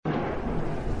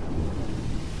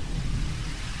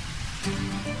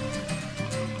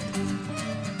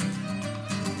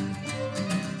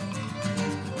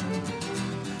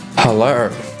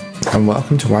Hello, and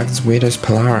welcome to Wagons Weirdos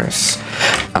Polaris,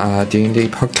 D&D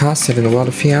podcast set in the world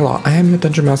of Fiala. I am your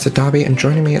Dungeon Master Darby, and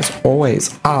joining me as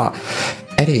always are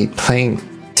Eddie playing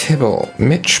Tibble,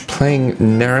 Mitch playing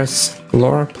Neris,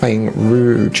 Laura playing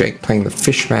Rue, Jake playing the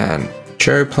Fishman,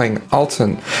 Joe playing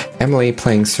Alton, Emily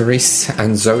playing Cerise,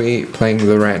 and Zoe playing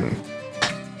Loren.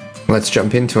 Let's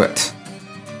jump into it.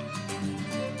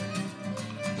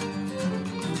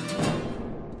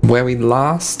 Where we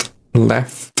last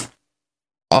left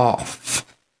off,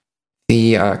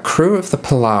 the crew of the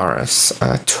Polaris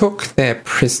took their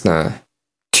prisoner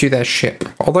to their ship,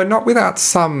 although not without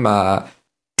some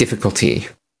difficulty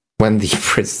when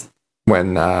Vatrej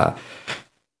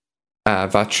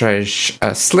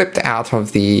slipped out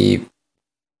of the,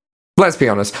 let's be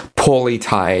honest, poorly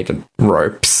tied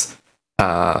ropes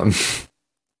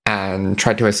and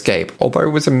tried to escape, although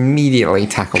was immediately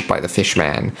tackled by the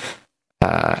Fishman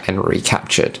and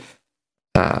recaptured.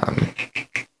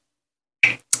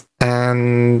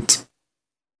 And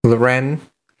Loren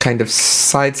kind of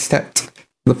sidestepped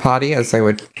the party as they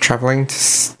were traveling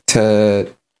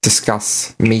to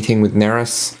discuss meeting with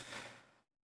Neris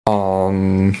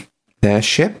on their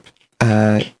ship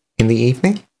in the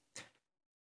evening.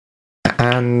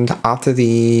 And after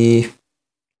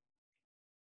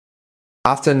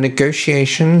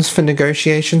negotiations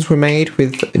were made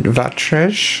with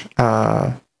Vatrej,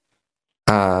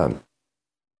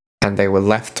 and they were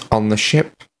left on the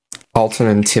ship, Alton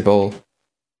and Tibble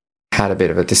had a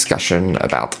bit of a discussion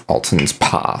about Alton's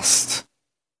past.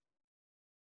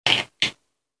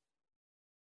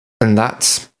 And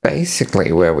that's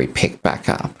basically where we pick back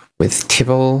up, with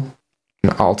Tibble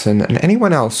and Alton and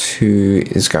anyone else who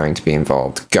is going to be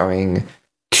involved going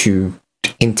to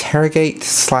interrogate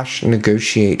 /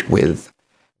 negotiate with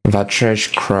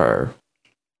Vatrej Crow.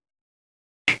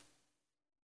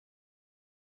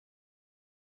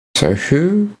 So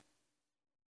who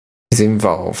is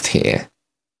involved here?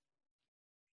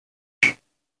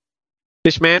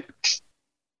 Fishman?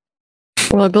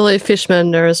 Well, I believe Fishman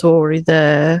and Neris were already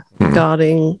there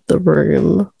guarding the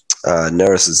room.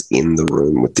 Neris is in the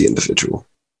room with the individual.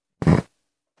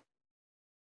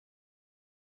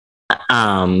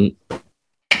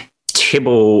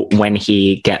 Tibble, when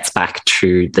he gets back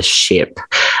to the ship,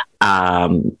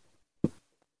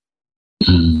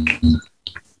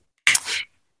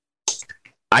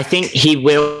 I think he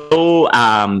will,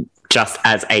 just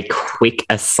as a quick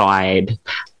aside,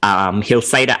 he'll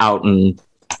say to Alton,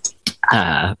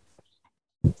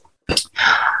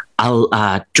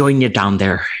 I'll join you down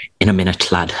there in a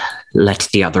minute, lad. Let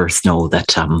the others know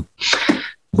that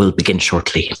we'll begin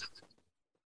shortly.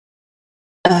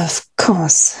 Of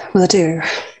course, will do.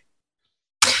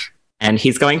 And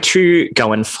he's going to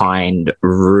go and find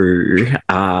Rue.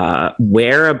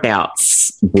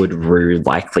 Whereabouts would Rue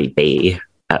likely be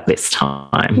at this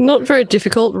time? Not very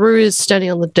difficult. Rue is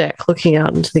standing on the deck looking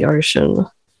out into the ocean.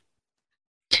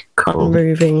 Cool.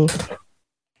 Moving.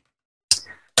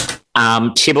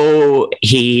 Tibble,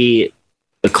 he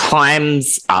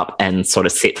climbs up and sort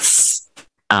of sits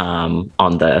on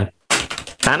the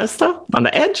banister, on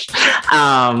the edge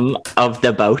of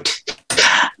the boat,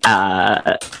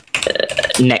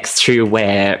 next to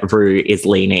where Rue is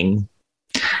leaning.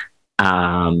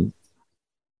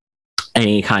 And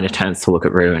he kind of turns to look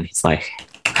at Rue and he's like,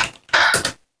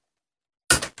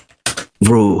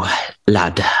 Rue,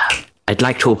 lad, I'd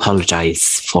like to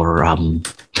apologize for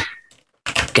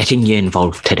getting you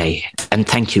involved today, and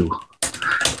thank you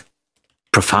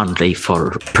profoundly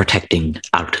for protecting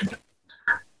Alton.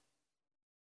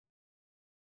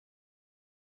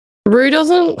 Rue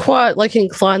doesn't quite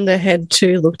incline their head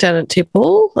to look down at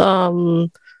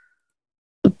Tibble,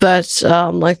 but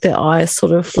their eyes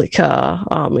sort of flicker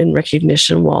in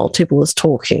recognition while Tibble is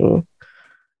talking,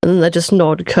 and then they just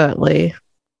nod curtly.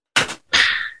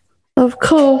 Of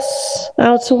course,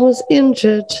 Alton was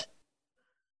injured.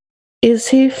 Is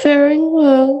he faring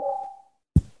well?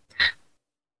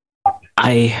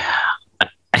 I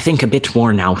think a bit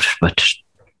worn out, but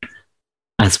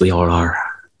as we all are.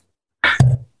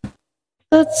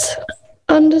 That's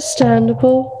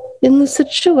understandable in the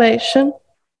situation.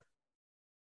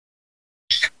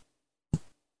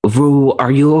 Rue,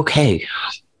 are you okay?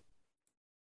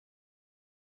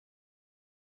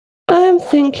 I'm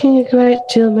thinking a great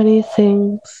deal many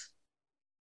things.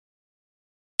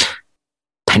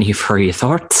 Penny for your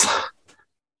thoughts?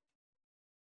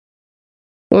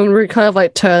 When Rue kind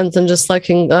of turns and just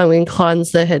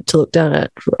inclines their head to look down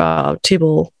at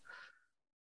Tibble.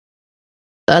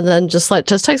 And then just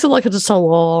takes just a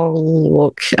long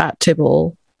look at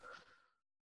Tibble.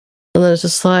 And then it's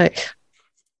just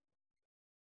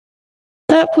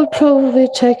That would probably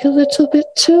take a little bit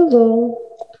too long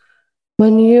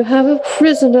when you have a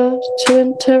prisoner to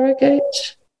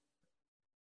interrogate.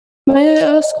 May I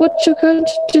ask what you're going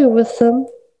to do with them?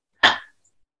 At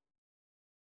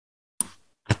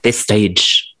this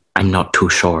stage, I'm not too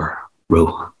sure,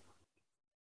 Rue.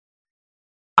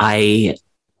 I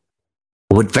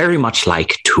would very much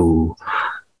like to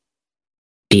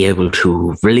be able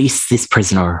to release this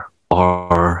prisoner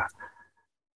or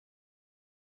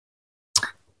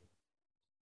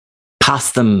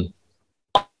pass them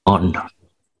on,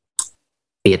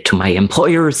 be it to my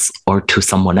employers or to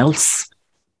someone else.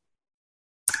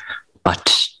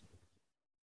 But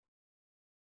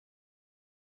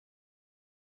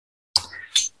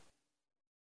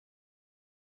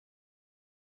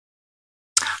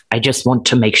I just want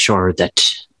to make sure that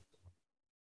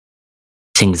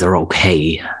things are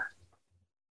okay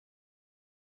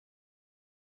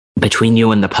between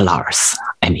you and the Polaris.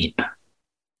 I mean,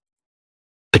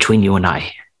 between you and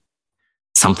I.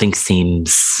 Something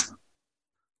seems,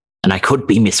 and I could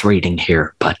be misreading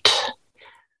here, but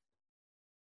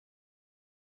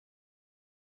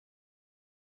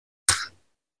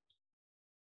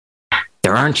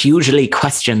there aren't usually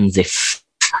questions if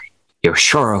you're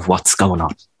sure of what's going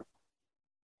on.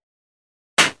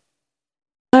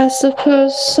 I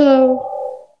suppose so.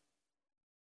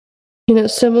 In a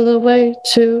similar way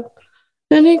to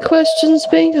any questions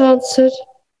being answered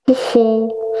before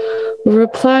were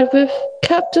replied with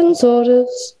captain's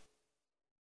orders.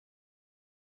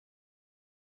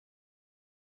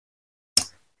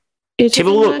 It is a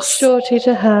nice shorty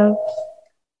to have.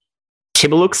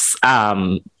 Tibble looks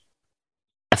a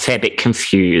fair bit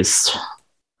confused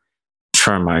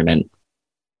for a moment.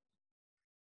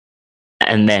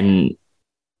 And then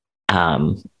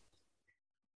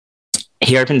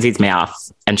he opens his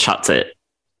mouth and shuts it.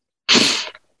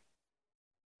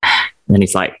 And then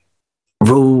he's like,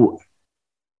 Rue,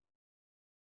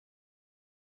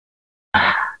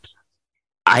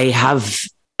 I have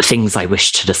things I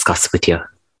wish to discuss with you.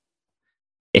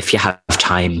 If you have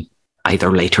time,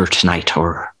 either later tonight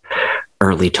or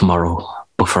early tomorrow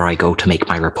before I go to make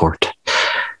my report.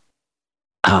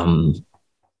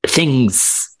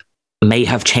 Things may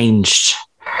have changed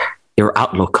your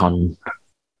outlook on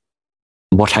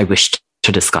what I wished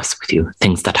to discuss with you,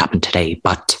 things that happened today.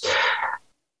 But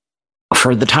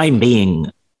for the time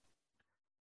being,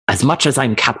 as much as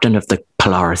I'm captain of the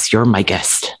Polaris, you're my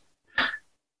guest.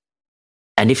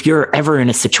 And if you're ever in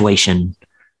a situation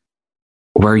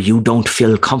where you don't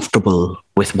feel comfortable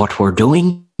with what we're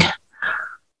doing,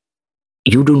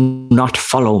 you do not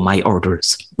follow my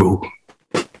orders, Rue.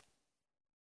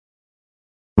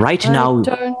 Right now,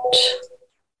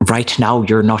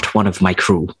 you're not one of my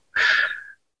crew.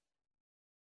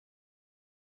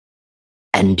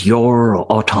 And your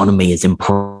autonomy is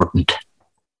important.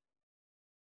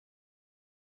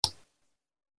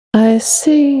 I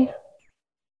see.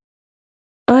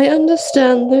 I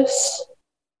understand this.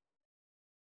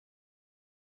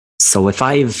 So if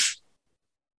I've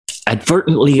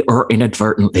advertently or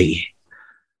inadvertently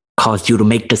caused you to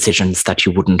make decisions that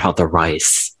you wouldn't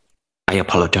otherwise, I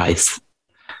apologize.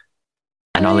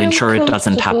 And I'll ensure it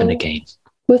doesn't happen again.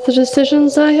 With the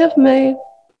decisions I have made,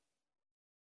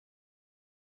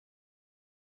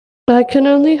 I can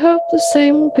only hope the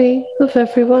same will be of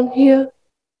everyone here.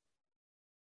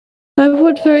 I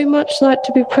would very much like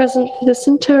to be present for this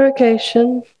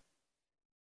interrogation.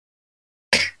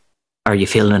 Are you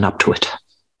feeling up to it?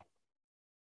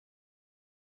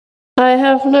 I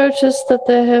have noticed that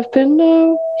there have been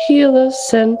no healers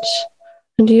sent,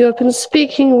 and you have been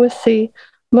speaking with the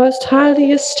most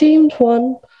highly esteemed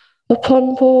one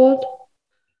upon board.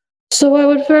 So I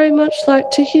would very much like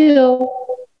to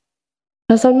heal,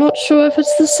 as I'm not sure if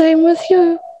it's the same with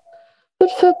you. But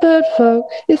for bird folk,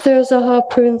 if there's a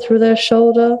harpoon through their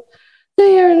shoulder,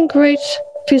 they are in great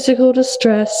physical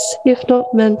distress, if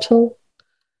not mental.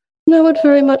 And I would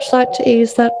very much like to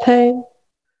ease that pain.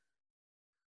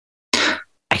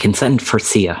 I can send for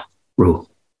Sia, Rue.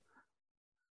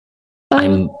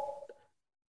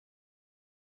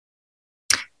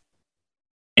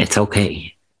 It's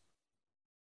okay.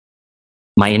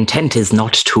 My intent is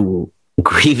not to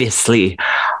grievously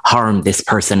harm this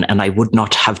person, and I would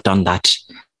not have done that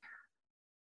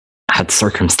had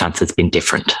circumstances been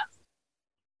different.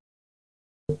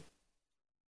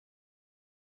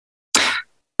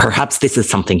 Perhaps this is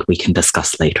something we can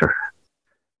discuss later,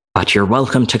 but you're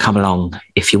welcome to come along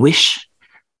if you wish,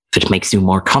 if it makes you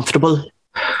more comfortable,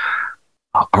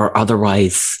 or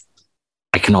otherwise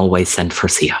I can always send for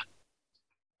Sia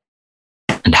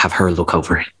and have her look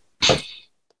over it.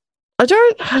 I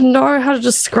don't know how to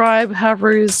describe how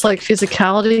Rue's like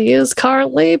physicality is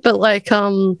currently, but like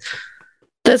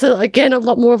there's again a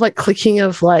lot more of like clicking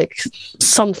of like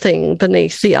something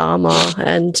beneath the armor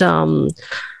and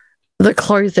the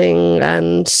clothing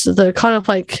and the kind of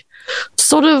like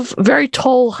sort of very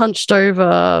tall, hunched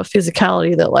over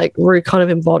physicality that like Rue kind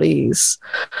of embodies.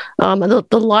 And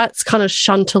the lights kind of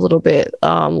shunt a little bit,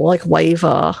 like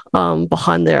waver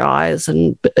behind their eyes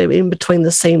and in between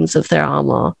the seams of their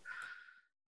armor.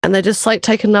 And they just like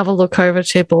take another look over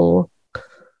Tibble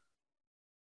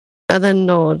and then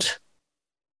nod.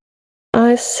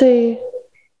 I see.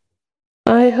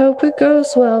 I hope it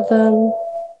goes well then.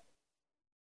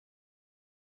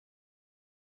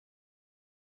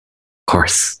 Of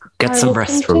course. Get some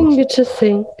rest, Rue. Continue to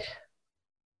think.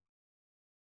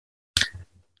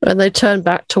 And they turn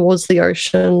back towards the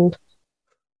ocean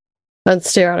and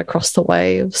stare out across the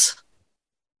waves.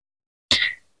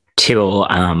 Tibble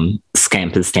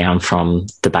scampers down from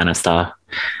the banister.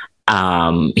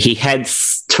 He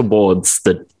heads towards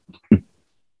the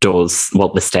doors,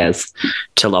 the stairs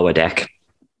to lower deck.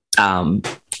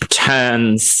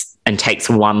 Turns and takes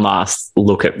one last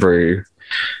look at Rue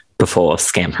before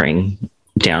scampering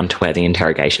down to where the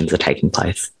interrogations are taking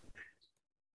place.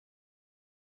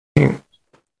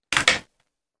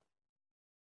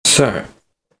 So,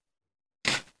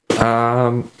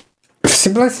 for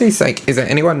simplicity's sake, is there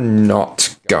anyone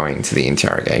not going to the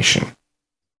interrogation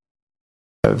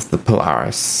of the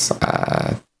Polaris?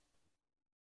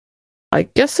 I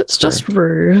guess it's just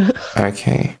Rue.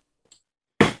 Okay.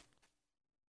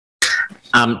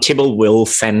 Tibble will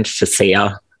send for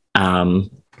Sia on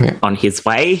his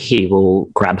way. He will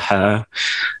grab her,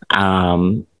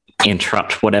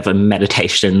 interrupt whatever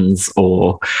meditations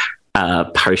or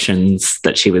potions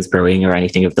that she was brewing or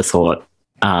anything of the sort,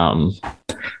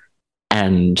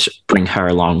 and bring her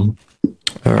along.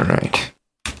 All right.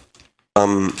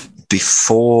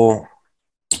 Before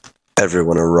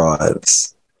everyone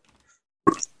arrives,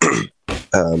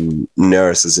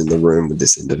 Neris is in the room with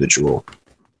this individual.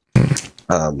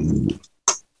 And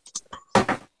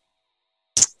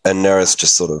Neris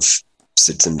just sort of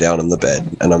sits him down in the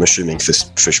bed, and I'm assuming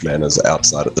Fishman is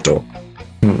outside at the door.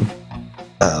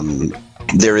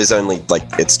 There is only,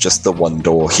 it's just the one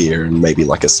door here and maybe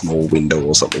like a small window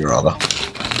or something or other.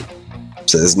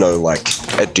 So there's no,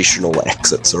 additional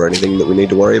exits or anything that we need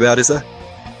to worry about, is there?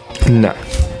 No.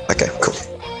 Okay, cool.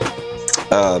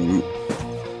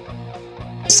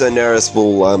 So Neris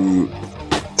will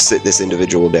sit this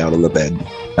individual down in the bed,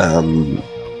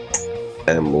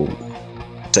 and will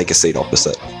take a seat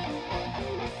opposite.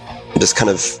 And just kind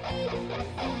of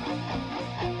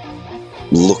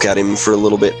look at him for a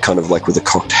little bit, kind of like with a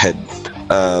cocked head.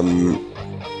 Can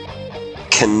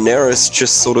Neris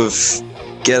just sort of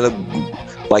get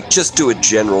just do a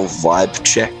general vibe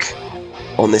check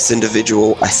on this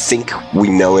individual? I think we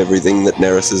know everything that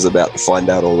Neris is about to find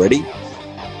out already,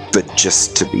 but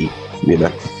just to be,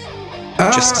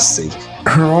 just to see.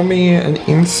 Roll me an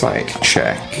insight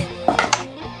check.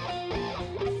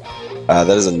 That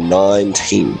is a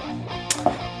 19.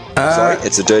 Sorry,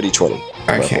 it's a dirty 20.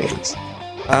 Okay.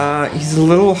 He's a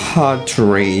little hard to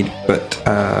read, but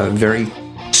very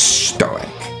stoic.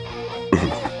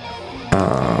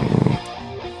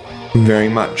 Very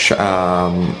much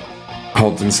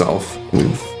holds himself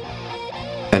with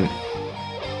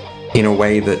in a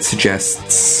way that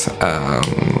suggests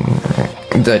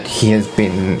that he has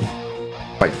been,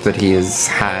 that he has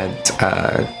had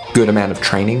a good amount of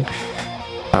training,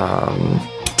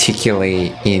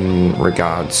 particularly in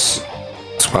regards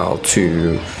as well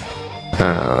to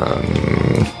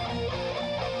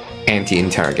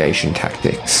anti-interrogation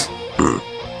tactics.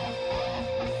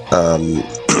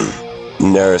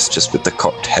 Neris, just with the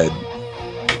cocked head,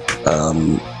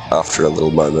 after a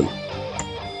little moment,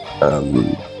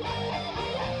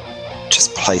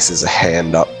 just places a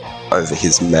hand up over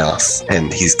his mouth,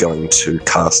 and he's going to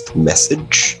cast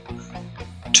message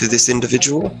to this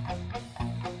individual.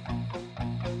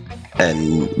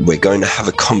 And we're going to have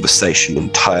a conversation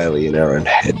entirely in our own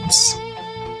heads,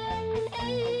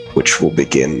 which will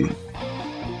begin.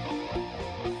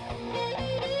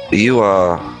 You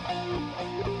are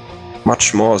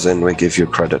much more than we give you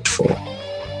credit for,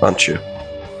 aren't you?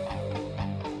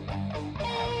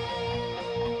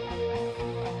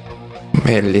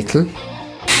 A little.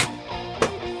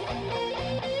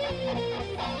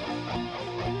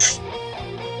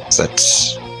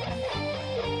 That's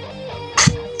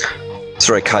it's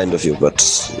very kind of you, but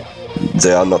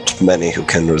there are not many who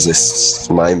can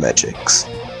resist my magics.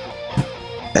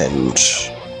 And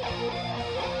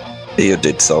you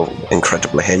did so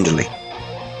incredibly handily.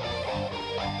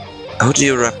 Who do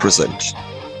you represent?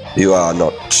 You are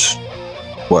not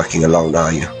working alone,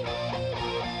 are you?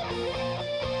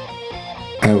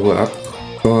 I work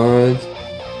for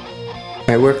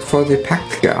the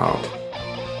Pact Guard.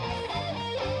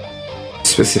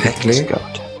 Specifically. Pact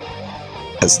Guard.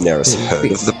 Has Neris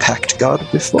heard of the Pact Guard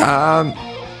before?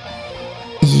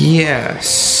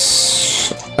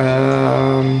 Yes.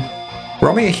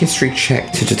 Roll me a history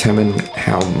check to determine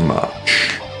how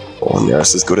much. Oh,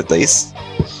 Neris is good at these.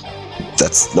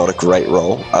 That's not a great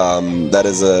roll. That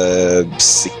is a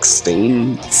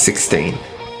 16. 16.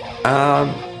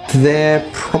 They're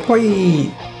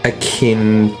probably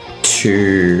akin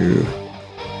to.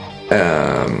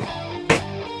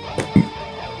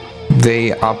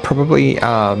 They are probably.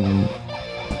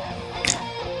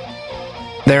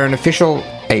 They're an official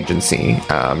agency,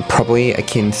 probably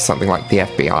akin to something like the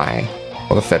FBI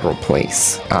or the federal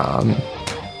police.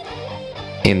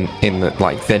 In that,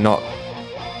 like, they're not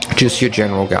just your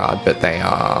general guard, but they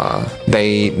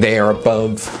are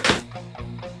above.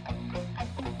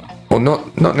 Well,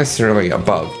 not necessarily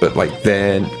above, but like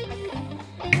they're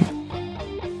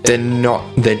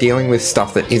dealing with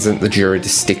stuff that isn't the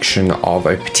jurisdiction of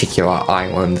a particular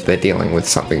island. They're dealing with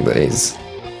something that is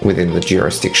within the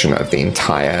jurisdiction of the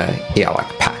entire Ialak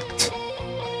Pact.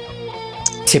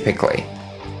 Typically.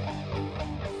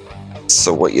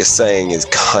 So what you're saying is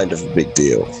kind of a big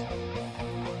deal.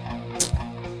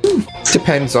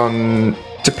 Depends on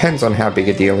how big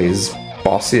a deal his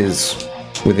boss is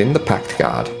within the Pact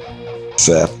Guard.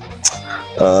 Fair.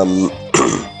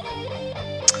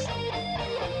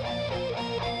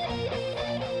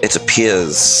 It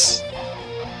appears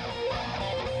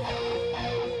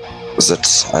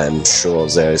that I am sure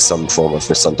there is some form of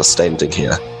misunderstanding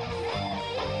here.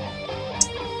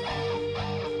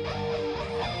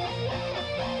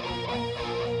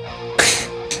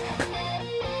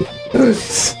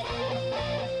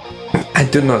 I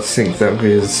do not think there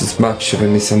is as much of a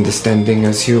misunderstanding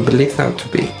as you believe that to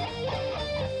be.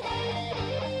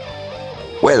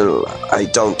 Well, I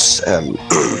don't,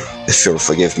 if you'll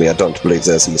forgive me, I don't believe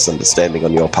there's a misunderstanding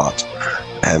on your part.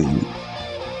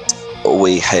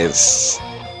 We have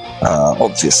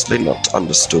obviously not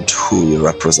understood who you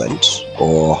represent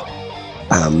or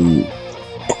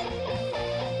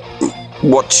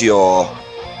what your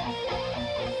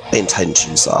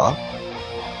intentions are.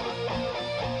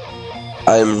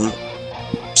 I'm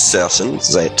certain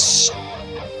that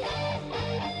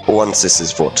once this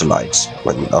is brought to light,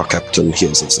 when our captain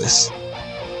hears of this,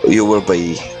 you will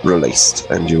be released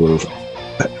and you will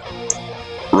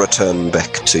return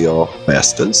back to your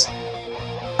masters,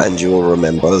 and you will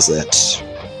remember that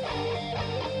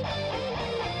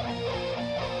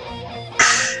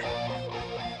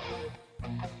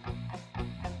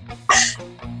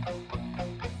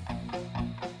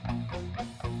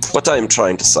what I am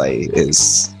trying to say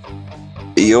is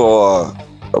your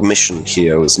mission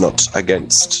here was not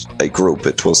against a group,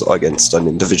 it was against an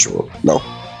individual. No?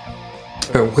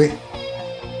 Okay.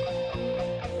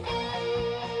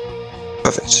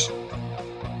 Perfect.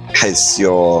 Has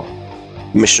your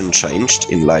mission changed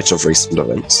in light of recent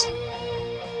events?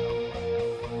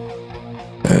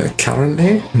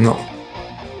 Currently? No.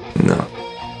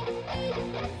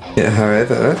 Yeah,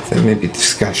 however, there may be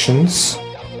discussions.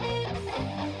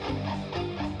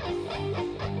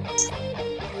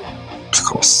 Of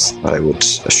course, I would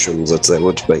assume that there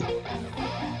would be.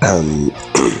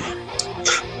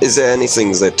 Is there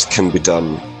anything that can be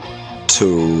done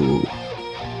to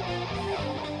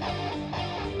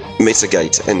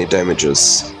mitigate any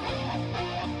damages?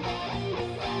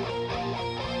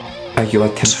 Are you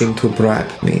attempting to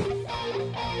bribe me?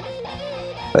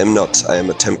 I am not. I am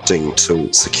attempting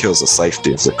to secure the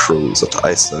safety of the crew that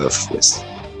I serve with.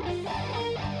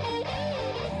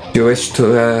 You wish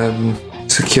to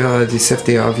secure the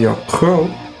safety of your crew?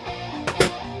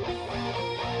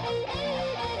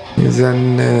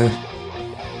 Then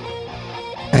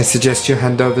I suggest you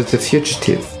hand over the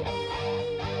fugitive.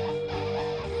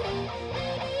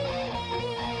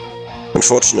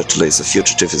 Unfortunately, the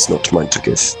fugitive is not mine to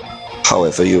give.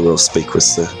 However, you will speak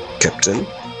with the captain,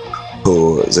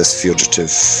 who this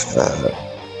fugitive,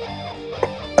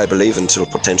 I believe until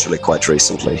potentially quite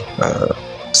recently,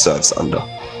 serves under.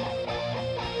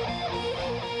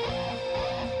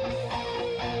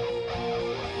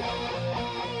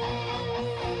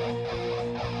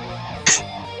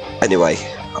 Anyway,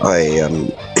 I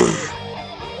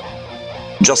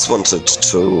just wanted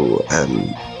to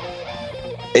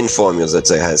inform you that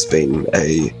there has been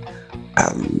a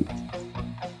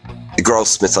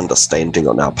gross misunderstanding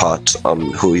on our part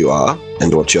on who you are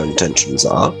and what your intentions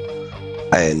are,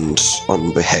 and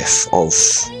on behalf of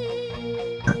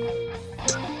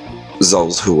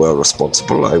those who were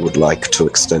responsible, I would like to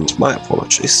extend my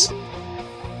apologies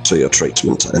to your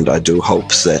treatment, and I do hope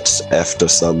that after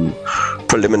some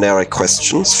preliminary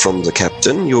questions from the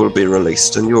captain, you will be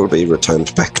released and you will be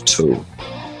returned back to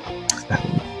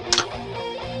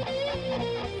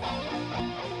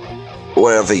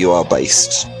wherever you are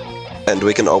based, and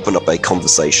we can open up a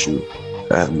conversation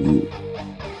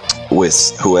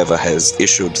with whoever has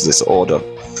issued this order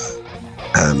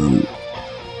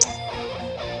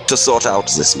to sort out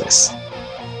this mess.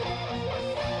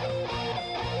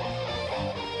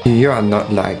 You are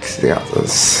not like the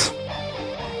others.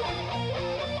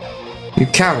 You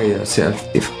carry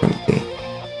yourself differently.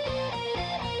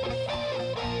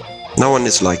 No one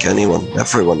is like anyone.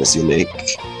 Everyone is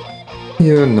unique.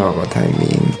 You know what I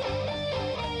mean.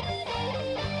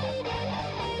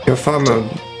 You're far more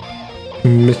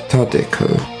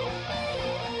methodical.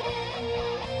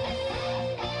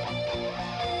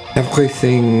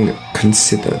 Everything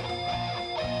considered.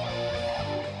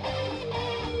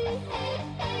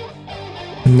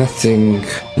 Nothing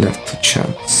left to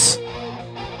chance.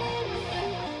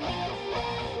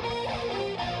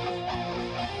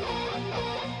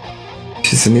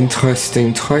 It is an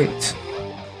interesting trait.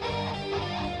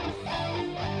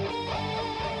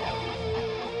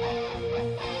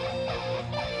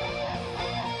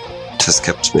 It has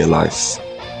kept me alive,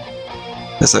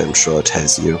 as I am sure it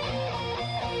has you.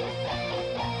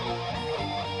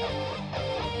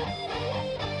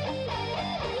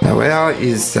 Now, where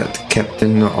is that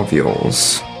captain of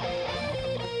yours?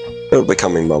 It'll be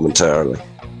coming momentarily.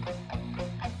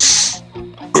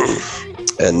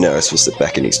 And Neris will sit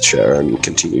back in his chair and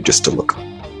continue just to look.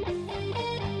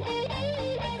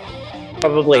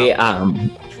 Probably,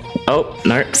 oh,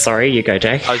 no, sorry, you go,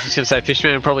 Jay. I was just going to say,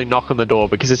 Fishman would probably knock on the door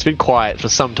because it's been quiet for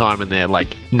some time in there,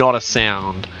 like, not a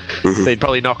sound. Mhm. They'd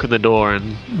probably knock on the door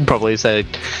and probably say,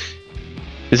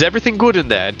 "Is everything good in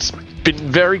there? It's been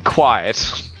very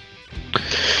quiet."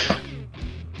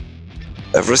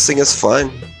 Everything is fine.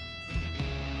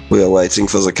 We are waiting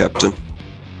for the captain.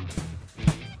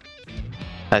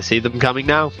 I see them coming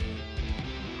now.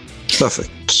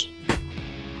 Perfect.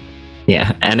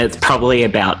 Yeah, and it's probably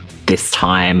about this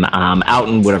time.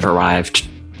 Alton would have arrived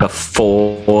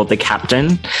before the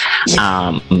captain,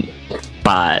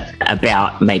 but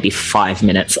about maybe 5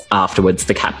 minutes afterwards,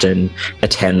 the captain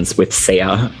attends with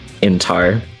Sia in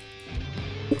tow.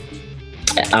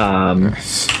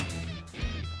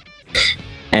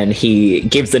 And he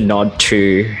gives a nod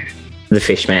to the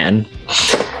fishman.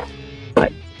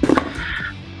 Like,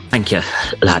 thank you,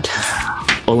 lad.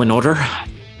 All in order?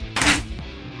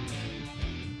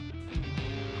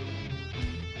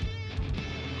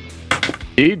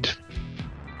 Indeed.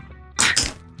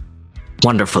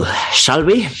 Wonderful. Shall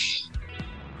we?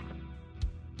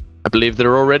 I believe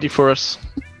they're all ready for us.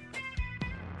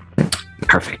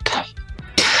 Perfect.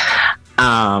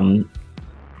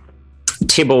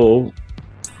 Tibble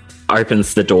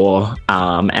opens the door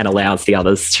and allows the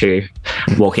others to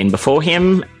walk in before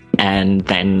him, and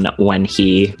then when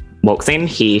he walks in,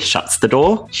 he shuts the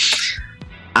door.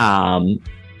 And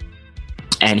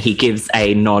he gives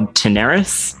a nod to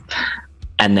Neris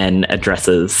and then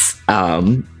addresses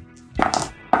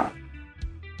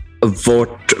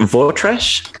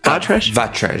Vatresh?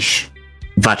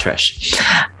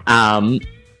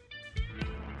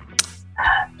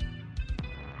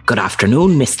 Good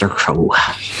afternoon, Mr. Crow.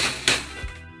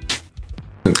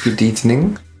 Good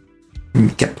evening,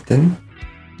 Captain.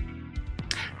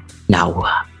 Now,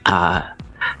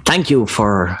 thank you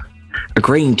for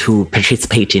agreeing to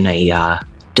participate in a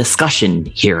discussion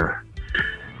here.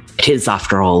 It is,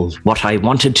 after all, what I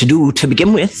wanted to do to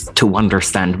begin with, to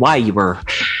understand why you were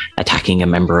attacking a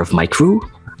member of my crew.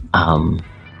 I've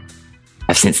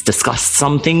since discussed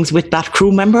some things with that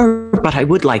crew member, but I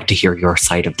would like to hear your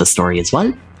side of the story as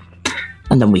well.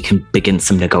 And then we can begin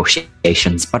some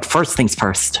negotiations. But first things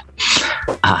first.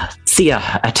 Sia,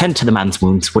 attend to the man's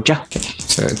wounds, would you?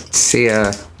 So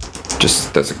Sia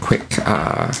just does a quick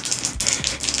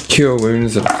cure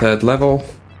wounds at 3rd level.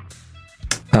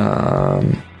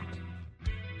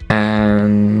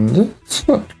 And it's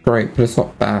not great, but it's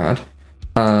not bad.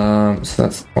 So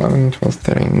that's 11, 12,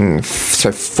 13.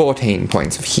 So 14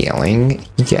 points of healing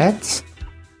you get.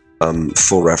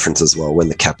 For reference as well, when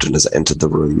the captain has entered the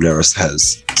room, Neris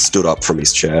has stood up from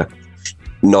his chair,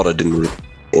 nodded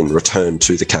in return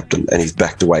to the captain, and he's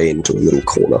backed away into a little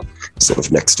corner, sort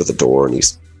of next to the door, and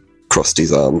he's crossed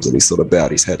his arms and he's sort of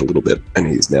bowed his head a little bit, and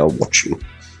he's now watching.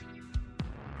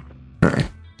 Alright.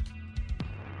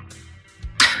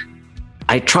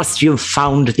 I trust you've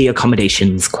found the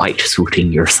accommodations quite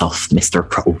suiting yourself, Mr.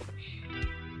 Crow.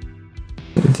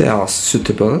 They are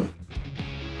suitable.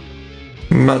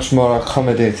 Much more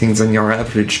accommodating than your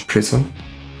average prison.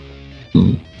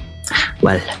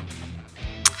 Well,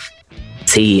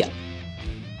 see,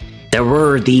 there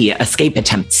were the escape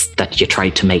attempts that you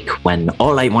tried to make when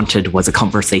all I wanted was a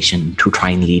conversation to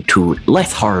try and lead to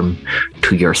less harm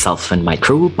to yourself and my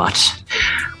crew, but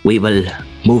we will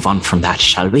move on from that,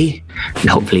 shall we? And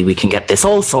hopefully we can get this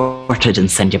all sorted and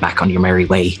send you back on your merry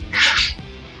way.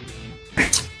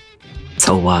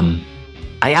 So,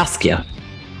 I ask you,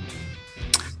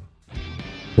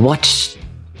 what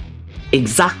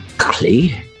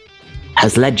exactly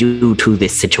has led you to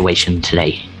this situation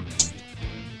today?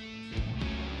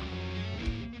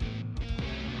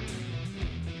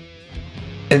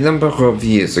 A number of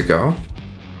years ago,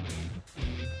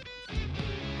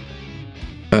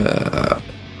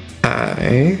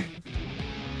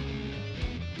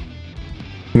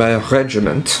 my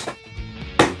regiment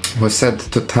was sent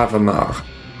to Tavamar.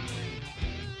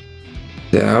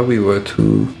 There we were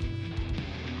to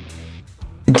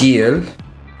deal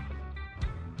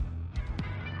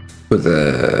with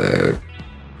a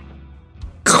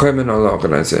criminal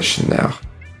organization there,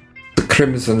 the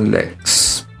Crimson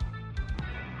Lakes.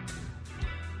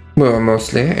 We were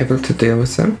mostly able to deal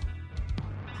with them.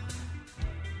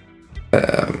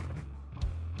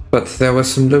 But there were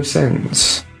some loose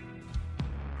ends.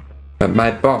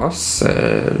 My boss,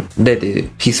 Lady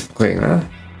Peacebringer,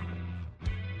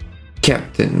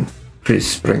 Captain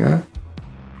Peacebringer,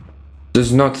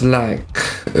 does not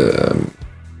like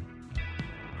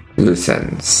loose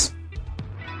ends.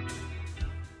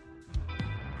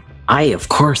 Of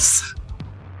course.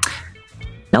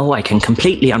 No, I can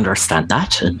completely understand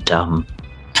that, and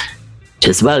it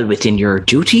is well within your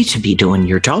duty to be doing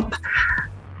your job.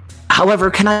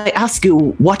 However, can I ask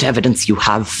you what evidence you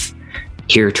have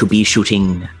here to be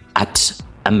shooting at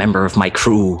a member of my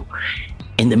crew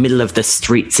in the middle of the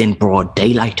streets in broad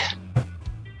daylight?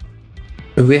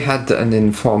 We had an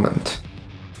informant.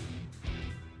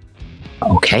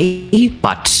 Okay,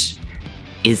 but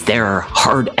is there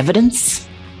hard evidence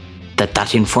that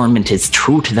that informant is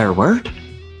true to their word?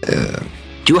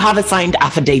 Do you have a signed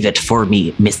affidavit for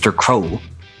me, Mr. Crow?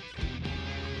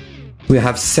 We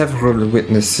have several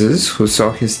witnesses who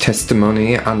saw his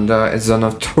testimony under a zone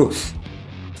of truth.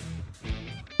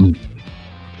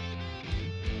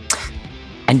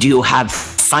 And do you have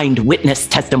signed witness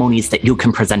testimonies that you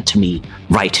can present to me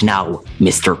right now,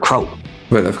 Mr. Crow?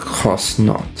 Well, of course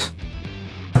not.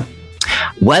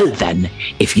 Well then,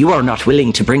 if you are not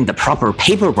willing to bring the proper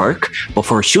paperwork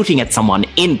before shooting at someone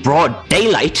in broad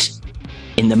daylight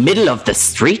in the middle of the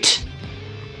street,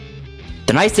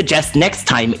 then I suggest next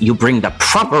time you bring the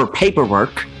proper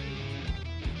paperwork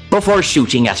before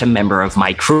shooting at a member of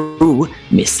my crew,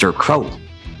 Mr. Crow.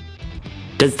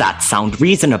 Does that sound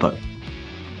reasonable?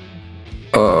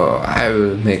 Oh, I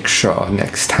will make sure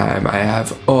next time I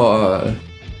have all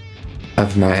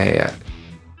of my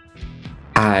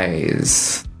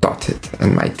I's dotted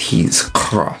and my T's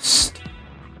crossed.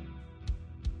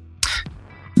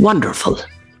 Wonderful.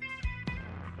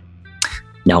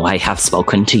 Now I have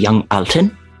spoken to young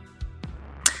Alton,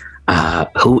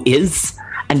 who is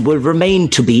and will remain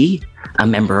to be a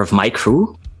member of my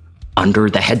crew under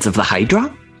the heads of the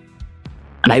Hydra,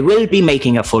 and I will be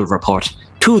making a full report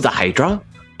to the Hydra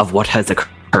of what has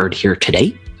occurred here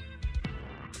today.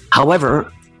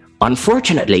 However,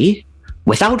 unfortunately,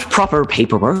 without proper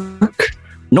paperwork,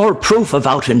 nor proof of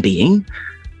Alton being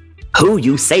who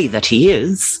you say that he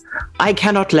is, I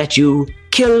cannot let you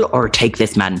kill or take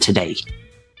this man today.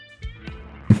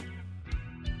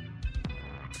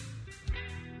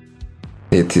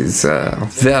 It is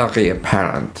very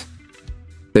apparent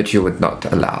that you would not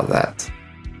allow that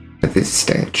at this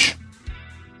stage.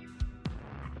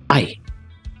 Aye.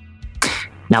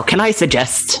 Now, can I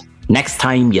suggest next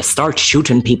time you start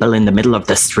shooting people in the middle of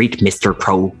the street, Mr.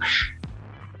 Crow,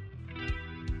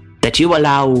 that you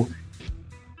allow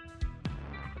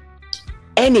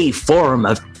any form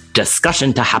of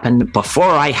discussion to happen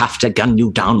before I have to gun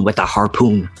you down with a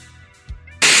harpoon?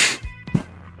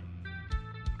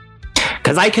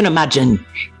 Because I can imagine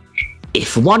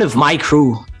if one of my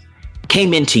crew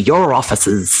came into your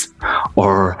offices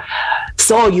or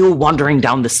saw you wandering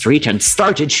down the street and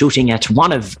started shooting at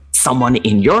someone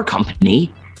in your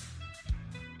company,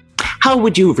 how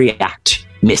would you react,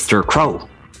 Mr. Crow?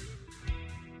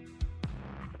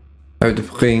 I would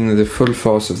bring the full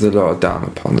force of the law down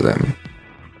upon them.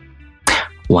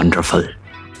 Wonderful.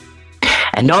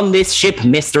 And on this ship,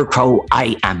 Mr. Crow,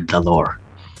 I am the law.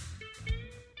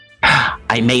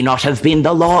 I may not have been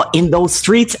the law in those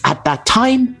streets at that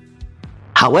time.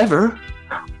 However,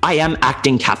 I am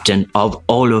acting captain of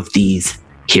all of these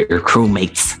here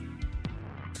crewmates.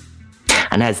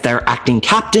 And as their acting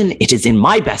captain, it is in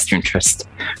my best interest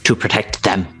to protect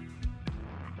them.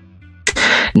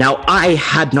 Now, I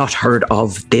had not heard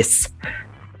of this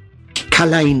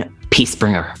Kalain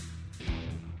Peacebringer.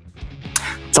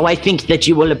 So I think that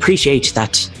you will appreciate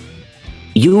that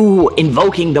you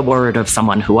invoking the word of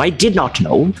someone who I did not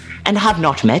know and have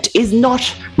not met is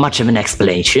not much of an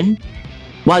explanation,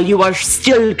 while you are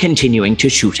still continuing to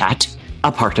shoot at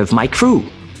a part of my crew.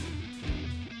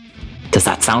 Does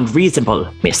that sound reasonable,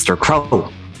 Mr. Crow?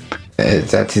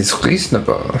 That is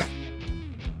reasonable.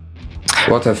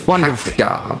 What a Wonderful. Pact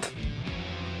Guard.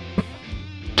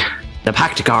 The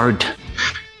Pact Guard.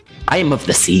 I am of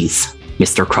the seas,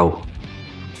 Mr. Crow.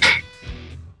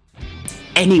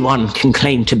 Anyone can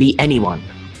claim to be anyone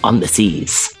on the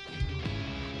seas.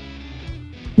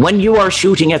 When you are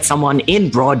shooting at someone in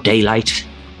broad daylight,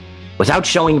 without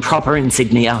showing proper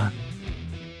insignia,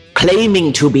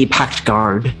 claiming to be Pact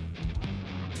Guard,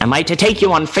 am I to take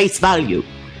you on face value?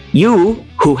 You,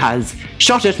 who has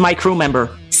shot at my crew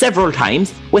member several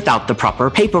times without the proper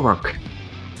paperwork.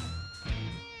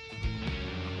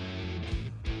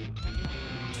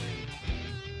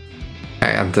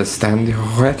 I understand your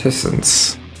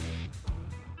reticence,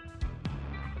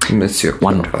 Monsieur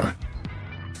Wonderful. Clover.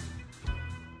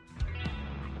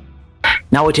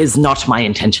 Now, it is not my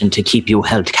intention to keep you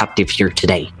held captive here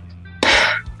today.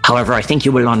 However, I think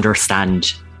you will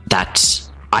understand that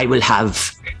I will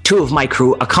have two of my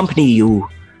crew accompany you.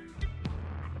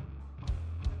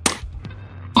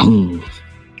 Do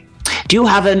you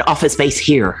have an office space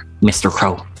here, Mr.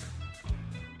 Crow?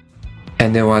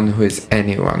 Anyone who is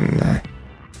anyone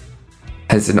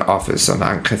has an office on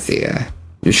Ankathea.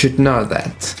 You should know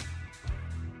that.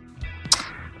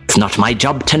 It's not my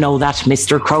job to know that,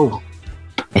 Mr. Crow.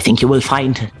 I think you will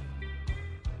find.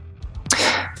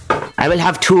 I will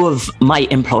have two of my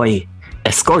employ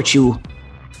escort you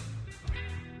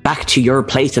back to your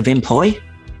place of employ,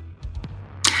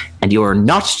 and you are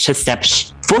not to step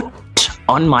foot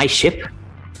on my ship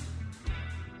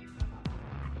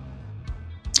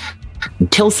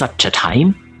until such a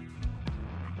time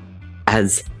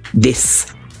as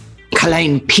this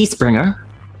Kalain Peacebringer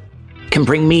can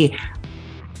bring me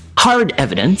hard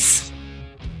evidence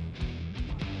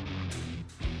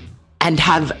and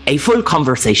have a full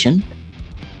conversation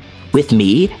with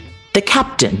me, the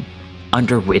captain,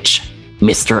 under which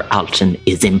Mr. Alton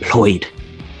is employed.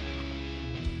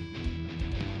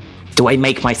 Do I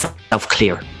make myself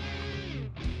clear?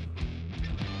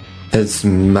 As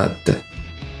mud.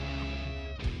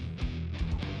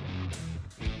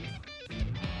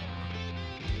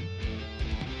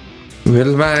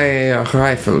 Will my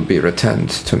rifle be returned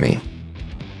to me?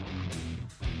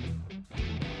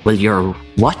 Will your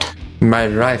what? My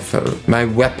rifle, my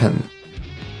weapon.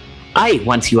 Aye,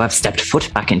 once you have stepped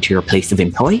foot back into your place of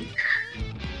employ.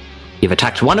 You've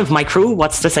attacked one of my crew,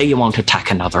 what's to say you won't attack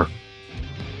another?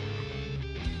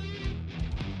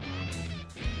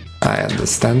 I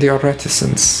understand your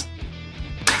reticence.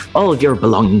 All of your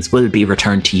belongings will be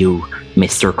returned to you,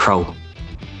 Mr. Crow.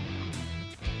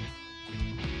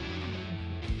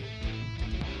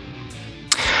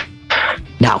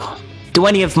 Now, do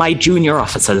any of my junior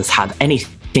officers have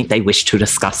anything they wish to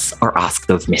discuss or ask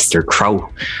of Mr. Crow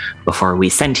before we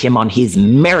send him on his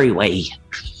merry way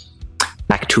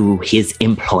back to his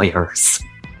employers?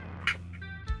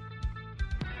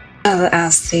 Well,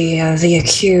 as the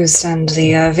accused and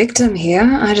the victim here,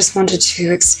 I just wanted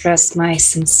to express my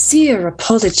sincere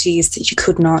apologies that you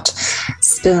could not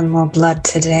spill more blood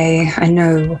today. I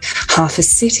know half a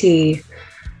city.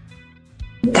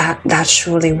 That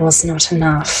surely was not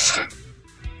enough.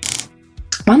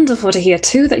 Wonderful to hear,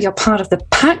 too, that you're part of the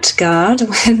Pact Guard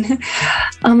when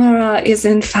Amara is,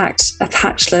 in fact, a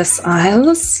Patchless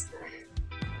Isles.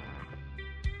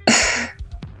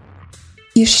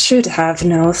 You should have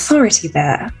no authority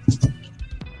there.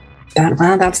 But,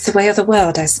 well, that's the way of the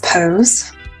world, I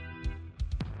suppose.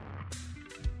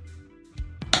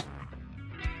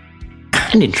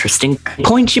 An interesting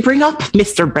point you bring up,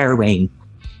 Mr. Berwain.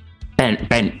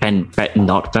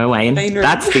 Not Berwain. Bainwin.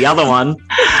 That's the other one.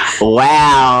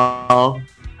 Wow.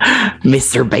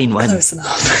 Mr. Bainwin. Close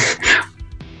enough.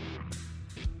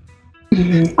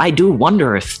 I do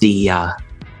wonder if the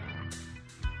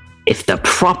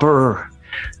proper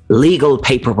legal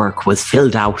paperwork was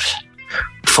filled out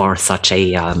for such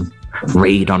a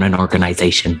raid on an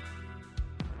organization.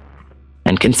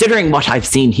 And considering what I've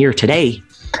seen here today,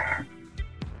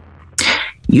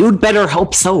 you'd better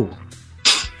hope so,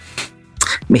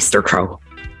 Mr. Crow.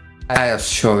 I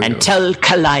assure you. And tell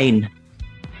Kalain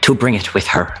to bring it with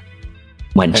her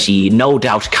when she no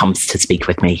doubt comes to speak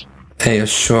with me. I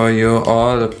assure you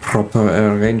all proper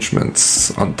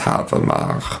arrangements on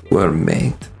Tavamar were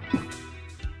made.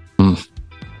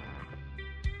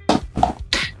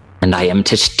 And I am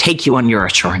to take you on your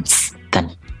assurance,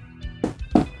 then.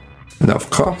 And of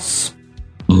course.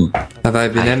 Have I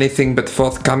been anything but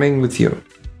forthcoming with you?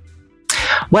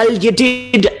 Well, you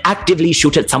did actively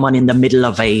shoot at someone in the middle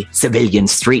of a civilian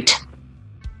street,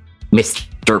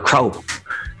 Mr. Crow.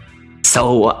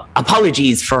 So,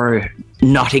 apologies for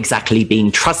not exactly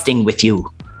being trusting with you.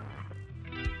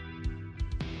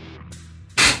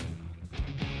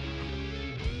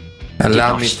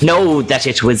 Allow me to know that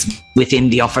it was within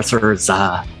the officer's,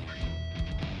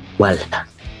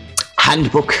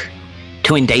 handbook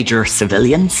to endanger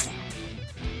civilians.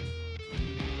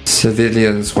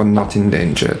 Civilians were not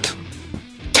endangered.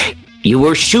 You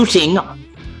were shooting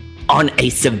on a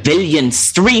civilian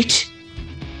street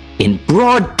in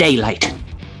broad daylight.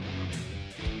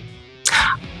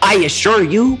 I assure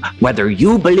you, whether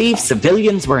you believe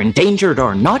civilians were endangered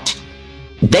or not,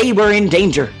 they were in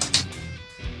danger.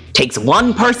 Takes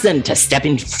one person to step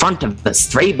in front of a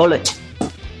stray bullet.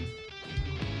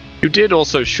 You did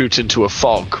also shoot into a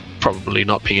fog, probably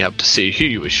not being able to see who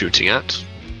you were shooting at.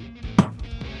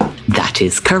 That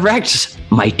is correct,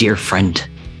 my dear friend.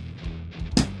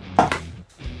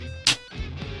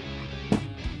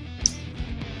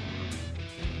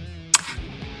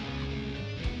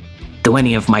 Do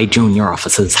any of my junior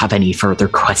officers have any further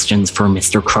questions for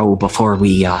Mr. Crow before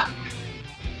we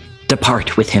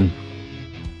depart with him?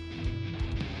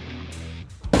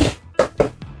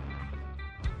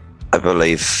 I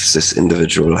believe this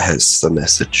individual has the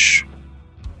message.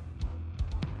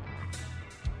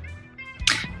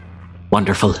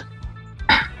 Wonderful.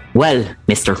 Well,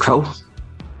 Mr. Crow,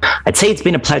 I'd say it's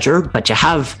been a pleasure, but you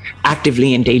have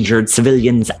actively endangered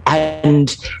civilians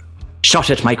and shot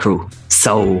at my crew,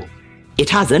 so it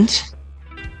hasn't.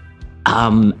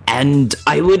 And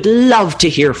I would love to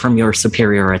hear from your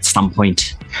superior at some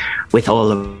point with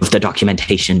all of the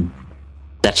documentation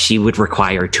that she would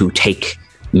require to take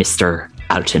Mr.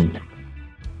 Alton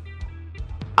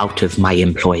out of my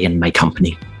employ and my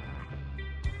company.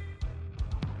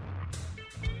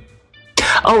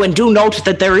 Oh, and do note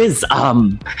that there is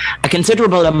a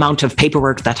considerable amount of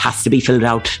paperwork that has to be filled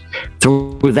out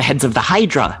through the heads of the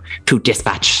Hydra to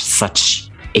dispatch such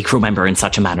a crew member in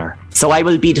such a manner. So I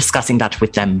will be discussing that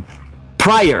with them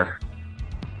prior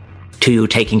to you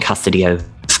taking custody of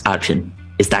Alton.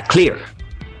 Is that clear?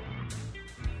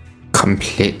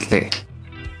 Completely.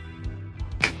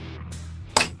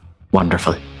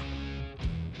 Wonderful.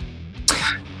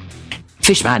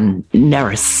 Fishman,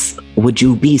 Neris, would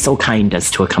you be so kind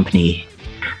as to accompany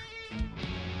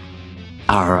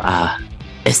our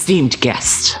esteemed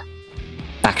guest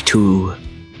back to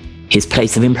his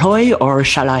place of employ, or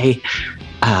shall I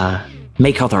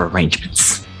make other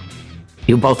arrangements?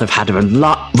 You both have had a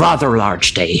rather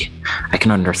large day. I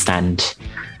can understand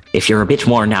if you're a bit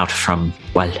worn out from,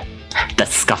 well, the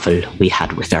scuffle we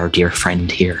had with our dear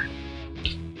friend here.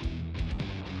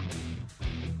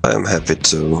 I am happy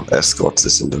to escort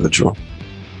this individual.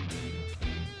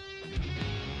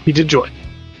 He did join.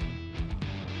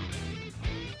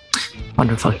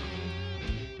 Wonderful.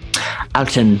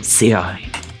 Alton, Sia,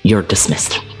 you're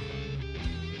dismissed.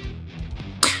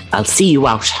 I'll see you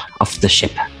out of the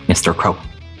ship, Mr. Crow.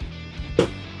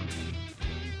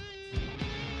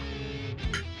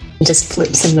 He just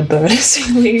flips in the bird as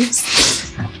he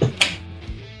leaves.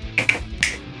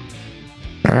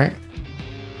 All right.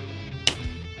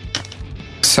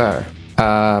 So,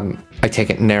 I take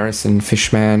it Neris and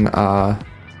Fishman are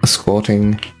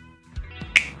escorting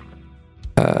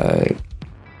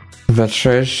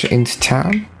Vertrege into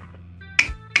town?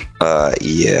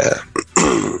 Yeah.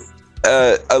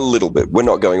 A little bit. We're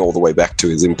not going all the way back to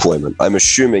his employment. I'm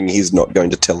assuming he's not going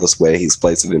to tell us where his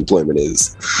place of employment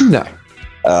is. No.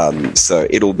 So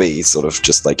it'll be sort of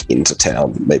just like into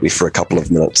town, maybe for a couple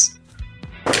of minutes.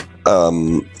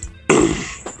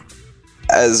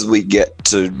 As we get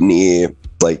to near,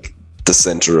 like, the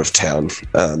center of town,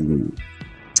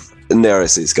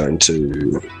 Neris is going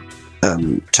to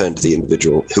turn to the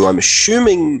individual, who I'm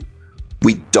assuming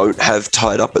we don't have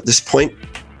tied up at this point.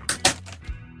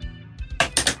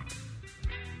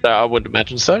 I would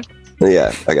imagine so.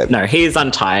 Yeah, okay. No, he's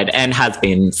untied and has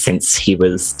been since he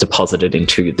was deposited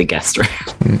into the guest room.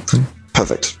 Mm-hmm.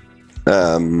 Perfect.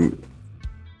 And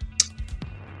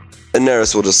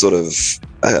Neris will just sort of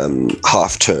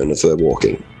half turn as we're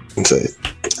walking and say,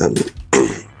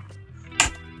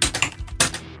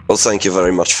 well, thank you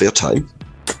very much for your time.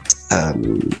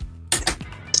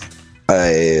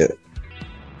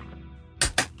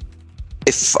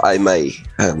 If I may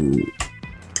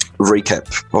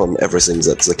recap on everything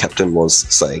that the captain was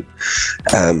saying.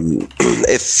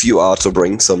 If you are to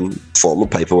bring some formal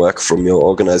paperwork from your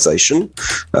organization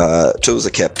to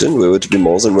the captain, we would be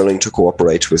more than willing to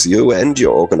cooperate with you and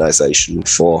your organization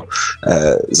for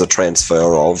the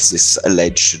transfer of this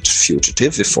alleged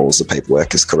fugitive, if all the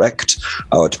paperwork is correct.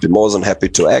 I would be more than happy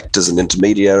to act as an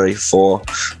intermediary for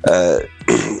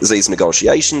these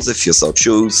negotiations, if you so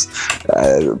choose.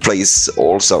 Please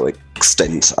also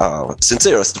extend our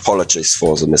sincerest apologies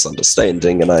for the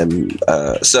misunderstanding, and I'm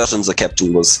certain the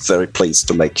captain was very pleased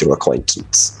to make your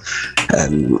acquaintance.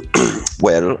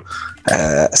 Well,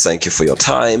 thank you for your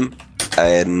time,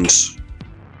 and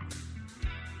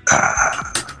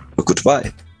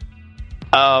goodbye.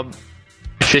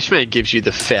 Fishman gives you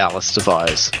the foulest of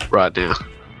eyes right now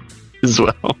as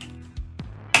well.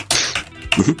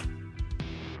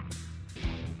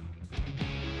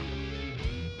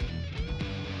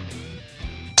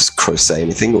 Does Crow say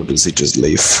anything, or does he just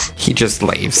leave? He just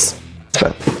leaves.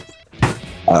 Okay.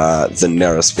 Then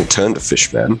Neris will turn to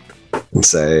Fishman and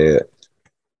say,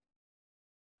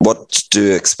 what do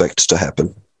you expect to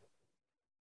happen?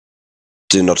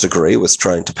 Do you not agree with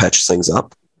trying to patch things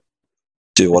up?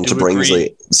 Do you want to bring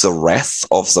the wrath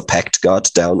of the Pact Guard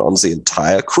down on the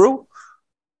entire crew?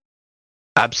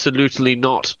 Absolutely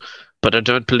not. But I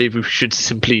don't believe we should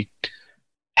simply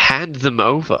hand them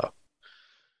over.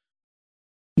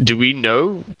 Do we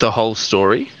know the whole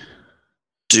story?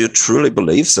 Do you truly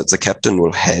believe that the captain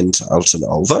will hand Alton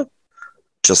over?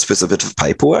 Just with a bit of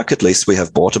paperwork? At least we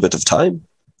have bought a bit of time.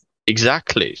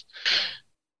 Exactly.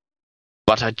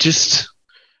 But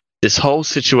this whole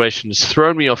situation has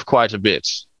thrown me off quite a bit.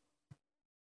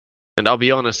 And I'll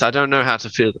be honest, I don't know how to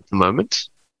feel at the moment.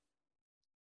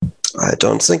 I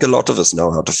don't think a lot of us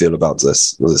know how to feel about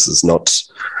this. This is not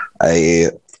a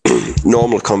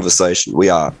normal conversation. We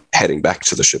are heading back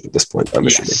to the ship at this point, I'm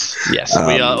assuming. Yes.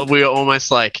 We are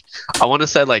almost like, I want to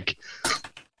say like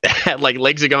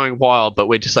legs are going wild, but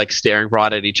we're just like staring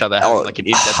right at each other, having like an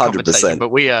in-depth 100%. conversation. But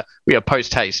we are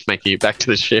post haste making it back to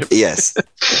the ship. Yes.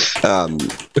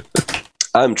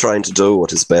 I'm trying to do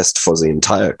what is best for the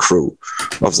entire crew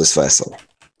of this vessel.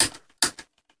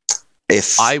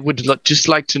 If I would just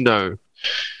like to know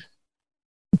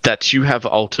that you have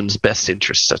Alton's best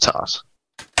interests at heart.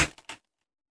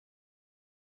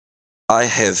 I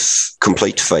have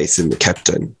complete faith in the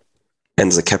captain,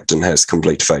 and the captain has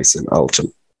complete faith in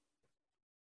Alton.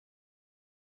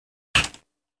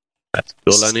 That's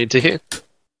all I need to hear.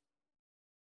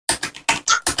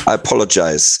 I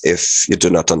apologize if you do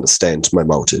not understand my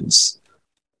motives,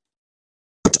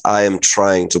 but I am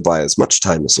trying to buy as much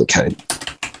time as we can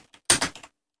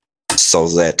so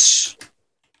that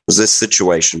this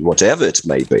situation, whatever it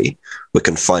may be, we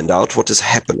can find out what is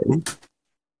happening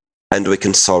and we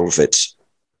can solve it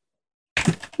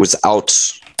without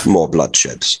more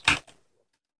bloodshed.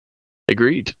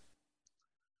 Agreed.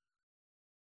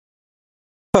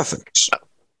 Perfect.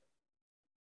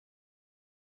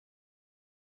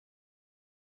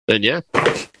 Then yeah,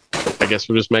 I guess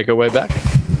we'll just make our way back.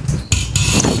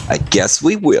 I guess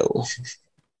we will.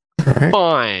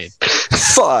 Fine.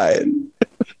 Fine.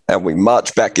 And we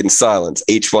march back in silence,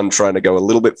 each one trying to go a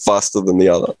little bit faster than the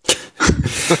other.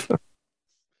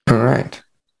 All right.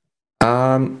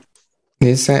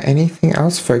 Is there anything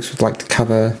else folks would like to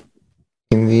cover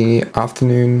in the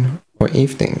afternoon or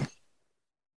evening?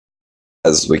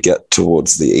 As we get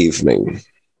towards the evening,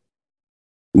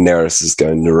 Neris is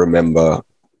going to remember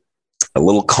a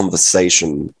little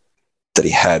conversation that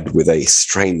he had with a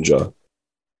stranger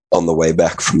on the way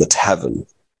back from the tavern.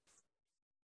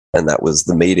 And that was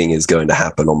the meeting is going to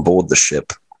happen on board the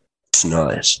ship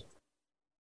tonight.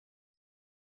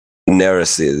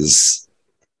 Neris is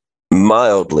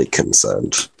mildly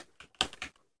concerned,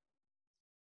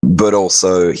 but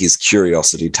also his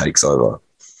curiosity takes over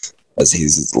as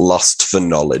his lust for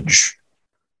knowledge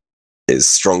is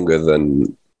stronger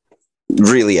than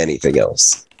really anything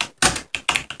else.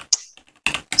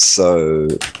 So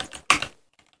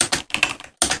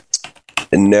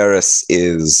Neris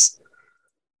is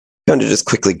going to just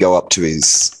quickly go up to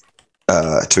his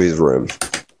room.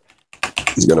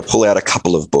 He's going to pull out a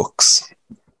couple of books,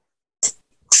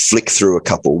 flick through a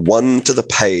couple, one to the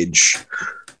page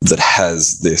that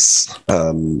has this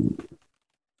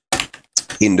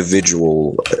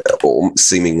individual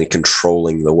seemingly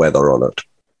controlling the weather on it,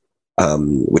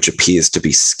 which appears to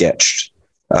be sketched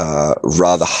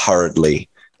rather hurriedly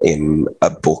in a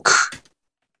book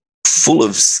full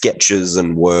of sketches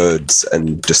and words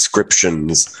and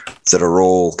descriptions that are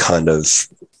all kind of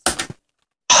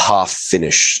half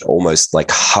finished, almost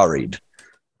like hurried.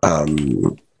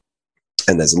 And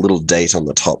and there's a little date on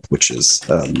the top, which is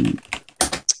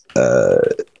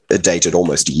dated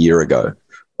almost a year ago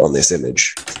on this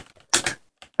image.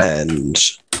 And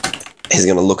he's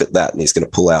going to look at that, and he's going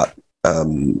to pull out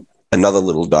another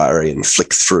little diary and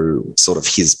flick through sort of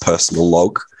his personal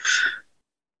log.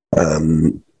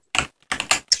 And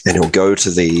he'll go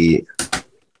to the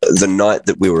night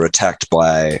that we were attacked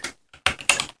by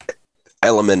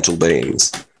elemental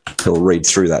beings. He'll read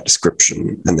through that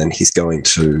description, and then he's going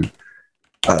to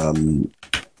kind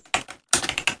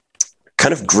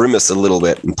of grimace a little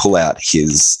bit and pull out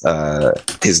his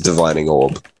divining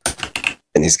orb,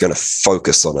 and he's going to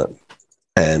focus on it,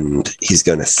 and he's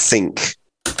going to think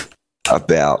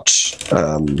about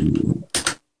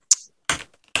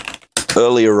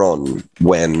earlier on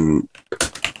when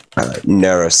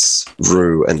Neris,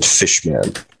 Rue, and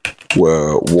Fishman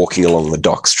were walking along the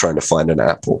docks trying to find an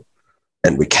apple,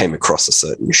 and we came across a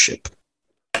certain ship.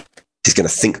 He's going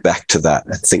to think back to that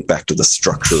and think back to the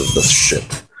structure of the ship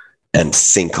and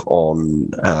think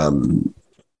on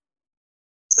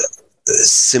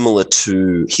similar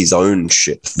to his own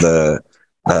ship, the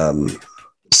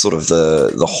sort of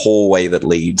the hallway that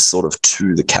leads sort of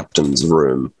to the captain's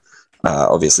room.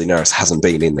 Obviously, Neris hasn't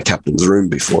been in the captain's room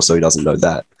before, so he doesn't know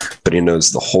that, but he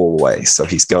knows the hallway. So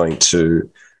he's going to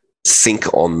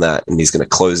think on that, and he's going to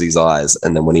close his eyes,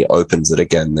 and then when he opens it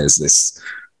again, there's this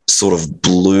sort of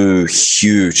blue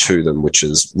hue to them, which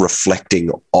is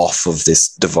reflecting off of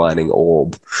this divining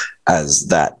orb as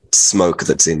that smoke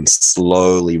that's in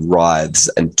slowly writhes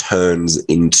and turns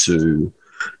into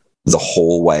the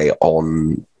hallway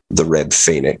on the Red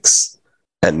Phoenix.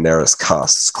 And Neris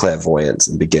casts clairvoyance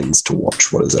and begins to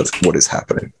watch what is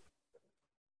happening.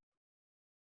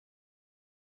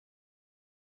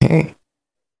 Hey.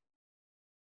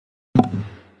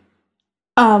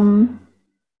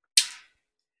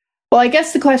 Well, I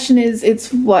guess the question is,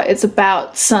 it's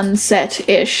about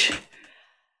sunset-ish.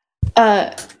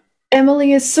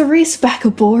 Emily, is Cerise back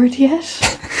aboard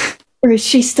yet? Or is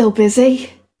she still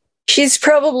busy? She's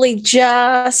probably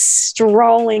just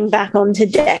strolling back onto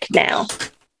deck now.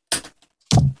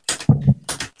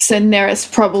 So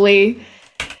Neris probably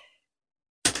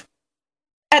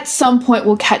at some point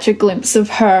will catch a glimpse of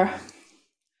her.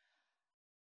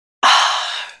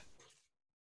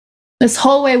 This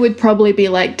hallway would probably be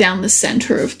like down the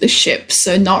center of the ship,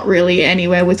 so not really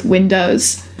anywhere with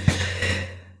windows.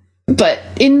 But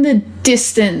in the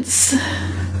distance,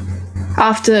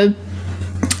 after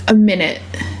a minute,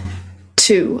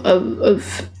 two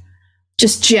of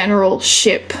just general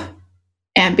ship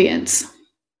ambience,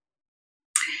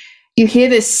 you hear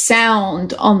this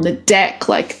sound on the deck,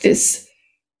 like this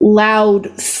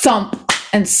loud thump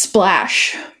and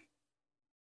splash.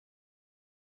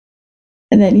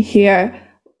 And then you hear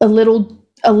a little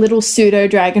pseudo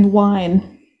dragon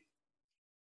whine.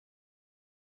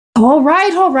 All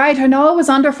right. I know I was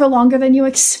under for longer than you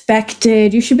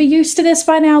expected. You should be used to this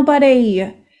by now,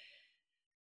 buddy.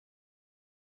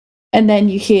 And then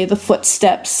you hear the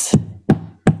footsteps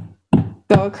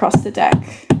go across the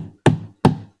deck.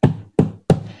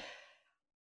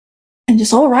 And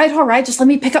just, all right, just let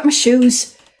me pick up my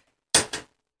shoes.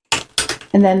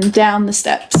 And then down the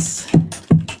steps.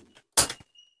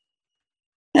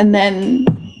 And then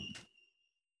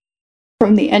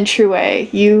from the entryway,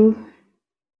 you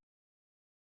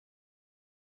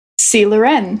see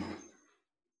Loren.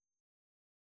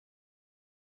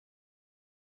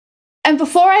 And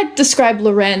before I describe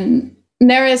Loren,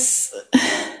 Neris,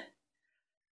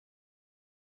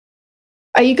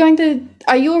 are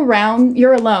you around?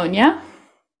 You're alone, yeah?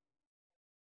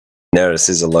 Neris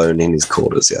is alone in his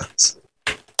quarters, yes.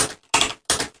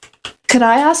 Could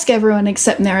I ask everyone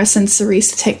except Neris and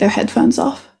Cerise to take their headphones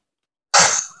off?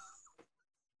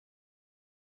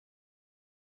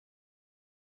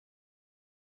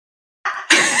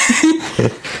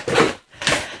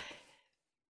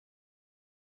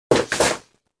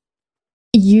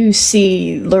 You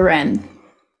see Loren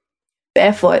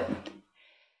barefoot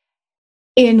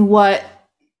in what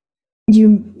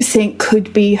you think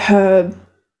could be her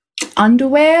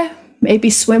underwear, maybe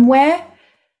swimwear,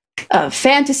 a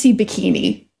fantasy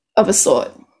bikini of a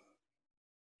sort.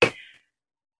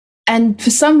 And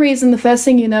for some reason, the first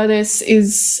thing you notice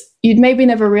is you'd maybe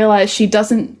never realize she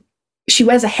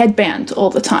wears a headband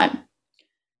all the time.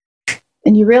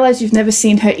 And you realize you've never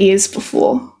seen her ears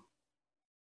before.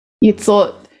 You'd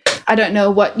thought, I don't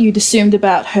know what you'd assumed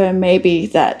about her, maybe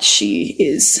that she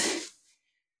is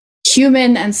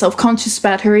human and self-conscious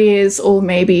about her ears, or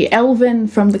maybe elven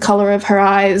from the color of her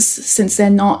eyes, since they're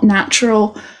not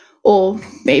natural, or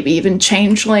maybe even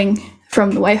changeling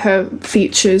from the way her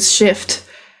features shift.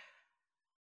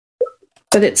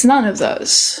 But it's none of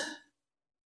those.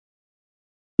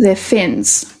 They're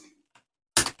fins.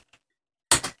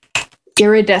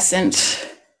 Iridescent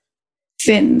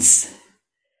fins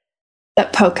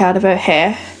that poke out of her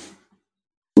hair,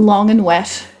 long and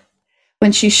wet.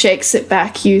 When she shakes it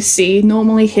back, you see,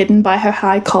 normally hidden by her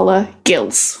high collar,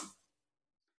 gills.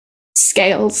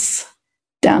 Scales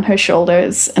down her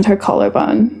shoulders and her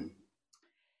collarbone.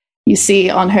 You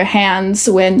see on her hands,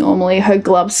 where normally her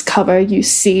gloves cover, you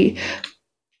see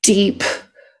deep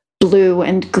blue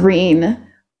and green,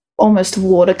 almost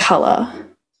watercolor,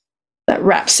 that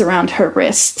wraps around her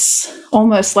wrists,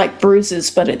 almost like bruises,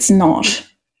 but it's not.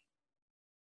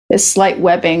 There's slight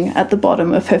webbing at the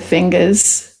bottom of her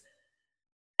fingers.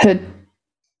 Her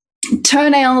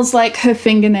toenails, like her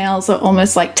fingernails, are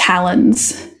almost like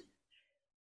talons.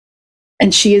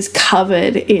 And she is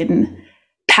covered in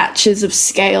patches of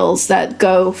scales that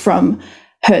go from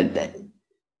her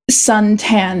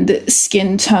sun-tanned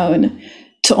skin tone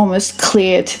to almost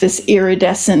clear to this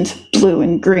iridescent blue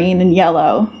and green and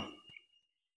yellow.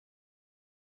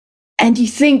 And you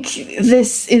think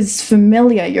this is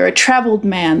familiar. You're a traveled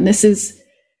man. This is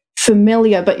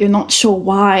familiar, but you're not sure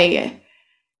why.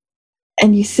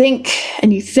 And you think,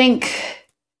 and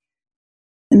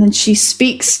then she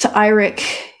speaks to Eirik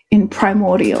in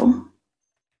Primordial.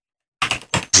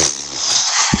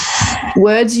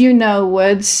 Words you know,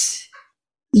 words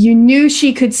you knew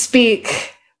she could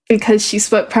speak because she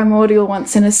spoke Primordial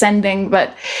once in Ascending,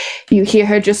 but you hear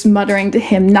her just muttering to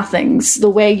him nothings, the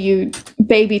way you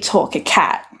baby talk a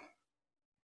cat.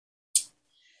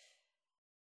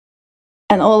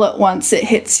 And all at once it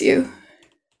hits you.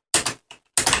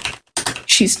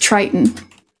 She's Triton.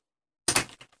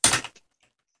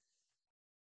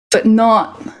 But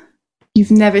not,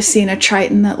 you've never seen a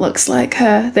Triton that looks like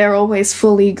her. They're always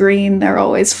fully green, they're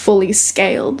always fully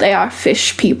scaled. They are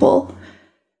fish people.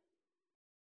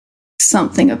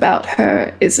 Something about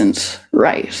her isn't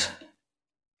right.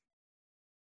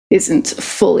 Isn't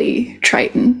fully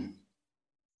Triton.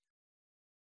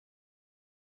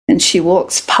 And she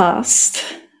walks past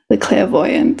the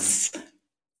clairvoyance.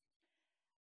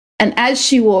 And as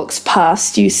she walks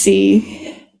past, you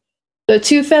see the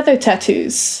 2 feather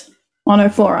tattoos on her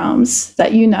forearms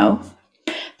that you know,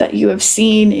 that you have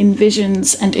seen in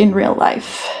visions and in real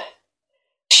life.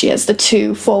 She has the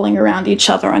 2 falling around each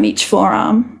other on each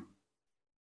forearm.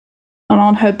 And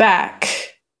on her back,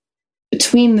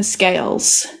 between the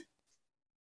scales,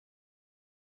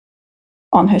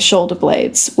 on her shoulder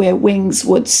blades, where wings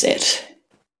would sit,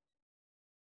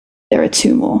 there are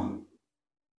 2 more.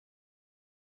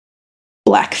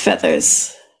 Black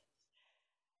feathers.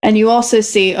 And you also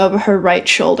see over her right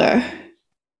shoulder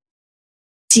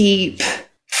deep,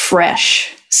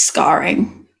 fresh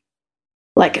scarring,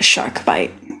 like a shark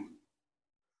bite.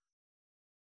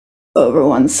 Over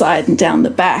one side and down the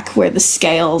back, where the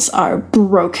scales are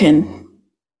broken,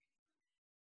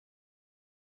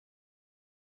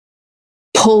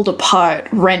 pulled apart,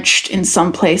 wrenched in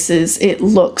some places. It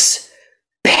looks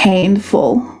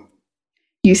painful.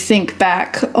 You think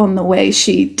back on the way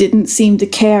she didn't seem to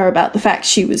care about the fact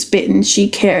she was bitten. She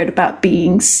cared about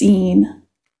being seen.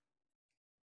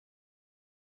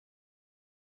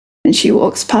 And she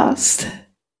walks past,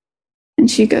 and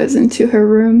she goes into her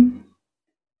room,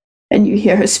 and you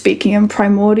hear her speaking in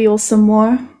Primordial some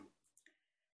more.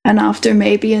 And after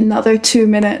maybe another 2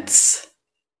 minutes,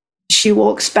 she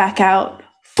walks back out,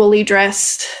 fully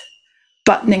dressed,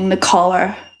 buttoning the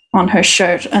collar on her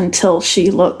shirt until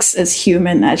she looks as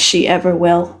human as she ever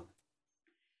will.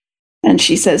 And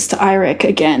she says to Eirik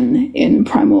again in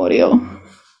Primordial,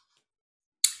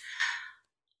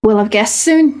 "We'll have guests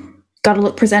soon. Gotta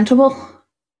look presentable.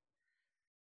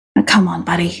 Now come on,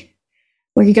 buddy.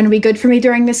 Were you going to be good for me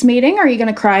during this meeting, or are you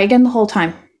going to cry again the whole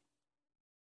time?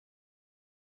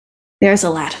 There's a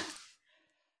lad.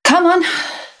 Come on.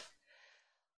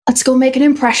 Let's go make an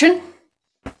impression."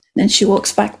 Then she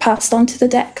walks back past onto the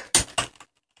deck.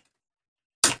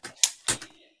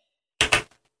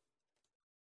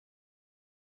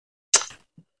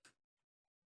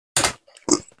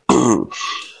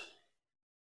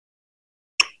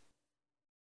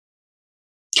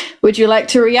 Would you like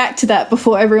to react to that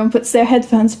before everyone puts their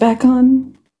headphones back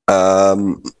on?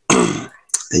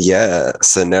 Yeah,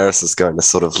 so Neris is going to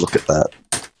sort of look at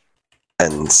that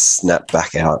and snap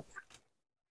back out.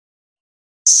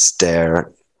 Stare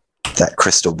at that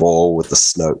crystal ball with the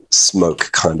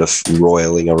smoke kind of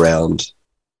roiling around.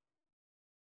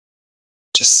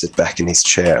 Just sit back in his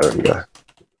chair and go,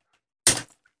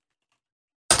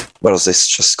 "Well, this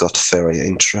just got very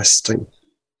interesting."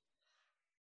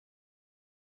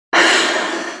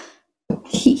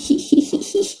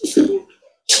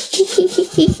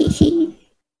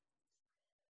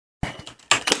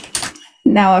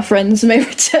 Now our friends may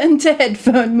return to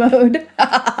headphone mode.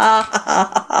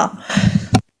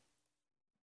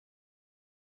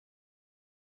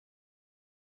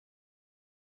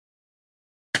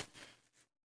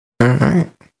 All right.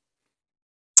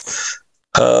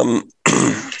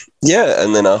 Yeah,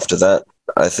 and then after that,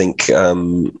 I think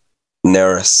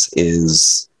Neris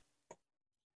is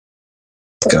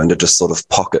going to just sort of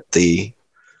pocket the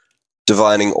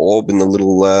divining orb in the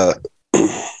little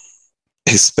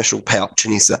his special pouch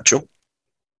in his satchel.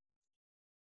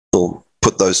 He'll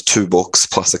put those 2 books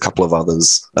plus a couple of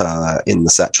others in the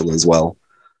satchel as well.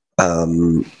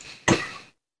 And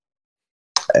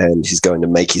he's going to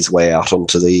make his way out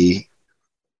onto the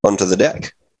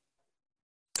deck.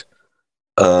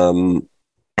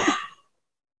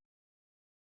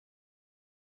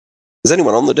 Is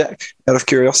anyone on the deck, out of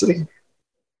curiosity?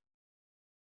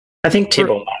 I think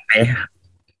Tibble might be.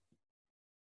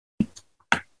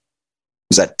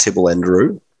 Is that Tibble and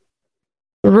Rue?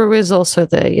 Rue is also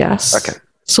there, yes. Okay.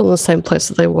 Still in the same place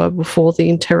that they were before the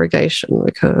interrogation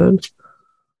occurred.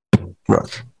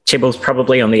 Right. Tibble's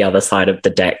probably on the other side of the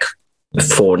deck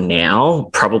for now,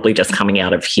 probably just coming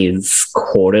out of his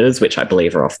quarters, which I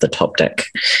believe are off the top deck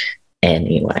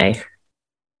anyway.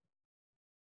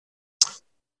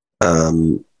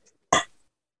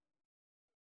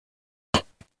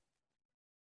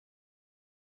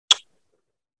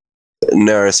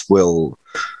 Neris will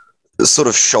sort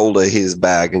of shoulder his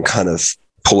bag and kind of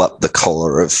pull up the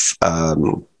collar of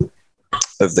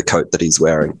the coat that he's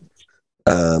wearing,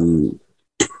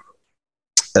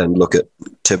 and look at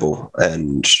Tibble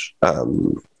and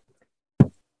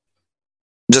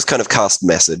just kind of cast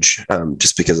message,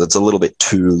 just because it's a little bit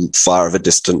too far of a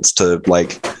distance to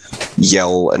like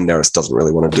yell, and Neris doesn't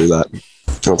really want to do that.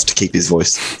 He wants to keep his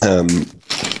voice.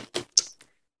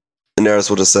 Neris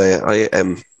will just say, I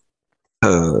am,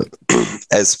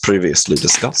 as previously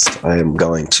discussed, I am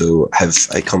going to have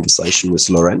a conversation with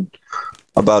Loren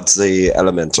about the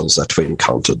elementals that we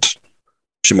encountered.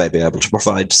 She may be able to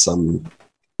provide some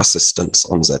assistance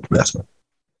on that matter.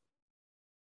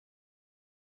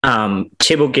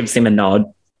 Tibble gives him a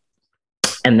nod,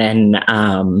 and then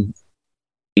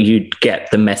you'd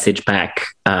get the message back.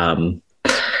 Can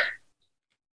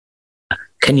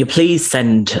you please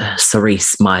send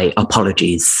Cerise my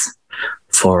apologies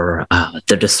for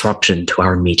the disruption to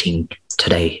our meeting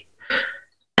today,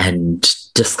 and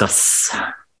discuss.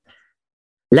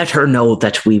 Let her know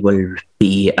that we will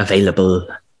be available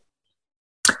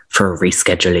for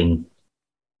rescheduling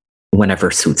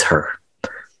whenever suits her.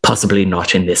 Possibly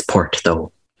not in this port,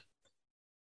 though,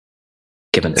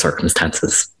 given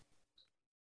circumstances.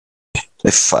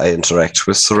 If I interact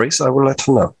with Cerise, I will let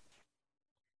her know.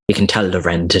 You can tell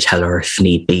Loren to tell her if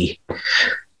need be,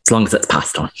 as long as it's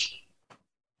passed on.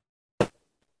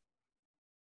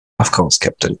 Of course,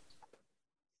 Captain.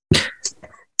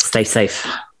 Stay safe.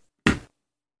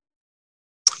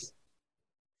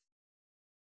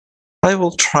 I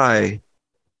will try.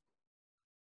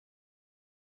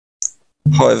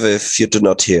 However, if you do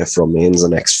not hear from me in the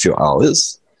next few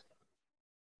hours,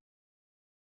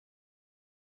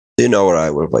 you know where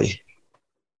I will be.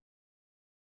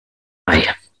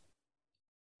 Aye.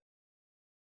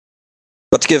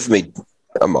 But give me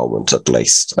a moment at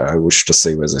least. I wish to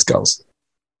see where this goes.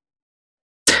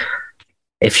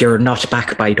 If you're not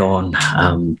back by dawn,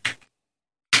 I'd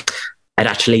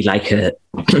actually like a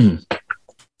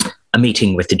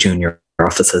meeting with the junior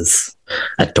officers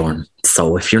at dawn.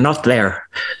 So if you're not there,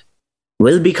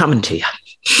 we'll be coming to you.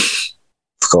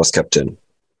 Of course, Captain.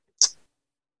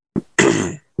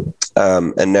 And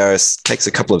Neris takes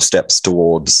a couple of steps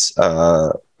towards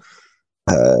the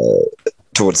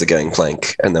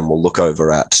gangplank, and then we'll look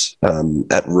over at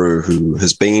Rue, who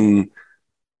has been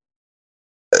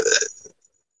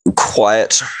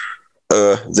quiet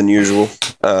than usual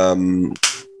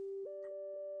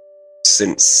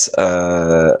since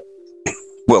the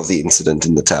incident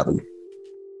in the tavern.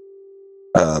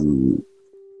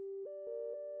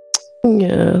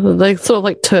 Yeah, they sort of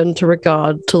like turn to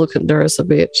regard to look at Neris a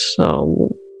bit.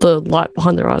 The light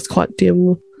behind their eyes quite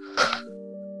dim.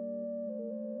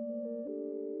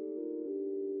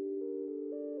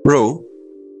 Rue?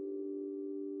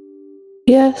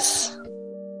 Yes.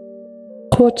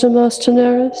 Quartermaster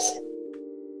Neris.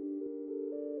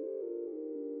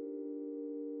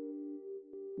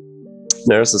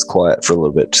 Neris is quiet for a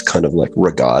little bit, just kind of like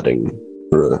regarding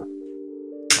Rue.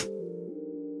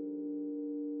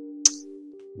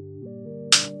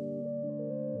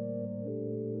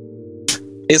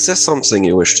 Is there something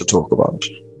you wish to talk about?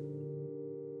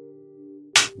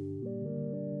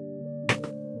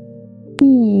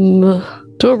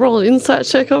 Do a roll an insight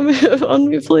check on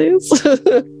me, please?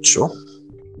 Sure.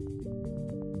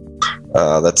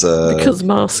 That's Because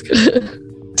mask.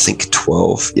 I think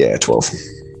 12. Yeah, 12.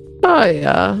 Oh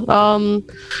yeah.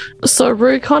 So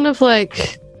Rue kind of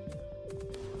like,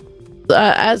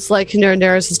 as like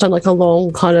Neris has done like a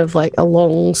long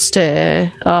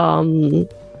stare.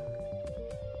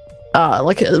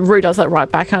 Like Rue does that right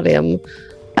back at him,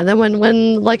 and then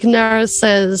when like Neris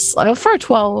says, like, for a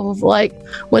 12, like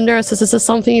when Neris says, "Is there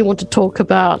something you want to talk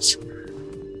about?"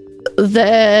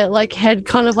 Their like head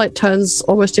kind of like turns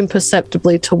almost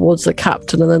imperceptibly towards the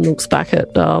captain, and then looks back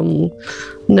at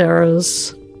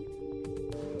Neris.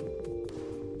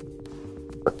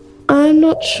 I'm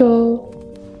not sure.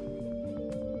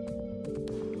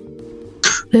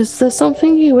 Is there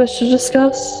something you wish to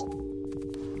discuss?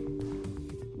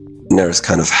 Neris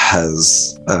kind of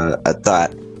has, at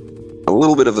that, a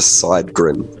little bit of a side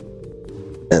grin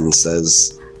and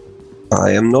says,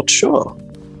 I am not sure.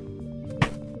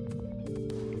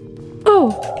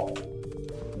 Oh.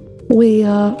 We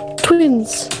are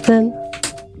twins, then.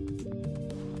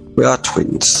 We are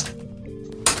twins.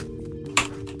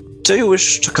 Do you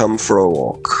wish to come for a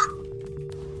walk?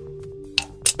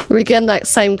 We get that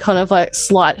same kind of like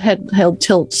slight head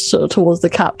tilt towards the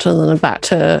captain and then back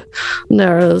to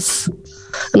Neris.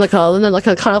 And then like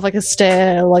a kind of like a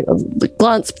stare, like a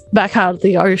glance back out of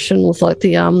the ocean with like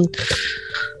the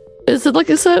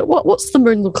what's the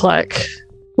moon look like?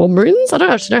 Well, moons? I don't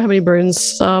actually know how many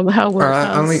moons. How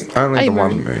well only the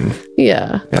one moon.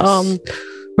 Yeah. Yes.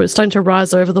 Where it's starting to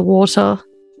rise over the water.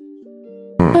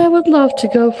 I would love to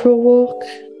go for a walk.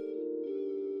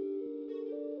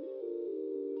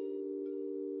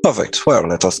 Perfect. Well,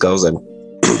 let us go then.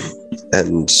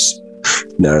 And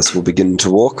Neris will begin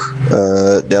to walk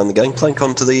down the gangplank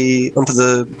onto the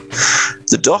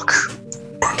dock,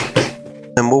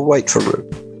 and we'll wait for Rue.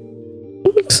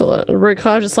 Excellent. Rue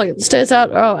kind of just like stares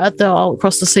out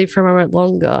across the sea for a moment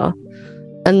longer,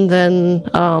 and then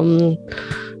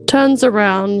turns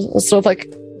around and sort of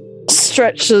like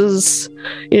stretches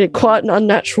in quite an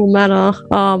unnatural manner,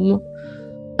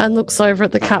 and looks over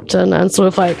at the captain and sort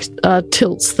of like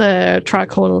tilts their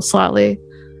tricorner slightly.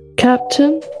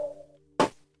 Captain?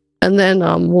 And then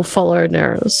we'll follow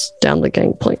Neris down the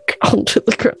gangplank onto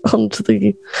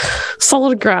the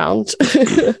solid ground.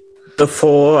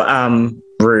 Before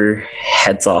Rue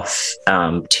heads off,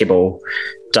 Tibble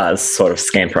does sort of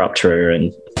scamper up to her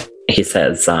and he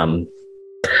says, I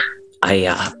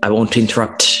won't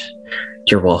interrupt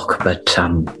your walk, but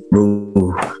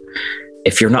Rue,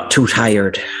 if you're not too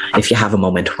tired, if you have a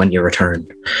moment when you return,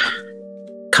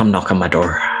 come knock on my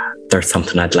door. There's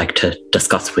something I'd like to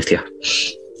discuss with you.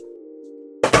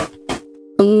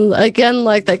 Again,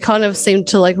 like they kind of seem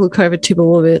to like look over Tib a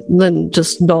little bit and then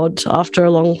just nod after a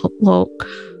long.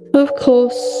 Of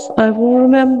course, I will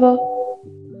remember.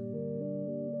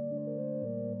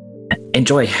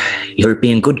 Enjoy. You're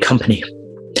being good company.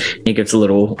 He gives a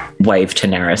little wave to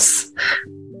Neris,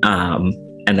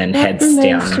 and then heads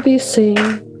remains down. To be seen.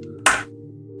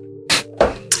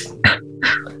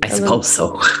 I suppose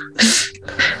so.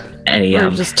 And he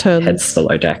just turns heads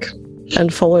below deck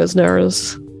and follows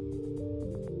Neris.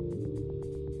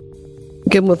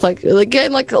 Again with like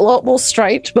a lot more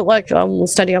straight, but like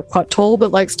standing up quite tall,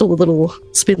 but like still with little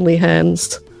spindly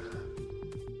hands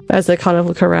as they kind of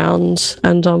look around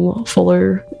and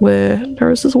follow where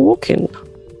Neris is walking.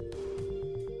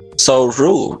 So,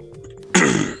 Rue,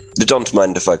 you don't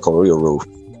mind if I call you Rue,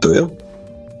 do you?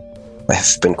 I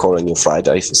have been calling you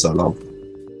Friday for so long.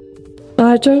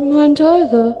 I don't mind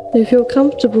either, if you're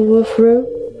comfortable with Rue.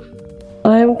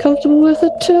 I am comfortable with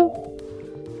it too.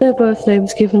 They're both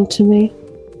names given to me.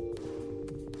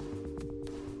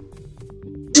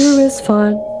 Rue is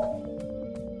fine.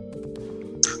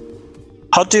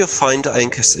 How do you find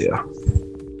Ancasia?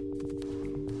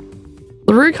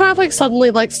 Rue kind of like suddenly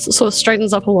like sort of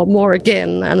straightens up a lot more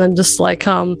again, and then just like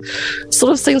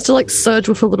sort of seems to like surge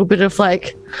with a little bit of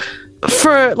like,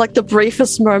 for like the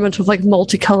briefest moment of like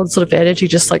multicolored sort of energy,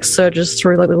 just like surges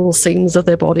through like the little seams of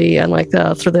their body and like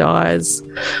through their eyes,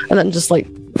 and then just like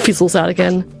fizzles out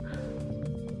again.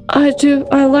 I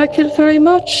like it very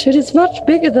much. It is much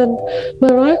bigger than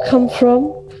where I come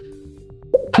from.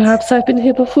 Perhaps I've been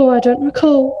here before, I don't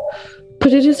recall.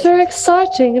 But it is very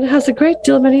exciting and has a great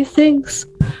deal of many things,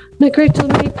 and a great deal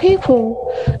of many people,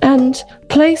 and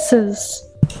places,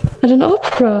 and an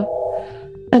opera,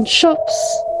 and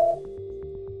shops,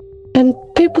 and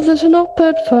people that are not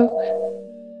bird folk,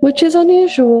 which is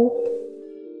unusual.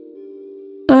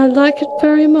 I like it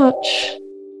very much.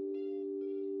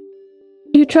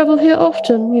 You travel here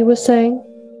often, you were saying?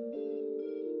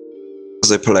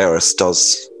 The Polaris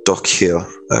does dock here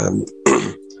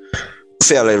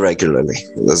fairly regularly,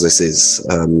 as this is,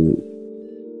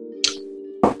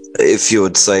 if you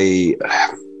would say,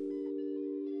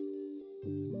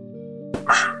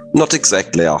 not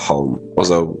exactly our home,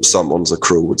 although some on the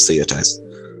crew would see it as.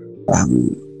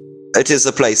 It is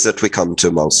a place that we come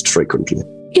to most frequently.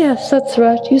 Yes, that's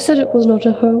right. You said it was not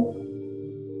a home.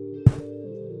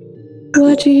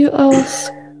 Why do you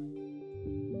ask?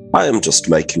 I am just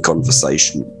making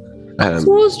conversation.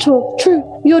 Small talk,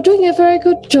 true. You're doing a very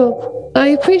good job. I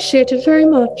appreciate it very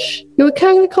much. You were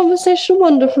carrying the conversation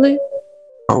wonderfully.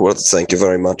 Oh, well, thank you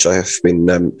very much. I have been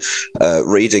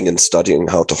reading and studying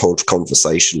how to hold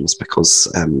conversations because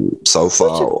so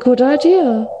far... What a good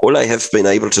idea. All I have been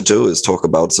able to do is talk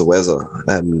about the weather.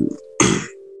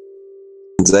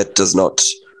 That does not...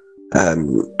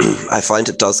 I find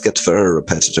it does get very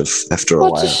repetitive after a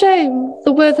while. What a shame.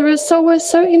 The weather is always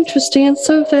so interesting and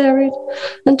so varied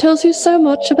and tells you so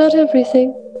much about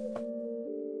everything.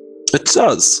 It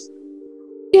does.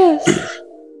 Yes.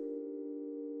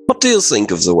 What do you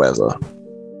think of the weather?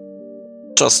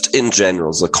 Just in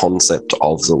general, the concept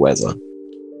of the weather.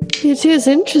 It is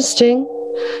interesting.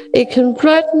 It can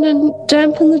brighten and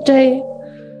dampen the day,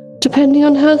 depending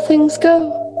on how things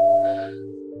go.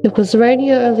 It was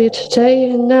rainy earlier today,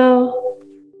 and now...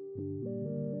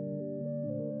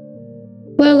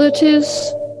 Well, it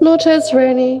is not as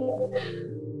rainy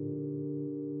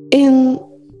in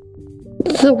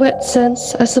the wet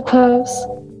sense, I suppose.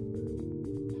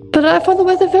 But I find the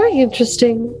weather very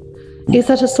interesting. Is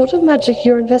that a sort of magic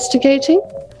you're investigating?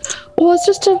 Or is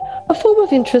just a form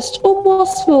of interest, or more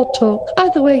small talk?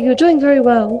 Either way, you're doing very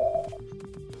well.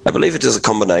 I believe it is a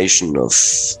combination of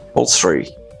all three.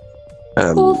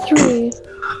 All three.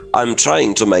 I'm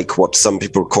trying to make what some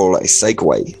people call a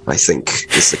segue, I think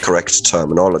is the correct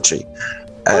terminology.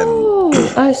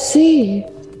 I see.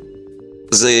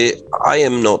 I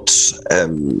am not...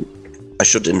 I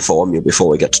should inform you before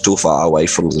we get too far away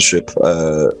from the ship.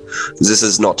 This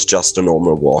is not just a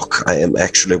normal walk. I am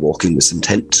actually walking with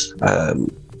intent.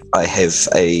 I have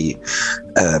a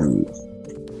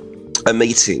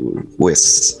meeting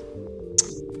with...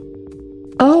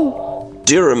 Oh.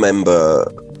 Do you remember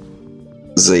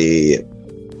the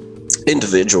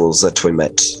individuals that we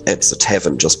met at the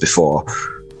tavern just before?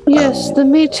 Yes, the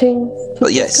meeting.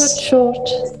 Yes. Cut short.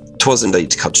 It was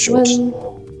indeed cut short.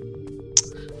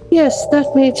 Yes,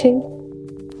 that meeting.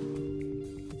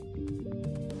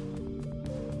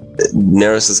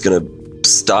 Neris is going to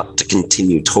start to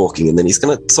continue talking, and then he's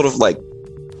going to sort of like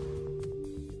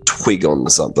twig on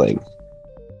something.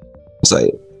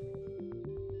 Say,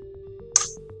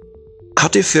 how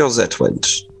do you feel that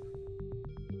went?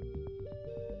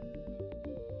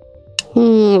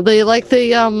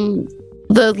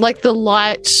 The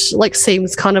light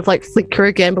seems kind of like flicker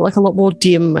again, but like a lot more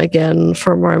dim again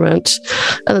for a moment.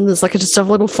 And then there's just a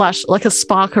little flash, like a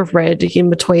spark of red in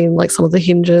between like some of the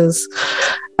hinges.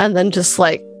 And then just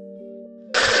like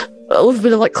a little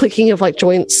bit of like clicking of like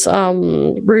joints.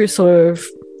 Rue sort of,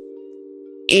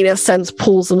 in a sense,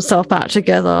 pulls himself back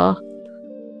together.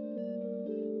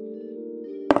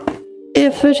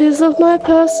 If it is of my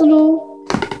personal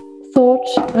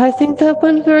thought, I think that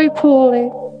went very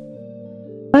poorly.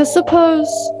 I suppose,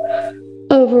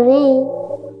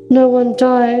 overall, no one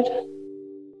died.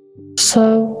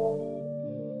 So,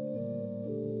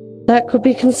 that could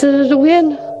be considered a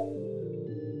win.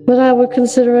 But I would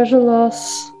consider it a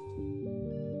loss.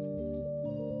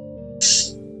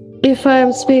 If I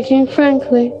am speaking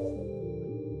frankly,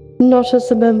 not as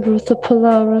a member of the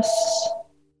Polaris.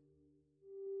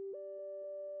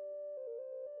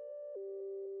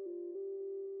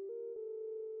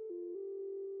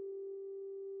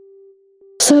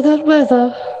 So that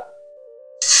weather.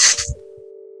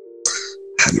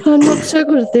 I'm not so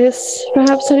good at this.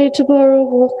 Perhaps I need to borrow a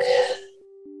walk.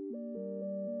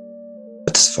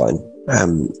 That's fine.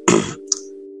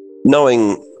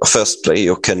 Knowing, firstly,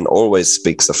 you can always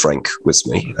speak the Frank with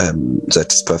me.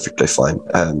 That is perfectly fine.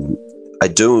 I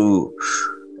do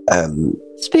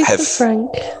Speak the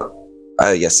Frank.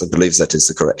 Yes, I believe that is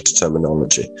the correct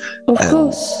terminology. Of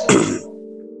course.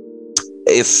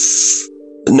 If...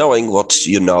 Knowing what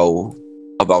you know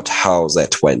about how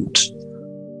that went,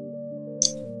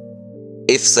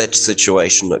 if that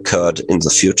situation occurred in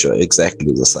the future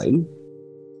exactly the same,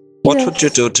 what would you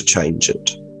do to change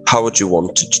it? How would you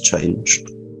want it to change?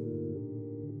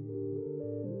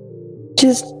 It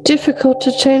is difficult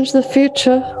to change the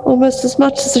future almost as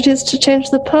much as it is to change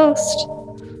the past.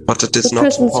 But it is the not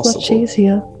present's possible. Much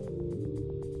easier.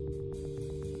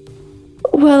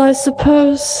 Well, I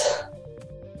suppose...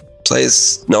 There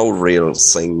is no real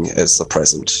thing as the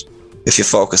present. If you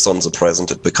focus on the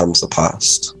present, it becomes the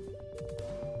past.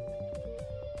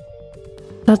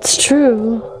 That's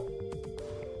true.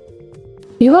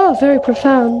 You are very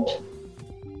profound.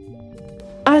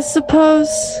 I suppose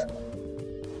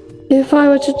if I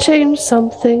were to change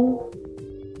something,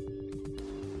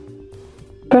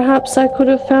 perhaps I could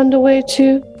have found a way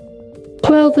to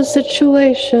quell the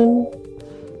situation.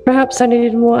 Perhaps I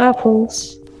needed more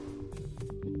apples.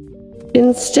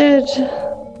 Instead,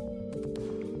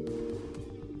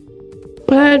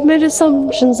 I had made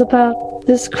assumptions about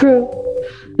this crew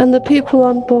and the people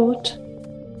on board.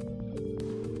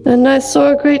 And I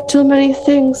saw a great deal many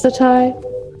things that I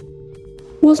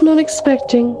was not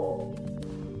expecting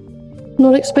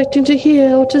to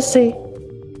hear or to see.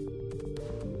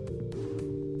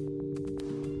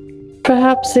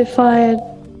 Perhaps if I had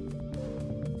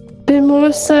been more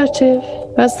assertive,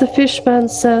 as the fishman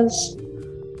says,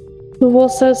 who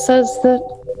also says that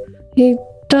he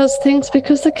does things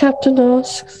because the captain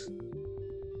asks,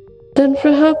 then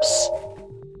perhaps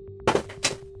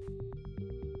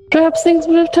things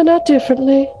would have turned out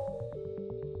differently.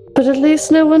 But at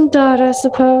least no one died, I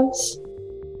suppose.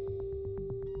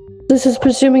 This is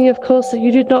presuming, of course, that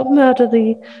you did not murder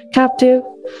the captive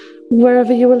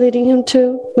wherever you were leading him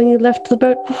to when you left the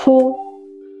boat before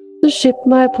the ship.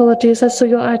 My apologies, I saw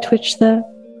your eye twitch there.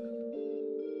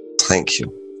 Thank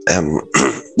you.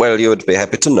 Well, you would be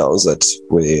happy to know that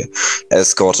we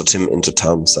escorted him into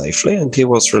town safely and he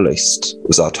was released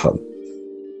without harm.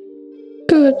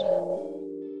 Good.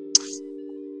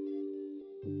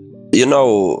 You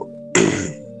know,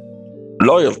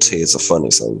 loyalty is a funny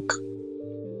thing.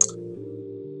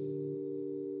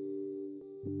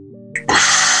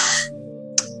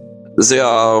 There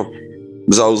are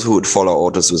those who would follow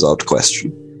orders without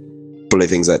question,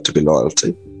 believing that to be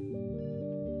loyalty.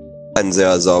 And there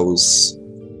are those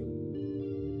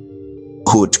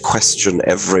who would question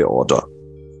every order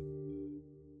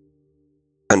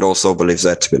and also believe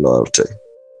that to be loyalty.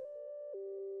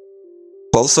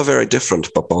 Both are very different,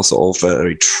 but both are all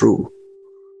very true.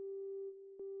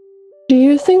 Do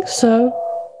you think so?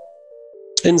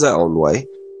 In their own way.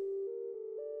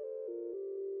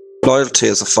 Loyalty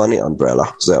is a funny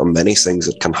umbrella. There are many things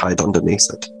it can hide underneath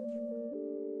it.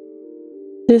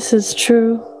 This is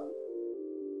true.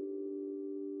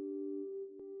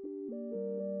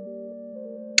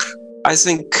 I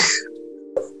think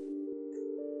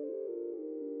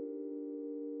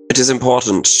it is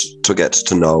important to get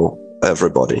to know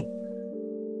everybody.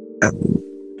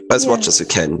 As much as you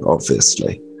can,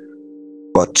 obviously.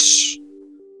 But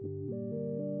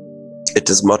it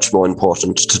is much more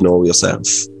important to know yourself.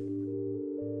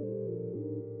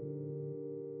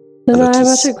 Then I am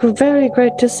at a very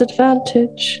great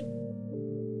disadvantage.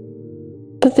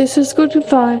 But this is good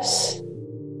advice.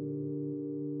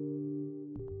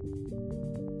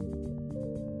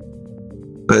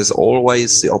 There's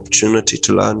always the opportunity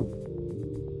to learn.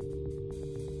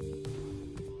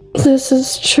 This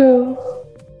is true.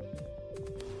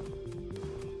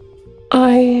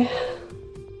 I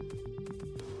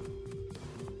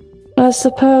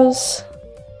suppose.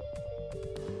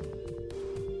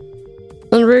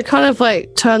 And Rue kind of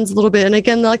like turns a little bit, and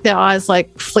again, like their eyes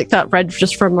like flick that red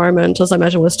just for a moment, as I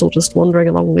imagine we're still just wandering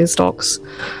along these docks.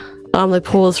 They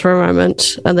pause for a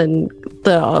moment, and then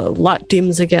the light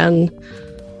dims again.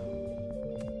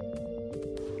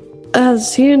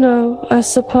 As you know, I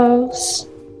suppose,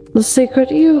 the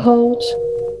secret you hold.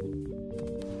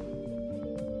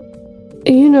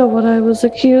 You know what I was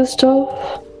accused of?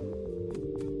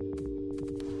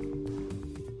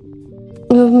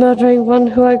 Of murdering one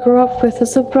who I grew up with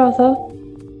as a brother.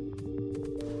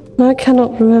 I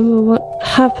cannot remember what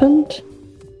happened.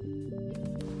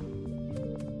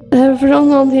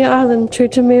 Everyone on the island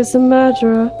treated me as a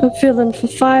murderer, a villain for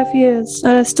 5 years,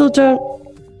 and I still don't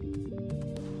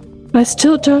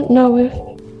know if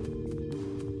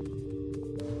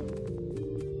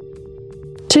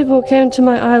Tibble came to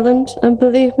my island and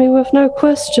believed me with no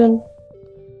question.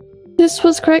 This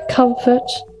was great comfort.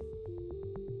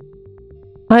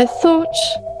 I thought,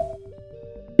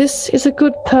 this is a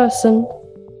good person.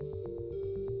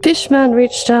 Fishman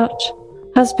reached out,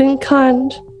 has been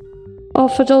kind,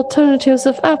 offered alternatives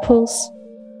of apples.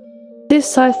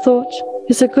 This, I thought,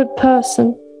 is a good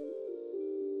person.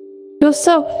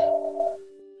 Yourself,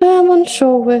 I am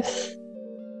unsure with.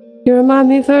 You remind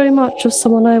me very much of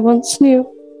someone I once knew,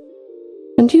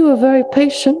 and you were very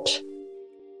patient.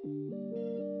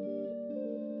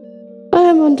 I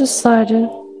am undecided,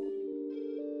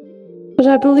 but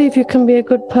I believe you can be a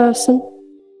good person.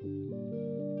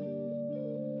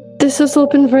 This has all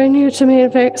been very new to me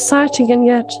and very exciting, and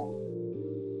yet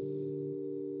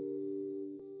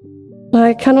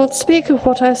I cannot speak of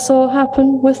what I saw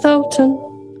happen with Elton,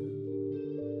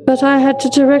 but I had to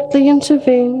directly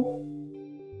intervene.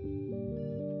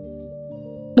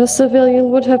 A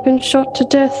civilian would have been shot to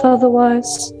death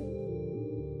otherwise.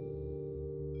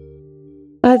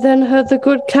 I then heard the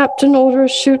good captain order a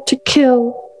shoot to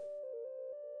kill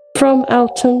from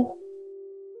Elton.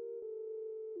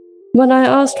 When I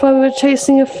asked why we were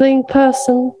chasing a fleeing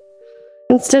person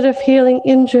instead of healing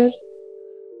injured,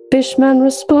 Bishman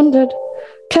responded,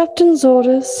 "Captain's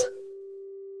orders."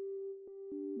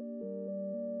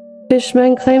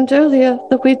 Bishman claimed earlier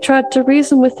that we tried to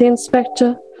reason with the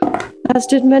inspector, as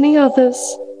did many others,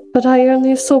 but I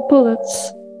only saw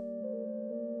bullets.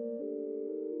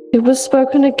 It was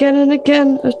spoken again and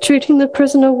again of treating the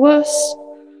prisoner worse,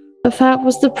 of how it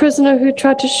was the prisoner who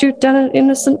tried to shoot down an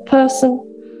innocent person.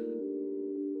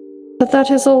 But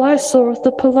that is all I saw of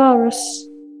the Polaris.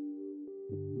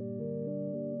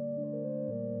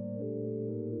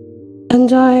 And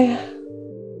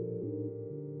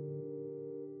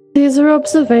these are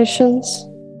observations.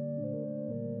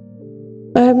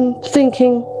 I'm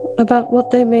thinking about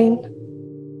what they mean.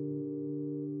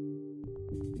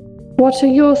 What are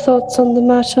your thoughts on the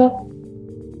matter,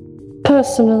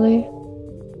 personally?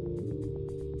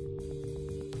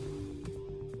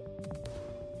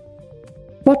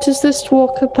 What is this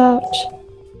walk about?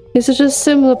 Is it a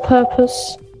similar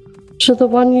purpose to the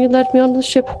one you led me on the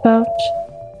ship about?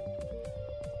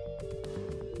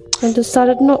 And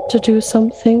decided not to do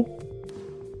something?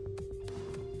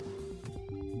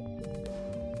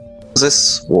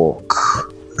 This walk,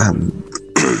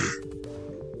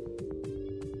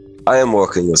 I am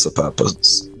working with a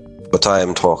purpose, but I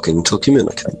am talking to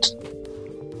communicate.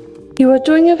 You are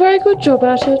doing a very good job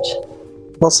at it.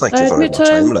 Well, thank I you very admit much.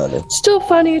 I am I'm learning. still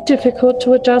finding it difficult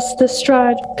to adjust this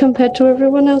stride compared to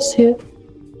everyone else here.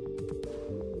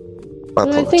 My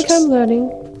But I think apologies. I'm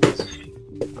learning.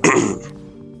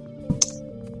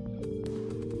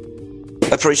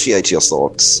 I appreciate your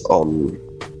thoughts on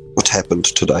what happened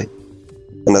today,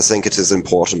 and I think it is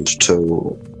important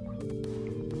to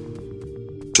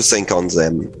think on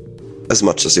them as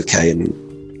much as you can,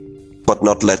 but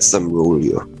not let them rule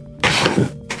you.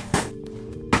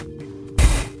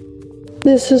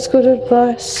 This is good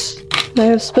advice. I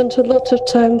have spent a lot of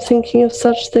time thinking of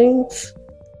such things.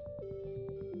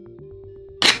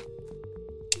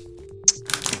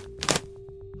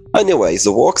 Anyway,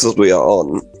 the walk that we are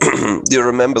on, do you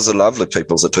remember the lovely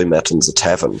people that we met in the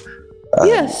tavern?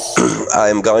 Yes. I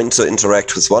am going to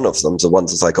interact with one of them, the one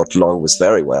that I got along with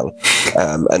very well,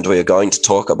 and we are going to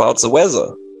talk about the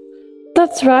weather.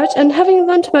 That's right, and having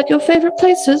learnt about your favourite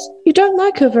places, you don't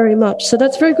like her very much, so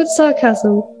that's very good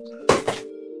sarcasm.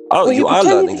 Oh, Or you are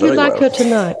pretending learning that you very like well. her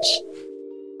tonight.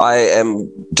 I am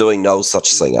doing no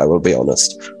such thing, I will be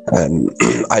honest.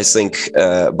 I think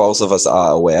both of us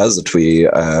are aware that we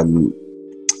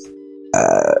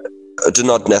do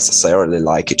not necessarily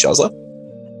like each other.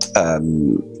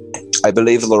 I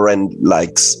believe Loren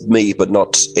likes me, but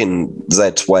not in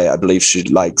that way. I believe she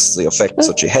likes the effects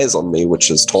that she has on me, which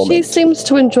is She torment. seems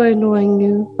to enjoy annoying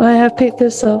you. I have picked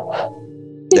this up.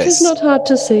 It is Yes. not hard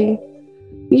to see.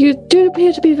 You do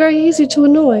appear to be very easy to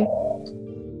annoy.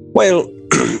 Well,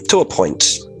 to a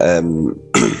point.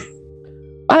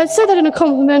 I'd say that in a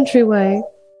complimentary way.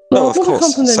 No, Well, of not course. a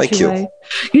complimentary Thank you. way.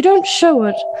 You don't show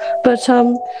it, but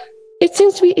it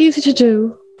seems to be easy to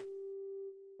do.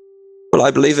 Well,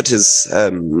 I believe it is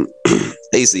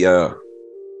easier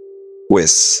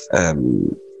with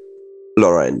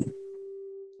Loren.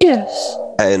 Yes.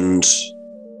 And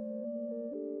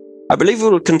I believe we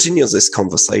will continue this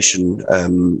conversation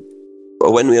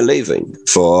when we are leaving,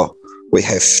 for we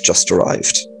have just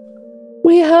arrived.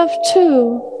 We have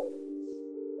too.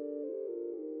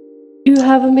 You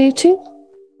have a meeting?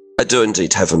 I do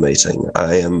indeed have a meeting.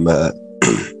 I am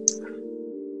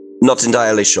not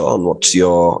entirely sure on what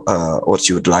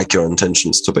you would like your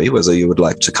intentions to be, whether you would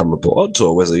like to come aboard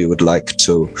or whether you would like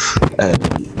to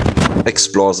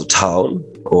explore the town,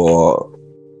 or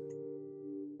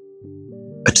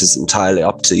it is entirely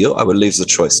up to you. I will leave the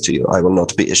choice to you. I will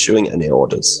not be issuing any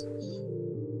orders.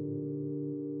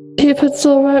 If it's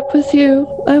all right with you,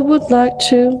 I would like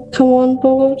to come on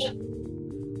board.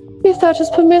 If that is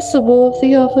permissible of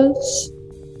the others.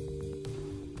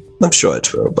 I'm sure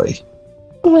it will be.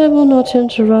 I will not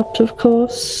interrupt, of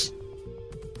course.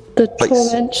 The Please.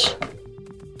 torment.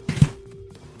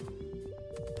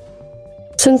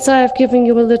 Since I have given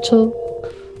you a little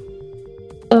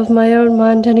of my own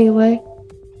mind anyway.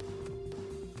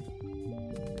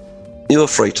 You are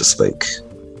free to speak.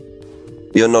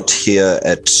 You're not here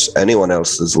at anyone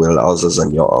else's will other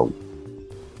than your own.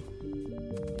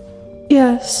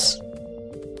 Yes,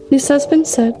 This has been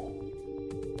said.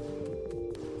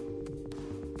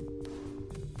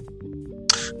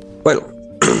 Well,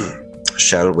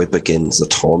 shall we begin the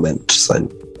torment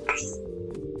then?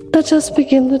 Let us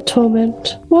begin the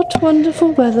torment. What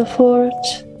wonderful weather for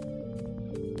it.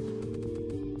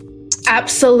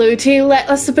 Absolutely. Let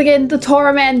us begin the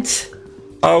torment.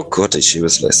 Oh, goody, she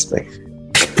was listening.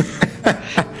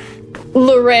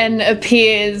 Loren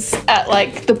appears at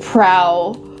like the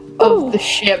prow of the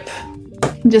ship.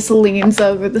 Just leans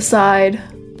over the side.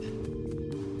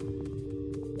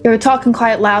 You were talking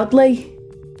quite loudly.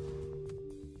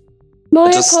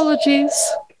 My apologies.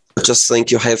 I just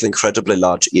think you have incredibly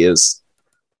large ears.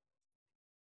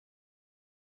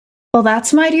 Well,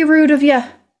 that's mighty rude of you.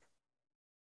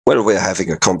 Well, we're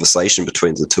having a conversation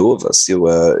between the two of us.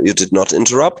 You did not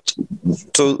interrupt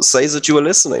to say that you were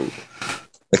listening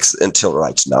until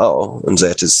right now, and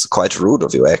that is quite rude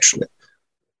of you, actually.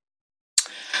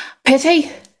 Pity.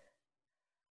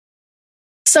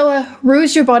 So,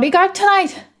 Rue's your bodyguard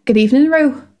tonight. Good evening,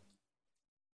 Rue.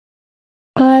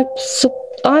 I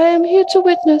am here to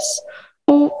witness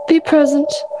or be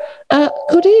present.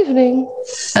 Good evening.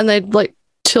 And they'd like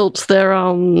tilt their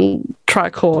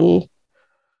tricorn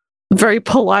very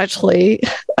politely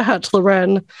at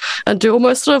Loren and do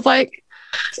almost sort of like,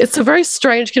 it's a very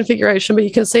strange configuration, but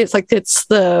you can see it's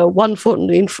the one foot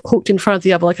hooked in front of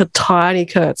the other, like a tiny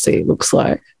curtsy, it looks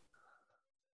like.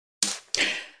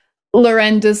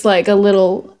 Loren does like a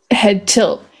little head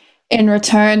tilt in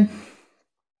return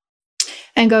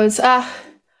and goes,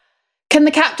 can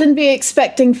the captain be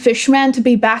expecting Fishman to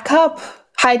be back up,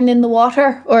 hiding in the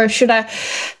water? Or should I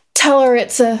tell her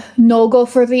it's a no-go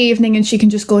for the evening and she can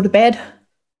just go to bed?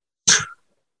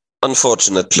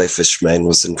 Unfortunately, Fishman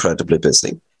was incredibly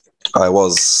busy. I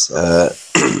was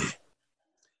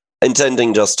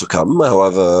intending just to come.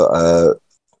 However,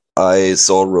 I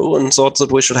saw Rue and thought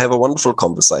that we should have a wonderful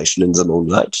conversation in the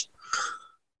moonlight.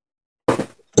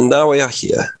 And now we are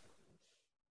here.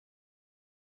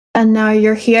 And now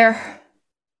you're here.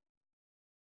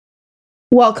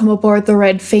 Welcome aboard the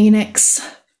Red Phoenix.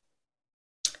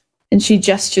 And she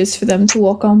gestures for them to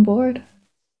walk on board.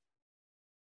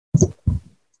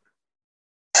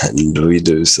 And we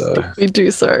do so. We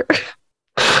do so.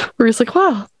 Rue's like,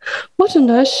 wow, what a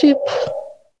nice ship.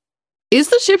 Is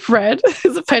the ship red?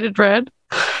 Is it painted red?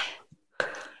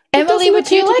 Emily, would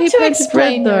you like to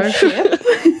explain your ship?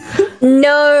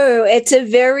 No, it's a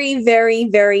very, very,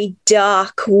 very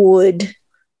dark wood.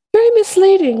 Very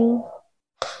misleading.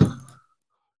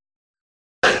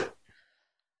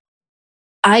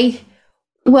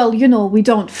 Well, we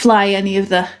don't fly any of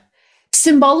the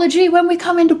symbology when we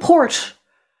come into port.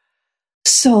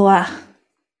 So,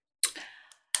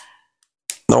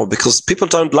 No, because people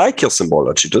don't like your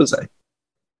symbology, do they?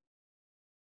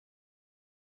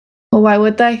 Well, why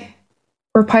would they?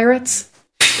 We're pirates?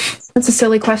 That's a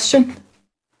silly question.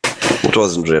 It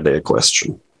wasn't really a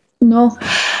question. No.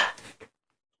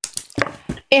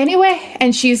 Anyway,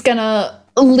 and she's gonna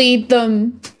lead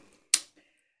them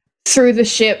through the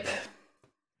ship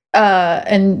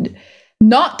and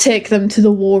not take them to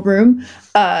the war room.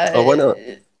 Why not?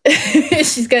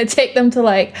 She's gonna take them to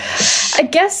I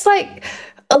guess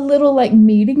a little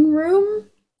meeting room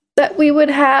that we would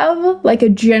have, like a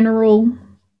general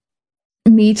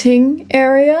meeting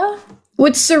area.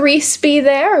 Would Cerise be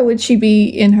there, or would she be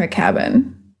in her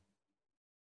cabin?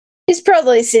 She's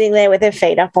probably sitting there with her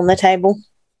feet up on the table.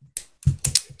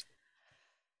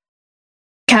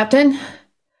 Captain,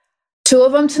 2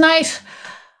 of them tonight.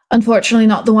 Unfortunately,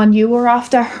 not the one you were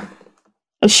after.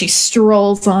 As she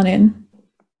strolls on in.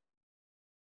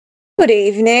 Good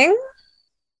evening.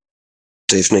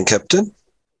 Good evening, Captain.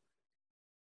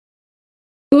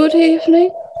 Good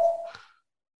evening.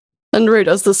 And Rue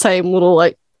does the same little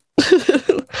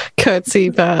curtsy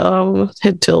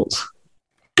head tilt.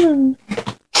 It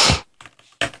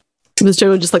was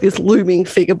generally just this looming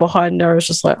figure behind her. It's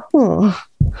just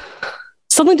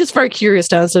something just very curious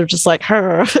now instead of just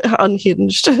her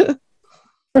unhinged.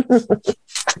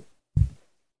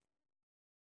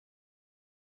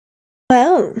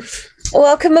 Well,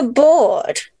 welcome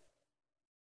aboard.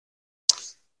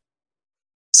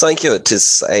 Thank you. It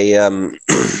is a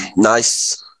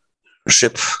nice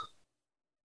ship.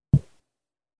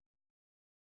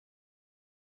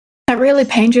 That really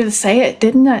pained you to say it,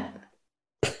 didn't it?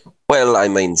 Well, I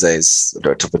mean, there's a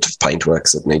little bit of paintwork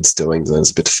that needs doing.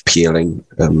 There's a bit of peeling.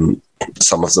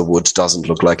 Some of the wood doesn't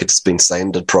look like it's been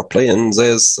sanded properly, and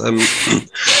there's a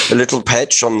little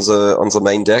patch on the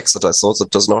main decks that I thought that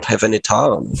does not have any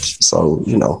tar on it. So,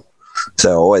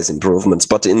 there are always improvements.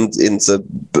 But in the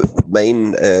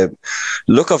main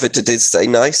look of it, it is a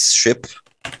nice ship.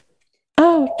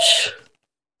 Ouch.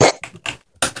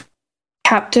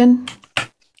 Captain,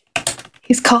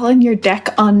 he's calling your deck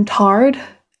untarred.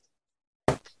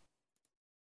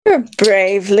 You're a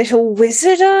brave little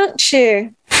wizard, aren't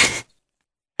you?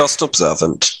 Just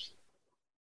observant.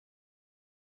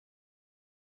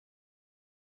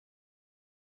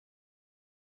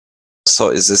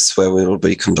 So is this where we'll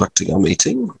be conducting our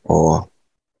meeting, or?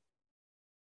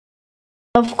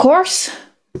 Of course.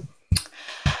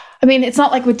 I mean, it's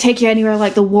not like we'd take you anywhere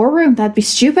like the war room. That'd be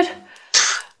stupid.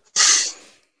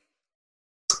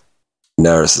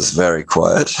 Neris is very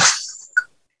quiet.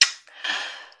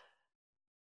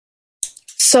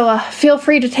 So feel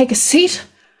free to take a seat.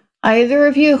 Either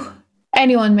of you.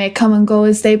 Anyone may come and go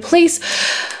as they please.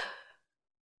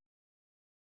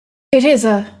 It is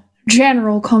a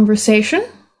general conversation.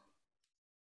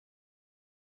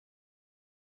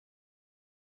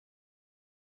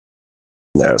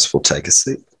 Neris will take a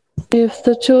seat. If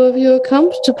the two of you are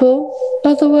comfortable,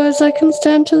 otherwise I can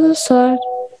stand to the side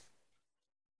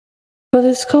for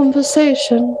this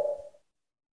conversation.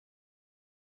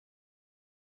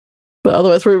 But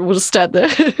otherwise we'll just stand there.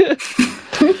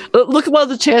 Look at one of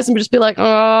the chairs and just be like, oh,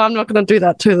 I'm not going to do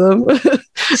that to them.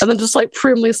 And then just like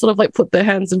primly sort of like put their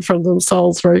hands in front of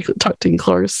themselves, very tucked in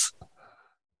close.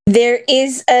 There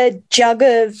is a jug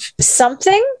of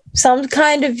something, some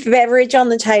kind of beverage on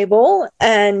the table,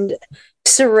 and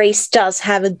Cerise does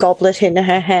have a goblet in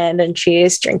her hand and she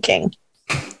is drinking.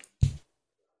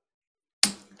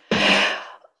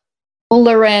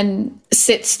 Loren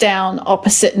sits down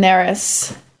opposite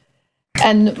Neris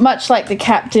and, much like the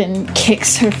captain,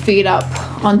 kicks her feet up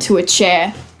onto a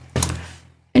chair.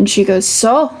 And she goes,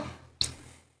 so,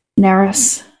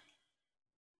 Neris,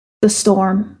 the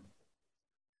storm.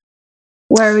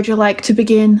 Where would you like to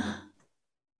begin?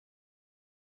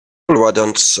 Why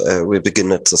don't we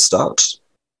begin at the start?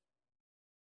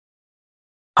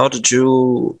 How did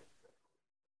you...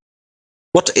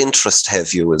 What interest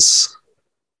have you as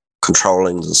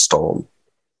controlling the storm?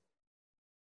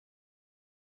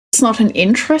 It's not an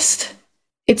interest.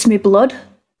 It's me blood.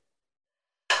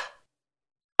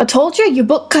 I told you, you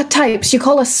book cut types. You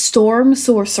call us storm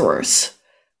sorcerers.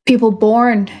 People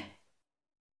born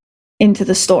into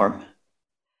the storm.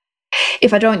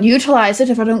 If I don't utilize it,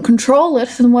 if I don't control it,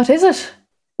 then what is it?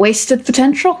 Wasted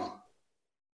potential.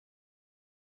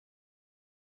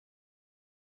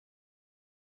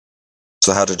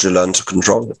 So how did you learn to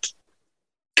control it?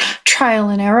 Trial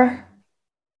and error.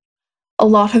 A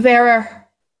lot of error.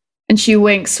 And she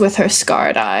winks with her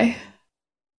scarred eye.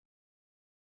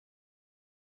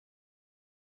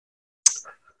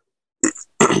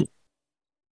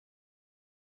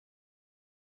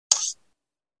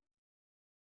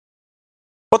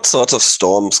 What sort of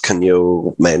storms can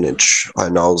you manage? I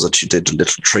know that you did a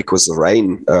little trick with the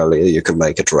rain earlier. You can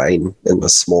make it rain in a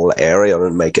small area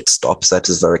and make it stop. That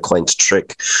is a very quaint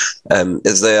trick.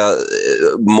 Is there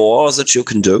more that you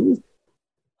can do?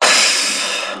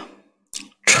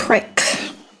 Trick.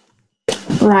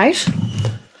 Right.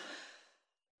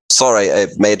 Sorry, a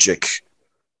magic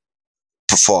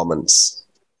performance.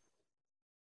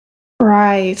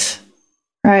 Right.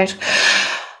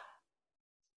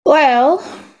 Well,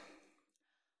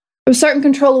 a certain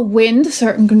control of wind, a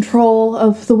certain control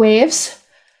of the waves.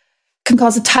 Can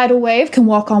cause a tidal wave, can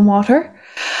walk on water.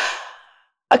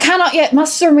 I cannot yet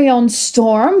muster my own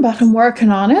storm, but I'm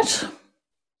working on it.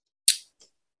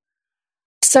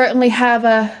 Certainly have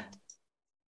a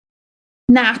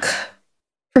knack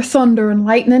for thunder and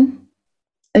lightning,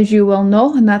 as you well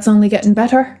know, and that's only getting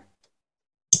better.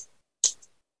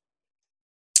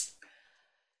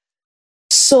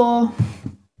 So,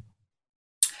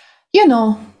 you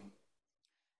know,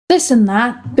 this and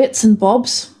that, bits and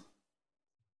bobs.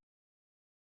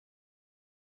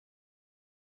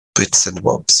 Bits and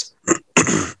bobs.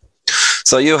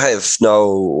 So you have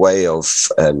no way of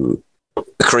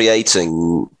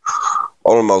creating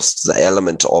almost the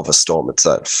element of a storm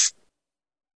itself.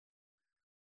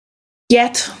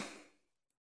 Yet.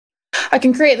 I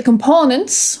can create the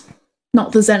components,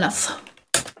 not the zenith.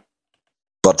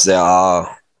 But there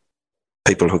are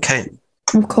people who can.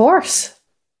 Of course.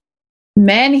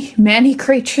 Many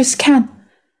creatures can.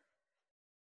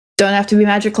 Don't have to be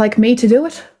magic like me to do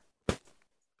it.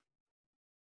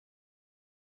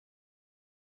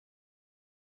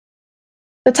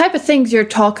 The type of things you're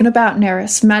talking about,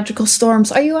 Neris, magical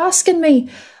storms, are you asking me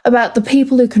about the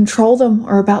people who control them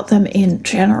or about them in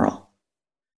general?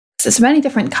 There's many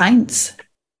different kinds.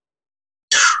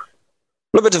 A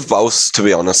little bit of both, to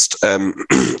be honest.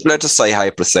 Let us say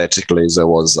hypothetically there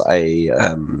was a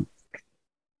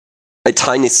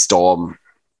tiny storm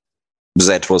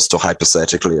that was to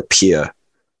hypothetically appear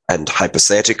and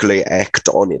hypothetically act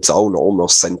on its own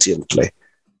almost sentiently.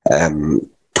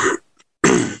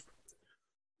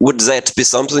 Would that be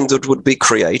something that would be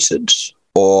created,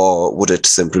 or would it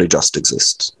simply just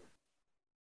exist?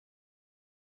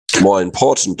 More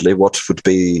importantly, what would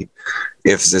be,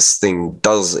 if this thing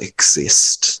does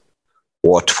exist,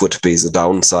 what would be the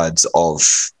downsides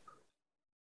of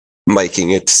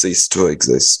making it cease to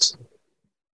exist?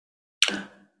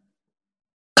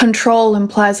 Control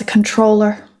implies a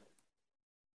controller.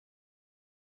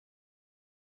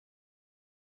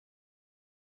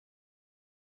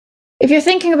 If you're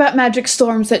thinking about magic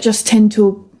storms that just tend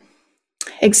to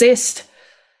exist,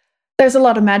 there's a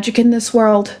lot of magic in this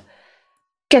world.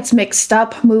 Gets mixed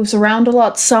up, moves around a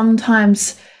lot.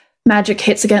 Sometimes magic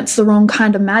hits against the wrong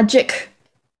kind of magic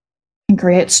and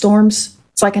creates storms.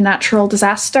 It's like a natural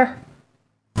disaster.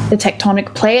 The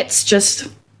tectonic plates just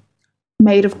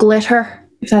made of glitter,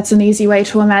 if that's an easy way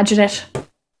to imagine it.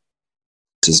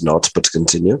 It is not, but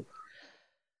continue.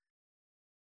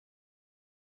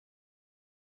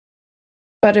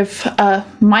 But if a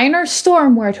minor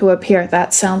storm were to appear,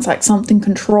 that sounds like something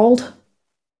controlled,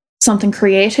 something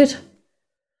created.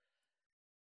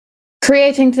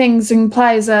 Creating things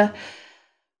implies a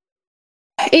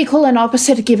equal and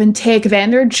opposite give and take of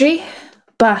energy,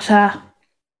 but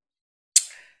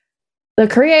the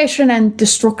creation and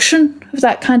destruction of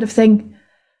that kind of thing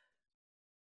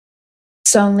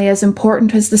is only as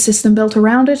important as the system built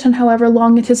around it and however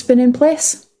long it has been in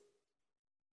place.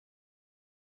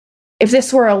 If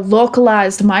this were a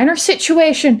localized minor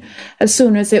situation, as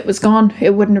soon as it was gone,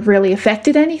 it wouldn't have really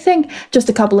affected anything. Just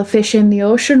a couple of fish in the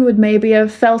ocean would maybe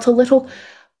have felt a little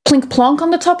plink plonk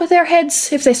on the top of their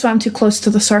heads if they swam too close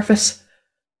to the surface.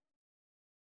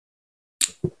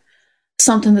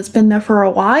 Something that's been there for a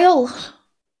while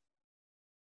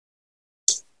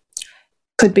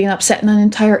could be upsetting an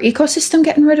entire ecosystem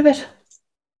getting rid of it.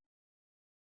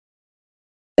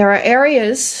 There are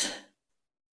areas,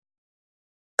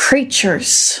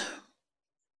 creatures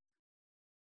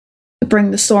that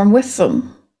bring the storm with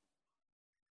them.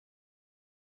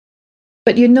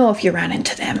 But you'd know if you ran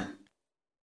into them.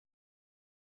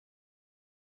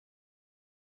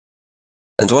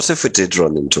 And what if we did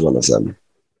run into one of them?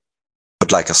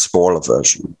 But like a smaller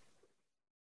version?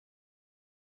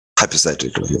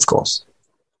 Hypothetically, of course.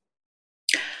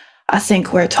 I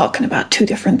think we're talking about two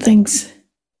different things.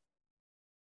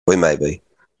 We may be.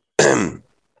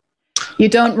 You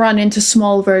don't run into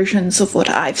small versions of what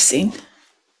I've seen.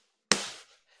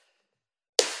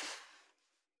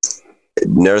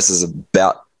 Neris is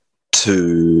about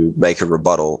to make a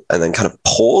rebuttal and then kind of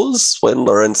pause when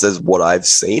Lauren says what I've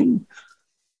seen.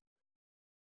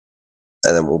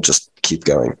 And then we'll just keep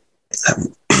going.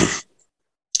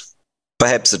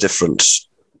 Perhaps a different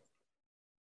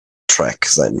track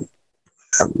then.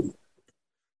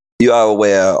 You are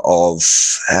aware of,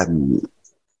 I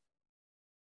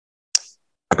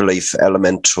believe,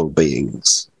 elemental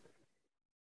beings.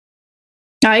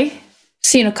 Aye,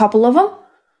 seen a couple of them.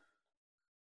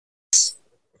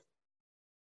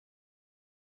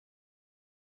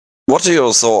 What are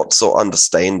your thoughts or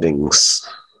understandings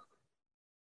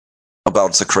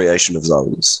about the creation of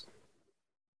those?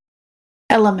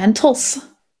 Elementals.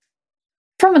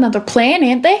 From another plane,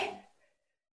 ain't they?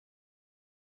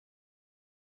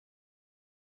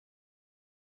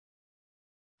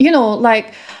 You know,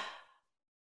 like,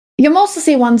 you mostly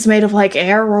see ones made of, like,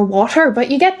 air or water,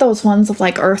 but you get those ones of,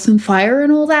 like, earth and fire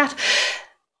and all that.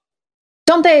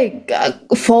 Don't they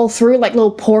fall through, like,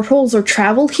 little portals or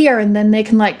travel here, and then they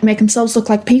can, like, make themselves look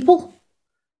like people?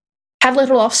 Have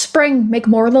little offspring, make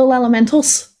more little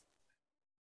elementals.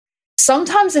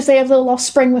 Sometimes if they have little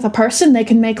offspring with a person, they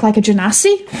can make, like, a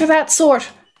genasi or that sort.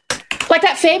 Like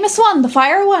that famous one, the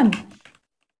fire one.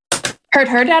 Heard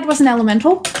her dad was an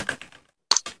elemental.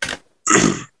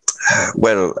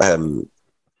 Well,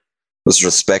 with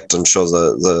respect, I'm sure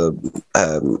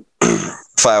the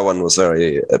fire one was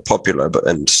very popular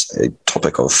and a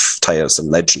topic of tales and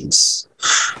legends.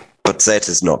 But that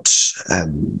is not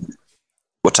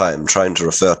what I am trying to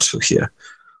refer to here.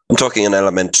 I'm talking an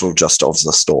elemental just of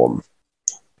the storm.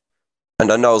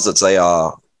 And I know that they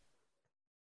are,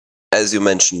 as you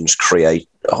mentioned,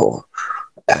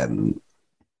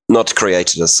 not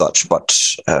created as such, but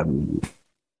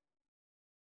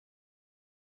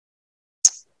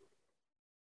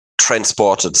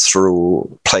transported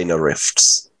through planar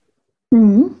rifts.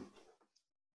 Mm-hmm.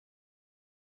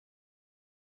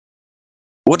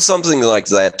 Would something like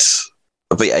that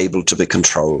be able to be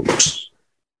controlled?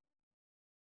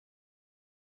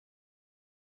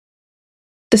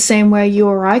 The same way you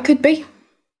or I could be.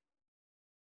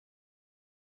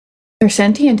 They're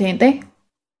sentient, ain't they?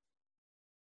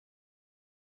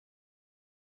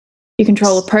 You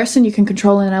control a person, you can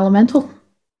control an elemental.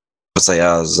 But they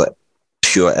are the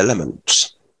pure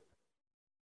element.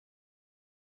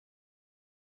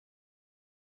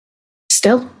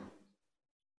 Still.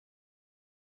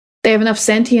 They have enough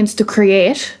sentience to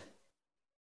create.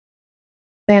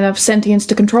 They have enough sentience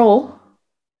to control.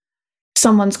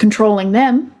 Someone's controlling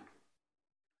them.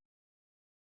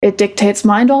 It dictates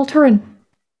mind altering.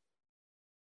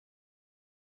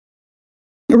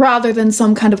 Rather than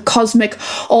some kind of cosmic,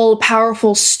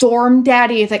 all-powerful storm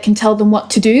daddy that can tell them what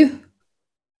to do.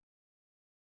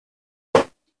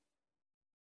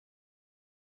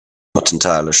 Not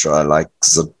entirely sure I like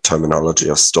the terminology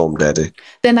of Storm Daddy.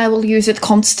 Then I will use it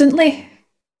constantly.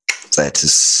 That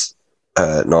is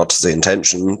not the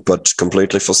intention, but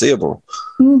completely foreseeable.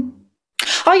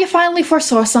 Oh, you finally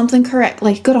foresaw something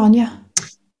correctly. Good on you.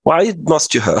 Why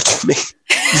must you hurt me?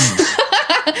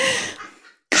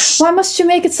 Why must you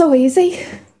make it so easy?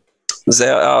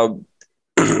 There are...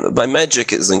 my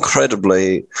magic is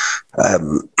incredibly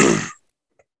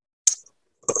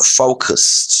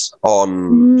focused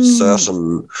on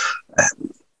certain...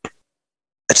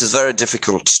 it is very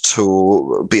difficult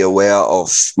to be aware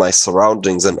of my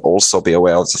surroundings and also be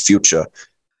aware of the future.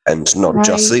 And not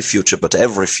just the future, but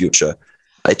every future.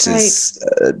 It is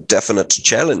a definite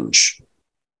challenge.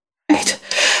 Right.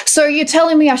 So are you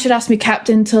telling me I should ask my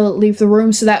captain to leave the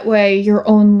room so that way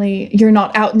you're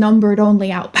not outnumbered,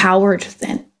 only outpowered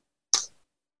then?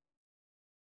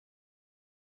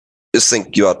 You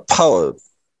think you are power?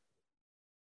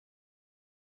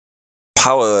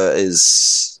 Power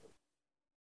is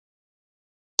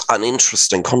an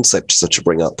interesting concept that you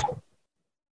bring up.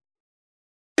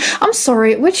 I'm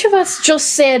sorry, which of us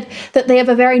just said that they have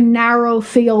a very narrow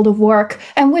field of work,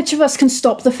 and which of us can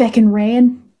stop the feckin'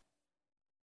 rain?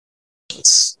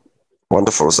 It's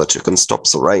wonderful that you can stop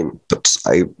the rain, but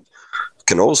I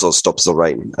can also stop the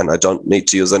rain, and I don't need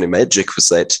to use any magic with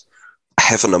that. I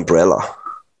have an umbrella.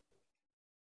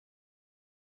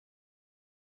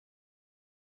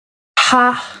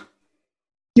 Ha!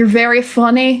 You're very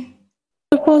funny.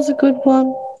 It was a good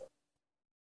one.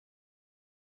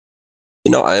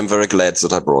 You know, I am very glad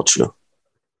that I brought you.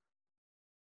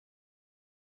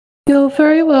 You're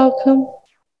very welcome.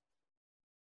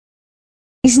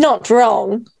 He's not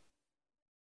wrong.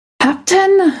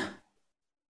 Captain!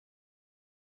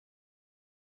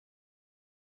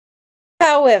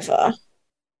 However,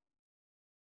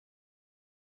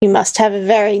 you must have a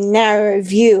very narrow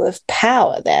view of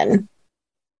power then.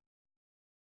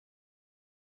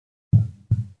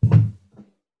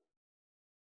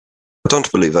 I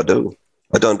don't believe I do.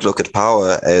 I don't look at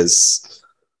power as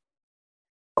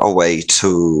a way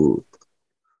to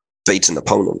beat an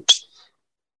opponent.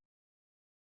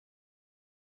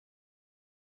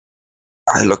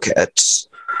 I look at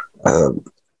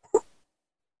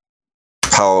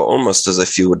power almost as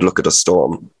if you would look at a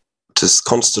storm. It is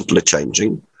constantly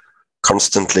changing,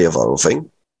 constantly evolving,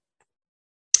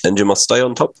 and you must stay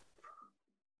on top,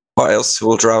 or else you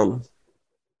will drown.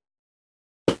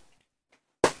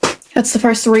 That's the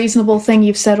first reasonable thing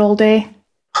you've said all day.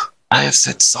 I have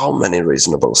said so many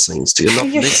reasonable things. Do you not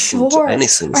listen to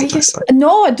anything that I say?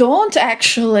 No, I don't,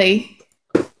 actually.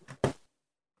 I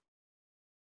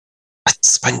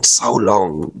spent so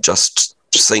long just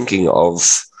thinking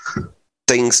of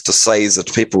things to say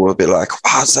that people will be like,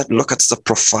 wow, look at the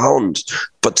profound.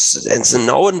 And so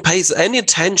no one pays any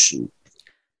attention.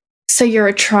 So you're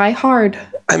a try-hard.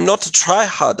 I'm not a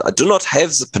try-hard. I do not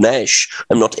have the panache.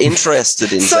 I'm not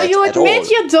interested in so that you at all.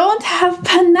 admit you don't have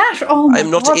panache? Oh my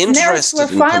I'm not God, interested we're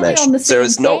in finally panache. on the same There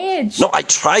is page. no, I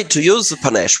tried to use the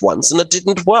panache once and it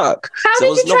didn't work. How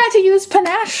did you try to use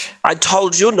panache? I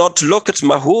told you not to look at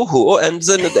my hoo-hoo, and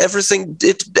then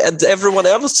and everyone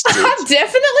else did. I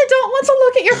definitely don't want to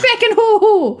look at your feckin'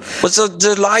 hoo-hoo. But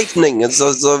the lightning and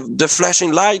the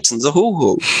flashing lights and the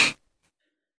hoo-hoo.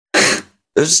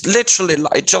 It was literally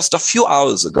just a few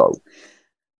hours ago.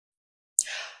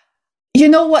 You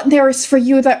know what, Neris, for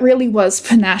you that really was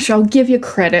panache. I'll give you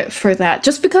credit for that.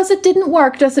 Just because it didn't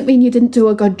work doesn't mean you didn't do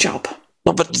a good job.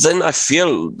 No, but then I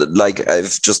feel like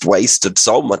I've just wasted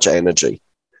so much energy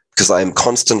because I'm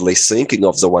constantly thinking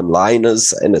of the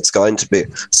one-liners, and it's going to be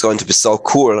so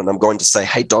cool, and I'm going to say,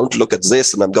 hey, don't look at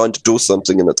this, and I'm going to do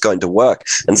something and it's going to work,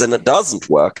 and then it doesn't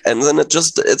work, and then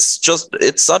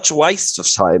it's such a waste of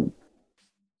time.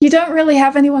 You don't really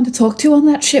have anyone to talk to on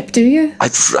that ship, do you? I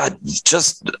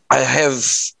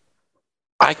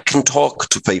can talk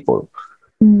to people.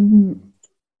 Mm-hmm.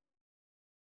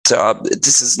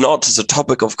 This is not the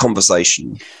topic of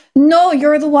conversation. No,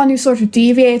 you're the one who sort of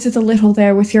deviated a little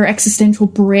there with your existential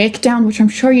breakdown, which I'm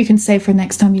sure you can save for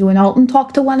next time you and Alton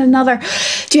talk to one another.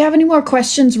 Do you have any more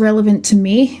questions relevant to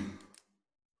me?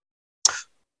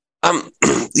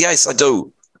 Yes, I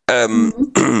do.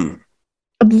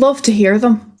 I'd love to hear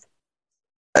them.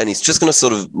 And he's just going to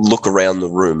sort of look around the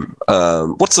room.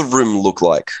 What's the room look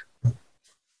like?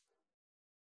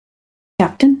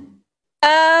 Captain?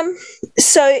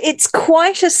 So it's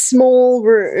quite a small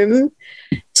room,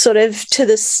 sort of to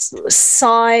the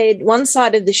side, one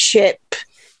side of the ship.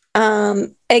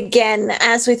 Again,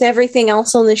 as with everything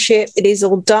else on the ship, it is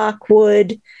all dark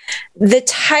wood. The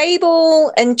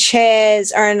table and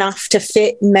chairs are enough to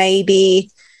fit maybe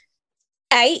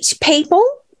 8 people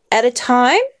at a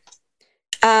time.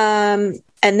 And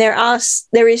there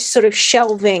is sort of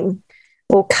shelving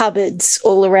or cupboards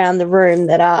all around the room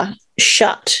that are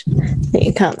shut.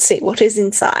 You can't see what is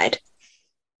inside.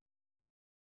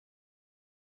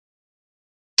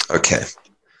 Okay.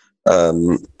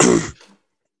 I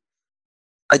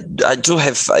do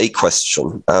have a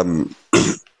question.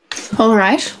 All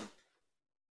right.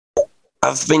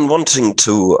 I've been wanting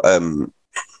to,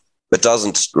 it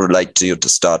doesn't relate to you to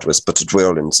start with, but it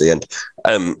will in the end.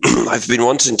 I've been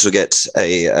wanting to get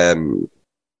a,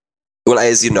 well,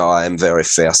 as you know, I am very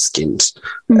fair-skinned.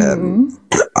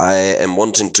 I am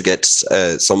wanting to get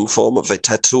some form of a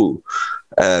tattoo.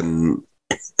 And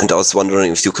I was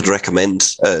wondering if you could recommend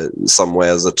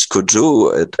somewhere that could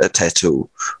do a tattoo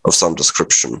of some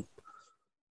description.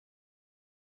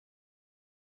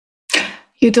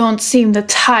 You don't seem the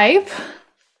type,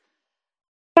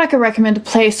 but I could recommend a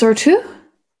place or two.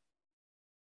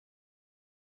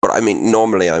 But I mean,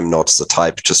 normally I'm not the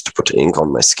type just to put ink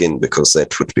on my skin because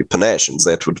that would be panache and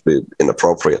that would be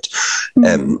inappropriate.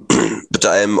 But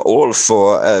I am all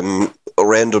for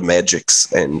random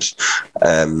magics and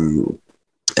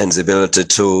the ability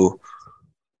to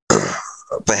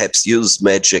perhaps use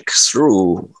magic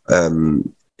through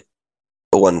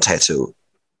one tattoo.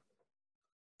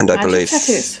 And I believe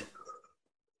tattoos.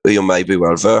 You may be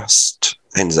well versed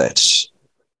in that.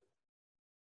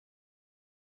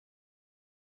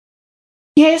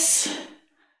 Yes,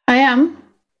 I am.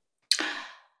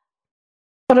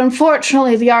 But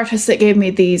unfortunately, the artist that gave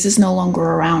me these is no longer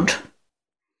around.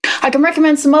 I can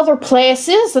recommend some other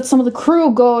places that some of the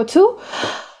crew go to.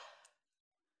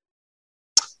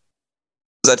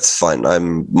 That's fine.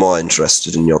 I'm more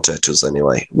interested in your tattoos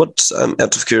anyway. What,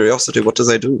 out of curiosity, what do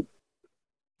they do?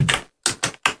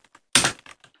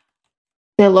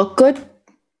 They look good.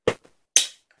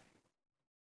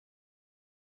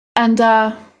 And,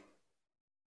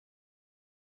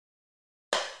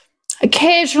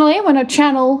 occasionally, when I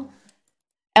channel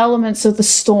elements of the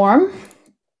storm,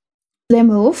 they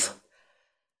move.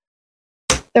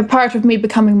 They're part of me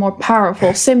becoming more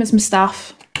powerful, same as my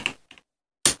staff.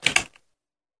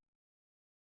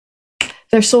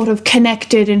 They're sort of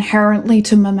connected inherently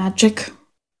to my magic.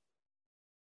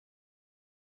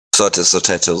 So it is the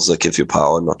tattoos that give you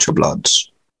power, not your blood.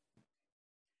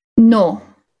 No.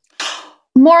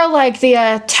 More like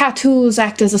the tattoos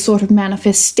act as a sort of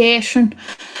manifestation,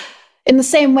 in the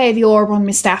same way the orb on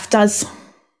my staff does.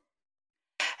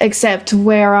 Except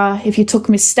where if you took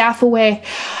my staff away,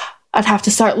 I'd have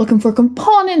to start looking for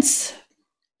components.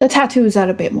 The tattoos add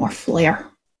a bit more flair.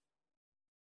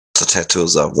 The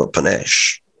tattoos are the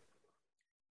panache.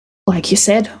 Like you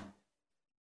said.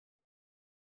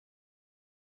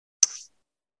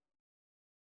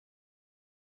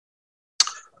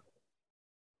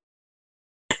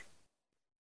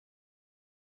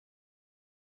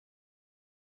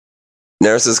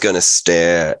 Neris is going to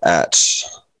stare at...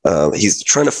 he's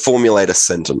trying to formulate a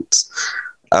sentence.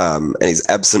 And he's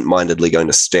absent-mindedly going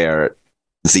to stare at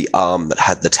the arm that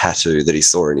had the tattoo that he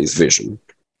saw in his vision.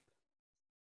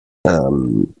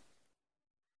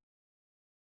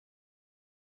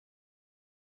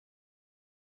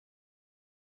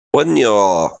 When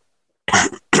you're...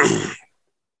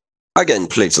 Again,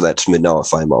 please let me know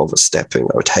if I'm overstepping.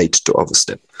 I would hate to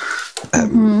overstep.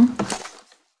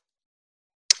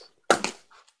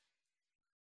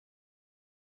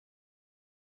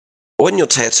 When your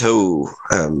tattoo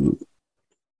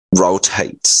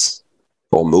rotates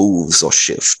or moves or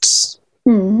shifts,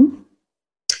 do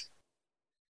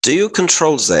you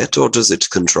control that or does it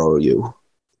control you?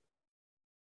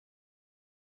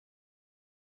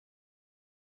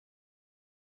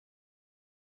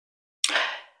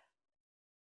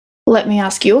 Let me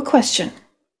ask you a question.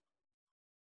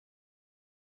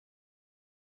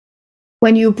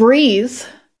 When you breathe,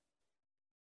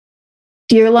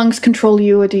 do your lungs control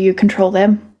you or do you control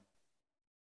them?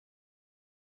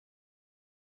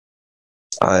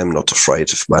 I am not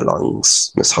afraid of my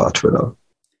lungs, Miss Hartwiller.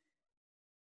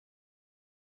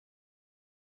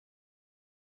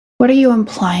 What are you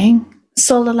implying,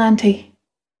 Solalanti?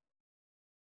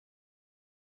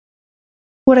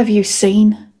 What have you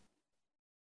seen?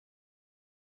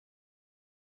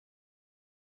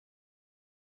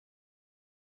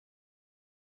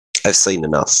 I've seen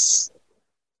enough,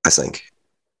 I think.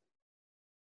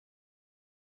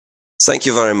 Thank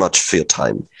you very much for your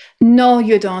time. No,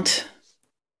 you don't.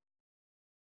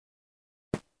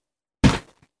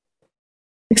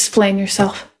 Explain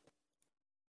yourself.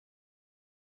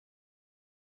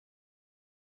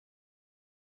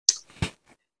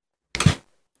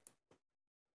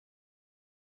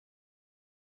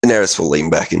 Daenerys will lean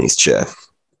back in his chair.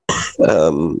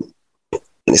 And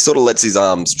he sort of lets his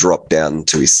arms drop down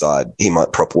to his side. He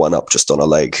might prop one up just on a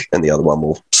leg, and the other one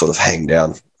will sort of hang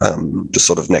down, just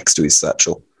sort of next to his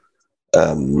satchel.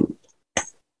 You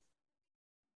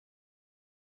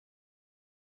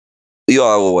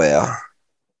are aware.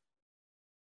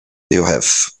 You have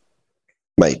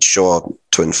made sure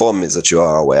to inform me that you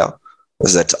are aware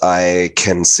that I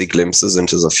can see glimpses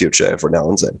into the future every now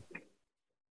and then,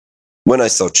 when I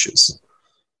so choose.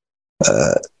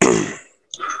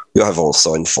 You have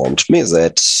also informed me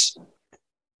that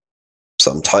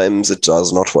sometimes it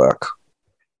does not work.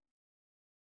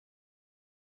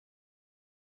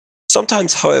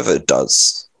 Sometimes, however, it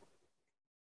does.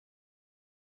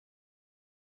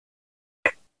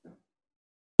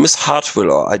 Miss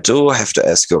Hartwiller, I do have to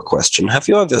ask you a question. Have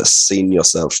you ever seen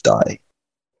yourself die?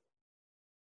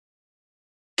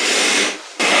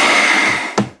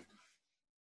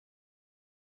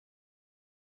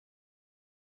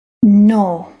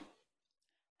 No.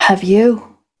 Have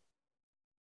you?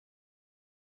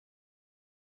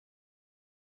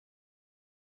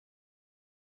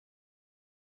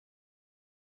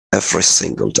 Every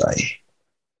single day.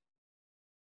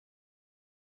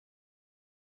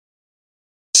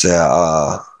 There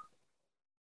are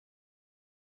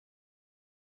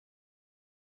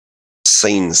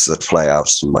scenes that play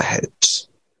out in my head.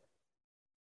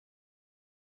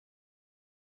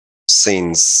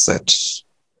 Scenes that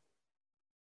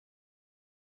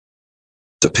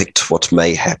depict what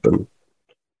may happen,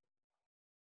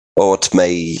 or what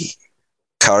may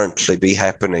currently be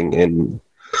happening in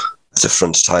a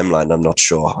different timeline. I'm not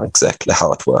sure exactly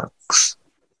how it works.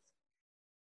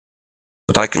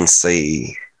 But I can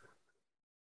see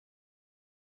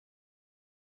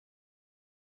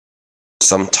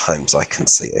sometimes I can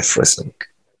see everything.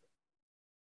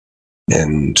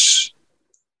 And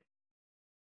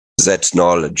that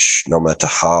knowledge, no matter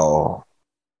how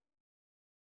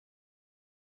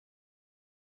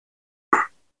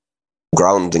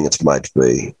grounding it might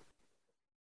be,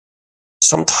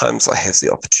 sometimes I have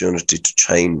the opportunity to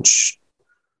change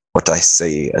what I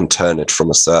see and turn it from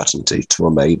a certainty to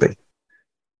a maybe.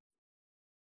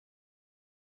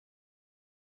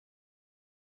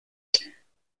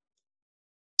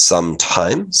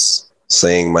 Sometimes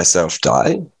seeing myself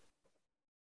die,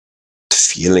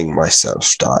 feeling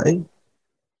myself die,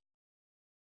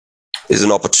 is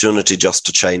an opportunity just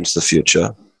to change the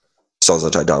future so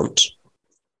that I don't.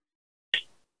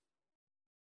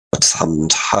 But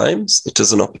sometimes it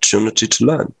is an opportunity to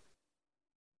learn.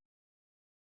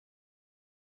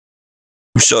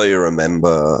 I'm sure you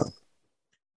remember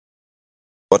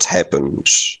what happened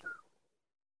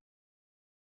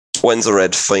when the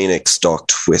Red Phoenix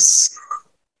docked with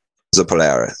the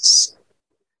Polaris,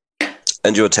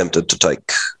 and you attempted to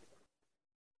take...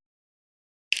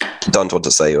 Don't want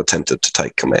to say you attempted to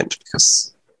take command,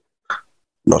 because I'm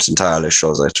not entirely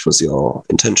sure that was your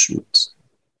intentions.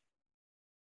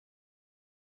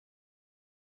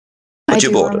 I But you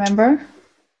do bought remember.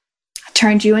 I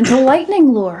turned you into a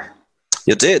lightning lure.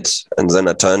 You did, and then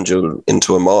I turned you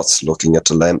into a moth looking at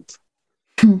a lamp.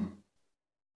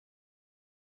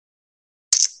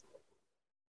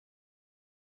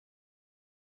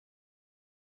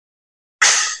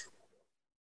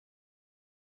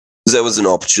 There was an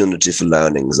opportunity for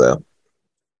learning there.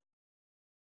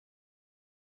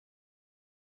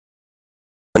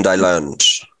 And I learned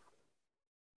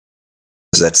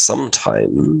that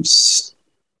sometimes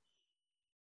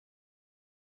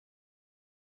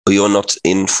you're not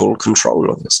in full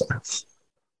control of yourself.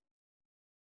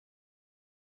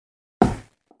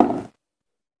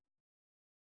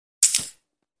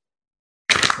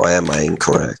 Why am I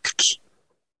incorrect?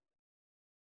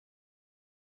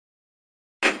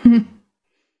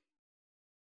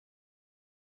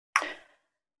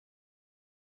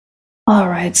 All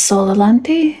right,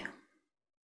 Solalanti.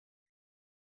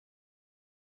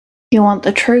 You want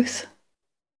the truth?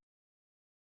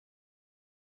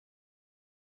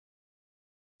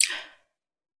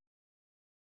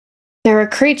 There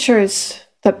are creatures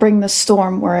that bring the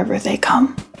storm wherever they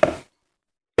come.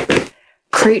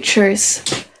 Creatures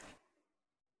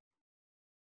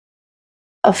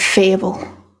of fable,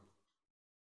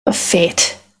 of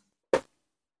fate,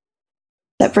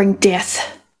 that bring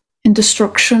death and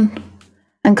destruction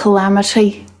and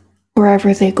calamity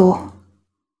wherever they go.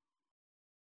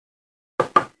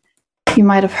 You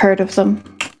might have heard of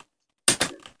them.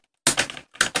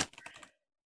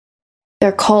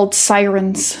 They're called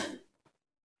sirens.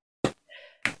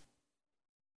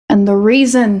 And the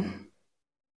reason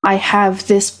I have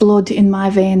this blood in my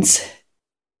veins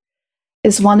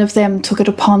is one of them took it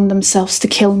upon themselves to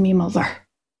kill me, Mother,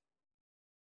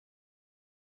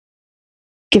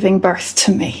 giving birth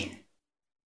to me.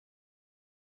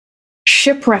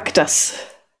 Shipwrecked us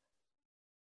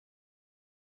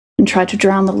and tried to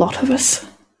drown the lot of us.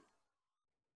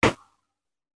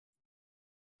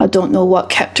 I don't know what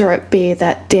kept her at bay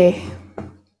that day.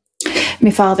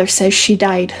 My father says she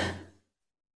died.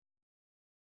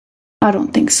 I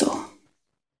don't think so.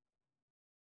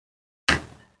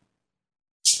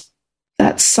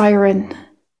 That siren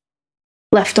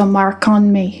left a mark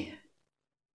on me.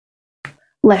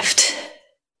 Left,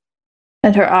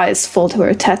 and her eyes fall to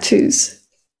her tattoos.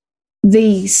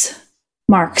 These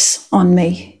marks on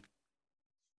me.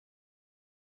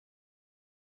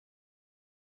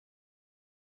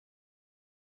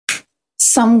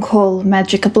 Some call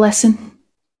magic a blessing.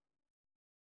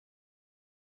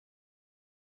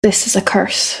 This is a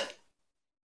curse.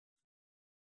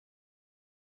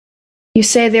 You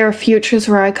say there are futures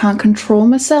where I can't control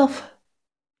myself?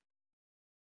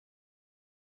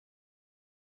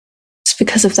 It's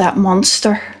because of that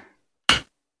monster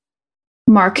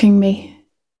marking me.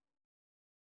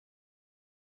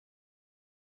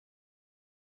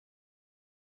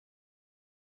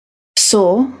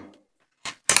 So,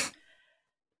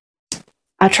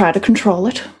 I try to control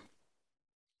it,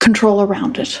 control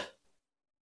around it,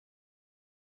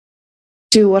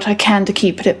 do what I can to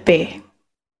keep it at bay.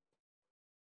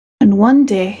 And one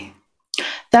day,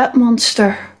 that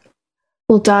monster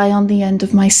will die on the end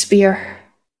of my spear.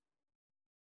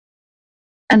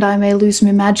 And I may lose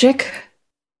my magic,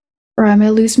 or I may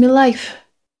lose my life.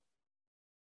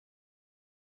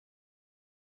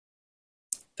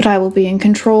 But I will be in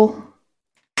control.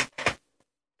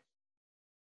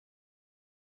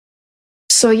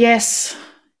 So yes,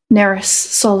 Neris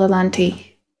Solalanti,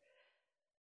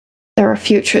 there are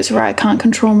futures where I can't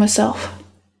control myself.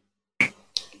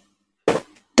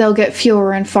 They'll get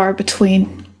fewer and far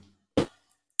between.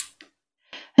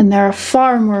 And there are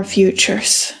far more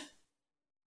futures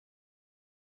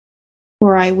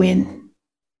where I win.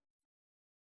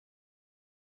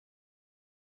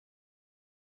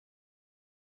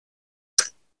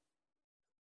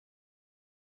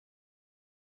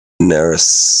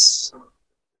 Neris,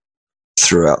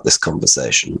 throughout this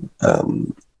conversation,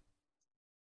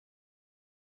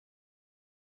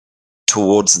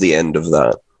 towards the end of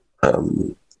that,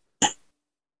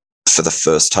 for the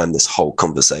first time this whole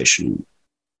conversation,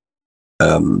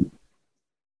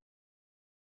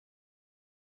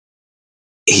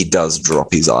 he does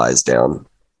drop his eyes down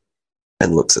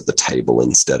and looks at the table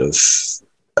instead of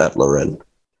at Loren.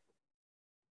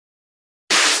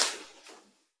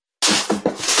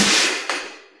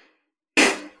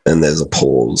 And there's a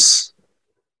pause.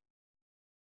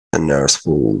 And Neris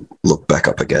will look back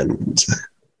up again and say,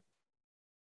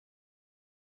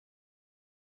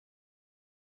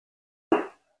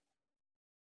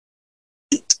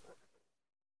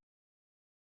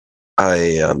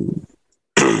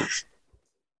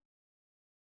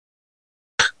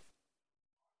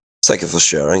 thank you for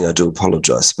sharing. I do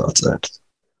apologize about that.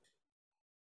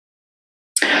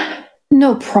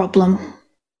 No problem.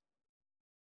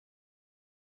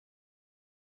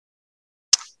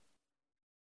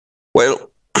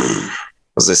 Well,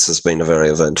 this has been a very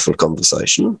eventful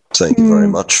conversation. Thank you very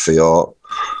much for your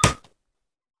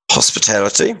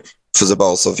hospitality for the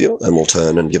both of you. And we'll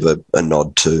turn and give a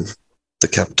nod to the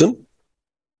captain.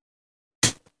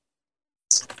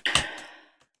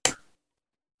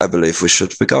 I believe we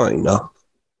should be going now.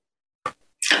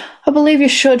 I believe you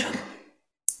should.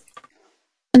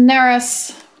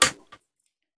 Neris,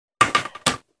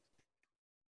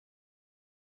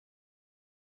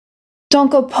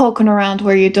 don't go poking around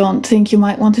where you don't think you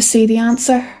might want to see the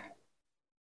answer.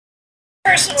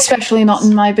 Especially not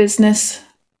in my business.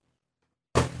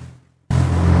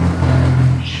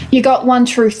 You got one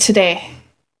truth today.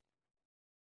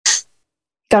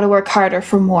 Gotta work harder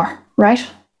for more, right?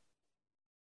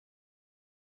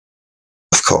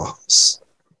 Of course.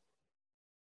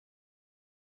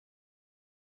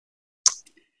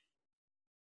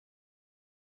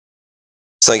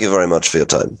 Thank you very much for your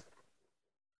time.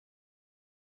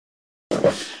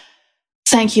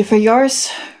 Thank you for yours.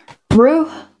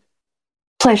 Rue,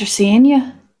 pleasure seeing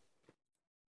you.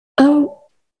 Oh,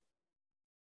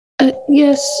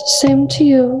 yes, same to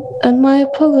you, and my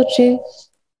apologies.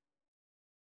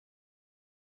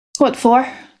 What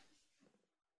for?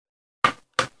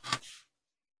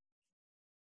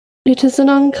 It is an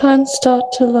unkind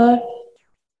start to life.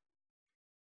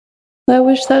 I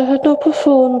wish that had not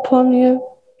befallen upon you.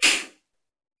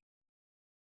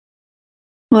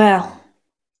 Well,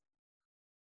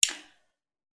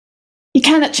 you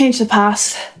cannot change the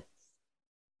past.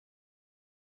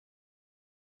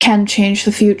 Can change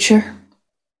the future.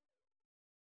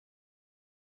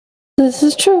 This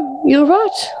is true. You're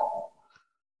right.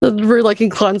 Rue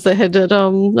inclines their head at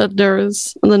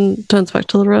Neris and then turns back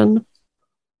to Loren.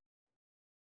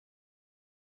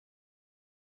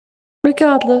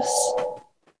 Regardless,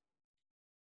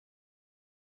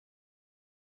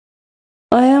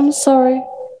 I am sorry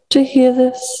to hear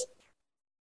this.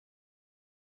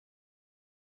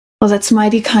 Well, that's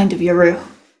mighty kind of you, Rue.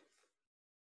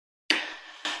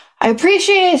 I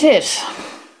appreciate it.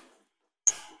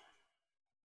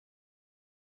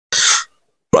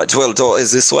 Right, well, door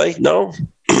is this way? No?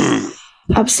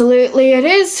 Absolutely it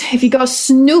is. If you go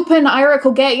snooping, Iric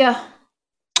will get you.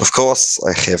 Of course,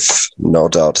 I have no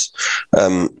doubt.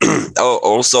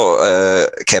 Also,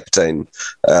 Captain,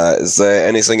 is there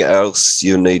anything else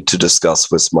you need to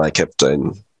discuss with my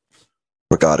captain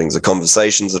regarding the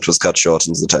conversations that was cut short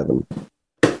in the tavern?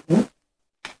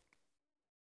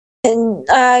 And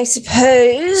I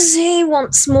suppose he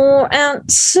wants more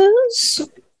answers.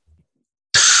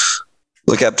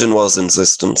 The captain was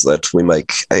insistent that we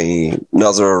make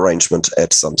another arrangement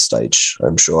at some stage.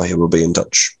 I'm sure he will be in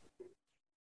touch.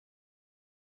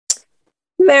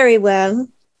 Very well.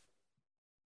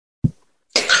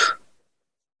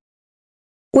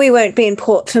 We won't be in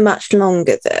port for much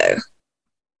longer, though.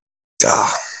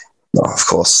 No, of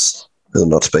course, will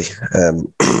not be.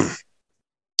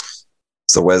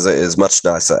 The weather is much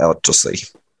nicer out to sea.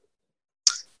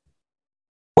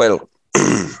 Well,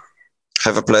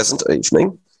 have a pleasant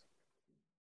evening.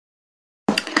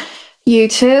 You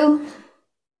too.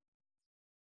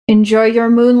 Enjoy your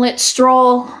moonlit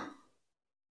stroll.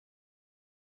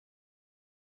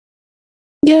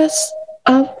 Yes,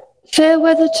 fair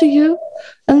weather to you,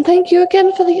 and thank you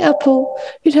again for the apple.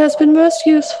 It has been most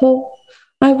useful.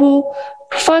 I will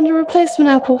find a replacement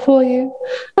apple for you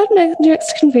at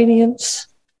next convenience.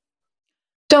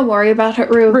 Don't worry about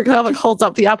it, Rue. Rick holds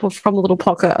up the apple from the little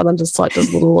pocket and then just does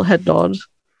a little head nod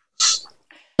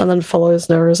and then follows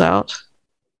Neris out.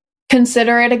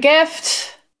 Consider it a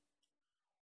gift.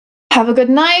 Have a good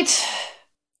night.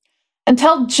 And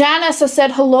tell Janice I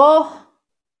said hello.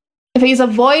 If he's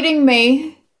avoiding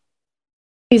me,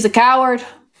 he's a coward.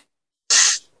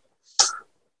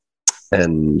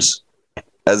 And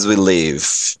as we leave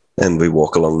and we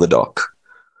walk along the dock,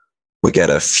 we get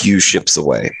a few ships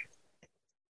away.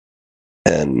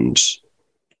 And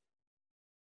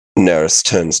Neris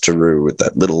turns to Rue with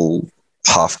that little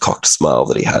half-cocked smile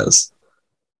that he has.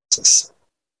 Says,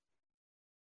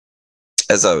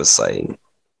 as I was saying,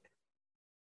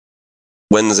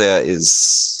 when there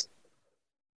is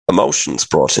emotions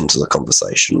brought into the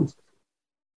conversation,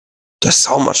 there's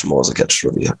so much more that gets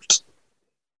revealed.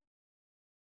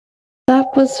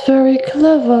 That was very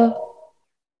clever.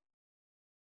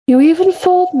 You even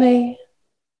fooled me.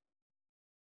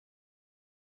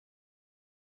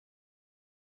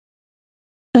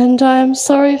 And I am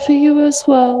sorry for you as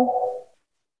well.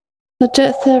 The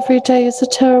death every day is a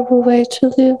terrible way to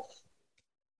live.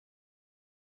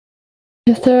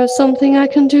 If there is something I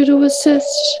can do to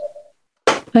assist,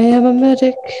 I am a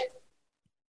medic.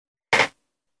 That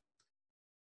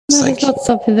is not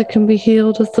something that can be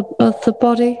healed of the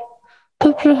body,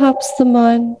 but perhaps the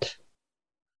mind,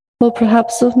 or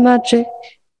perhaps of magic.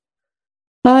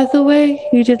 Either way,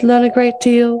 you did learn a great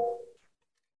deal.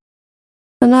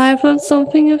 And I have learned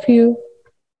something of you.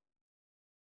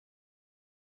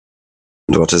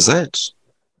 And what is that?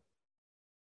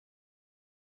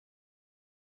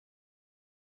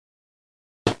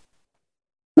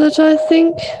 That I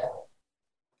think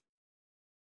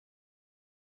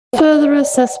further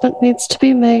assessment needs to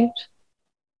be made.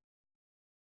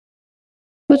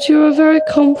 But you're a very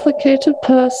complicated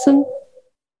person.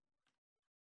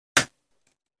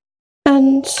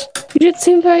 And you did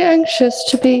seem very anxious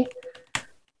to be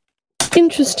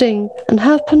interesting and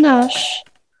have panache.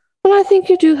 And I think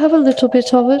you do have a little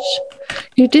bit of it.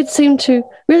 You did seem to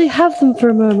really have them for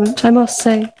a moment, I must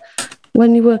say,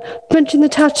 when you were mentioning the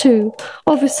tattoo.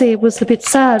 Obviously, it was a bit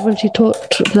sad when she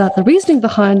talked about the reasoning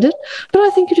behind it, but I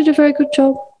think you did a very good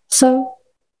job. So,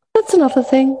 that's another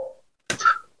thing.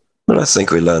 And I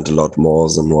think we learned a lot more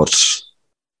than what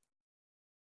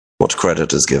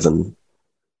credit is given.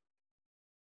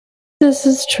 This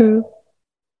is true.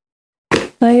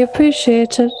 I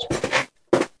appreciate it.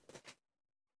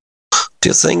 Do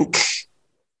you think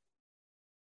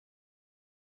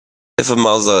if a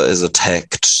mother is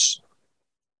attacked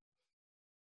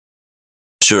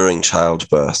during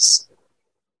childbirth,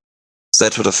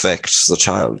 that would affect the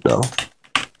child, no?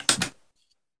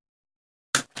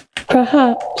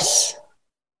 Perhaps.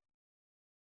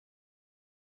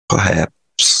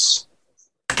 Perhaps.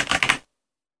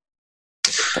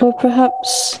 Or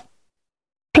perhaps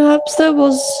there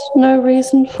was no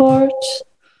reason for it,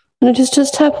 and it is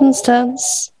just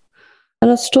happenstance, and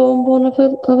a storm born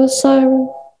of a siren.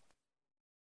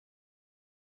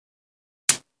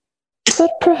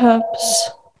 But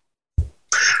perhaps.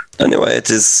 Anyway, it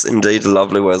is indeed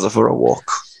lovely weather for a walk.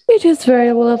 It is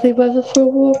very lovely weather for a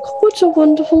walk. What a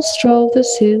wonderful stroll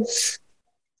this is.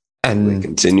 We And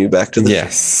continue back to the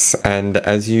yes, and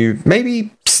as you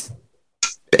maybe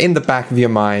in the back of your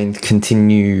mind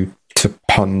continue to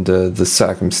ponder the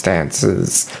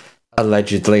circumstances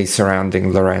allegedly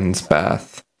surrounding Loren's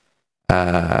birth,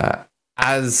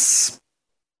 as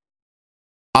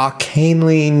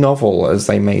arcanely novel as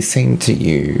they may seem to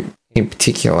you, in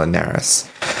particular, Neris,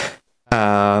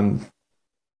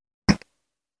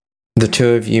 the two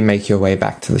of you make your way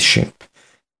back to the ship.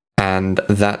 And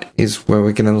that is where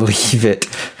we're going to leave it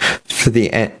for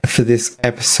this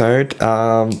episode.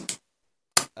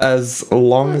 As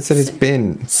long as it has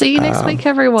been. See you next week,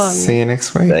 everyone. See you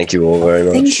next week. Thank you all very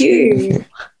much. Thank you.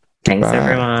 Thanks, Bye.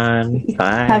 everyone.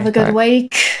 Bye. Have a good Bye.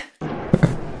 week.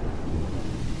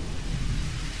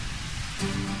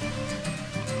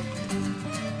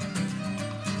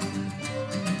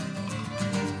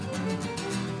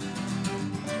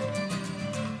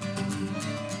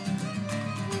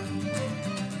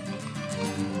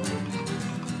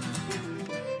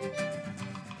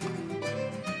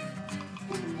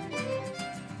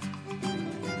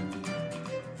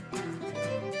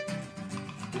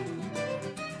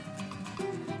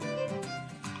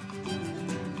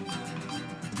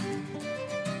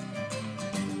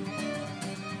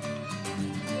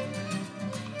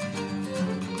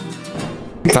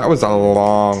 That was a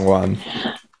long one.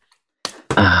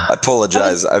 I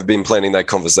apologize. I've been planning that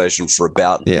conversation for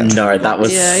about Yeah. No, that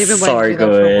was Yeah, you've been so waiting for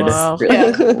that for a good. while. Really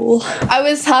Yeah. cool. I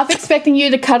was half expecting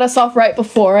you to cut us off right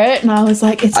before it, and I was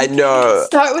like, "It's I know.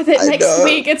 start with it I next know.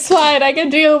 week. It's fine. I can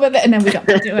deal with it." And then we got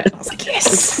to do it. I was like, It's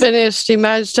 "Yes." finished. You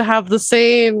managed to have the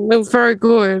scene. It was very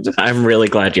good. I'm really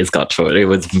glad you got to it. It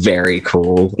was very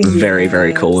cool. Very,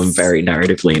 very cool and very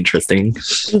narratively interesting.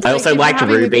 I also you for liked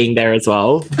having Rue me. being there as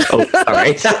well. Oh,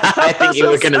 sorry. I think you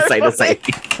were going to say the same.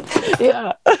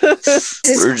 Yeah. Just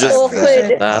We're just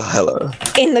awkward Oh, hello.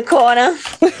 in the corner.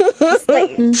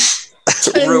 Like,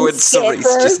 Ruined Cerise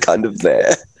Scarecrow. just kind of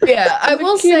there. Yeah, I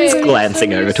will say.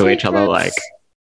 Glancing over to each other like,